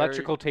engineered. the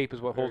electrical tape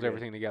is what holds very-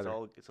 everything together.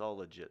 It's all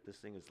legit. This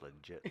thing is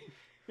legit.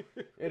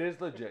 It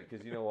is legit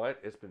because you know what?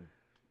 It's been.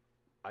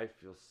 I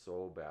feel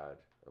so bad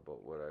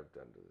about what I've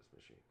done to this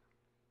machine.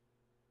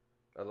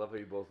 I love how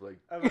you both like.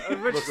 I'm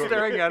Look just over-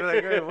 staring at it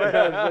like, hey, what,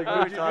 Yeah, it's like, what are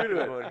what'd we you talking do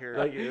to it? about here?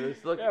 Like,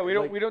 it's look, Yeah, we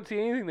like, don't see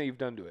anything that you've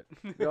done to it.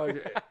 No,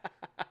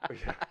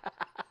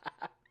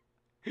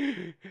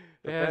 It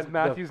has fen-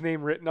 Matthew's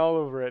name written all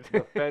over it.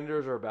 the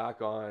fenders are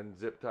back on.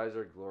 Zip ties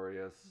are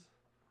glorious.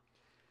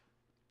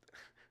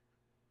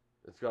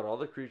 It's got all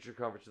the creature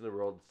comforts in the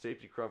world,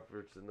 safety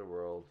comforts in the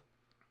world.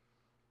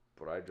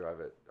 But I drive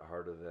it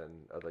harder than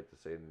I'd like to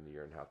say in the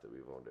year and a half that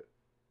we've owned it.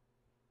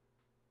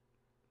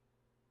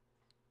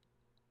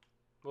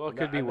 Well, it And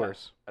could that- be and that-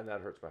 worse. And that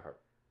hurts my heart.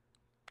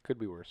 Could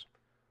be worse.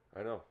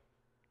 I know.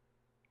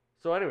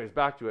 So, anyways,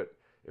 back to it.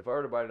 If I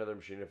were to buy another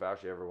machine, if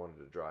Ashley ever wanted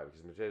to drive,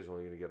 because Mateo's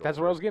only going to get. That's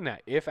what I was getting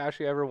at. If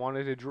Ashley ever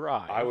wanted to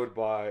drive,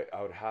 I'd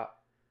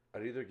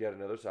either get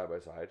another side by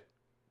side.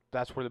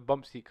 that's where the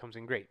bump seat comes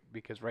in great.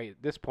 Because right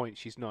at this point,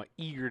 she's not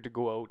eager to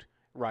go out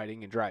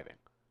riding and driving.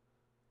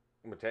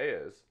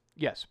 Mateo is.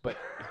 Yes, but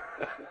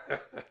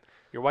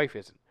your wife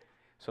isn't.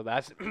 So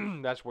that's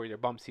that's where your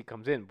bump seat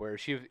comes in. Where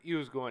he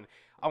was going,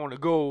 I want to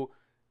go,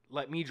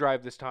 let me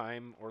drive this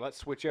time, or let's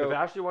switch If out.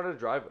 Ashley wanted to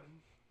drive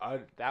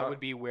it, That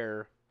would be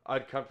where.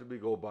 I'd comfortably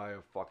go buy a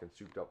fucking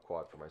souped up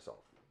quad for myself.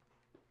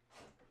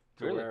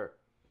 To Really? where,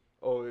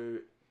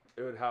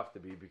 it would have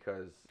to be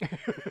because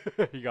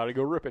You got to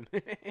go ripping.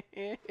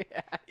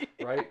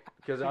 right?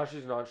 Because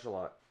Ashley's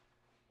nonchalant.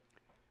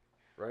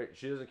 Right?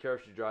 She doesn't care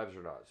if she drives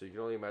or not. So you can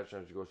only imagine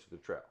how she goes through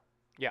the trail.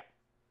 Yeah.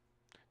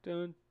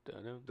 Dun,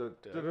 dun, dun, Dun,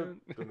 dun, dun, dun.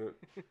 dun, dun,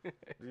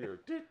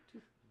 dun.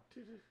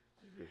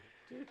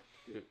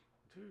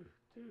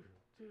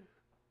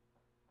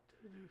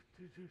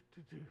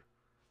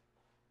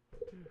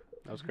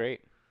 That was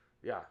great.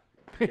 Yeah.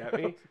 Get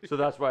me? So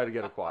that's why I had to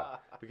get a quad.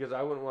 Because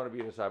I wouldn't want to be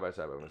in a side by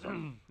side by myself.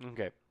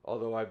 Okay.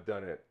 Although I've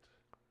done it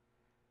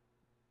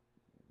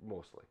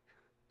mostly.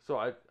 So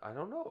I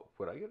don't know.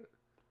 Would I get it?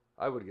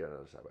 I would get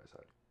another side by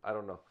side. I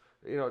don't know.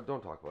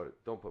 Don't talk about it.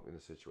 Don't put me in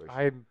this situation.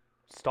 I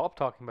stopped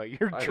talking about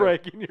you're I know.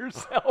 dragging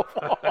yourself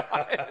on.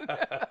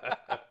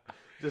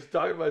 Just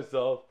talking to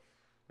myself.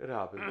 It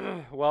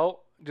happens.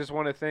 Well, just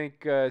want to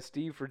thank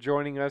Steve for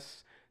joining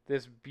us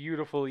this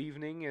beautiful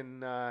evening in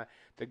the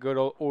good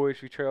old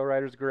OHV Trail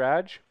Riders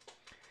Garage.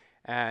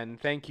 And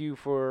thank you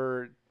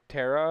for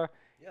Tara.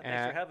 Yeah,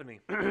 thanks for having me.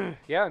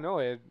 Yeah, no,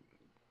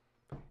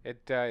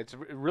 it's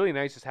really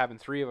nice just having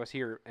three of us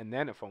here and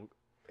then a phone.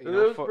 It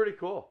was pretty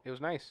cool. It was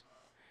nice.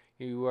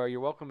 You're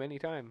welcome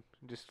anytime.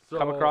 Just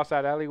come So- across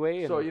that alleyway.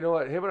 And So you know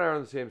what? Him and I are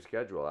on the same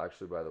schedule,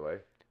 actually. By the way,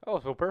 Oh,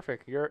 so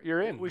perfect.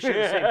 You're in. We share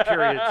the same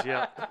periods.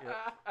 Yeah.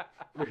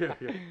 Yeah.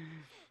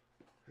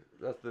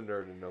 That's the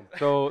nerd in them.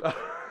 So,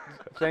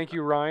 thank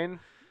you, Ryan.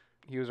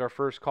 He was our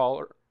first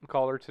caller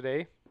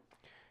today,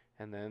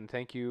 and then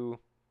thank you.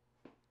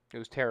 It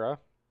was Tara,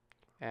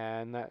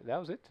 and that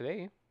was it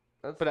today.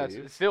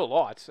 That's still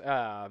lots.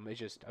 It's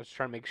just I was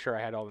trying to make sure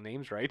I had all the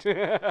names right.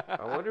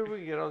 I wonder if we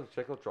can get on the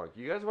Checkle-Trunk.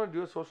 You guys want to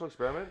do a social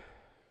experiment?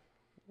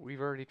 We've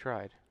already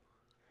tried,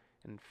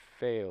 and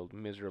failed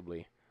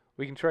miserably.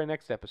 We can try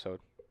next episode.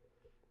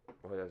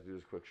 All I have to do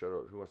is a quick shout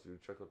out. Who wants to do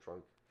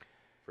Checkle-Trunk?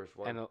 First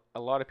one. And a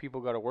lot of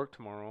people got to work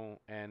tomorrow,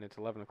 and it's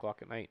 11 o'clock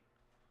at night.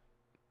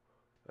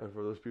 And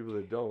for those people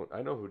that don't,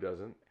 I know who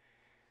doesn't.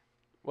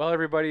 Well,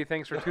 everybody,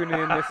 thanks for tuning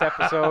in this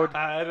episode.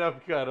 And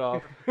I'm cut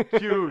off.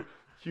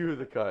 Cue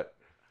the cut.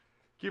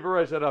 Keep it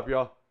right set up,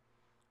 y'all.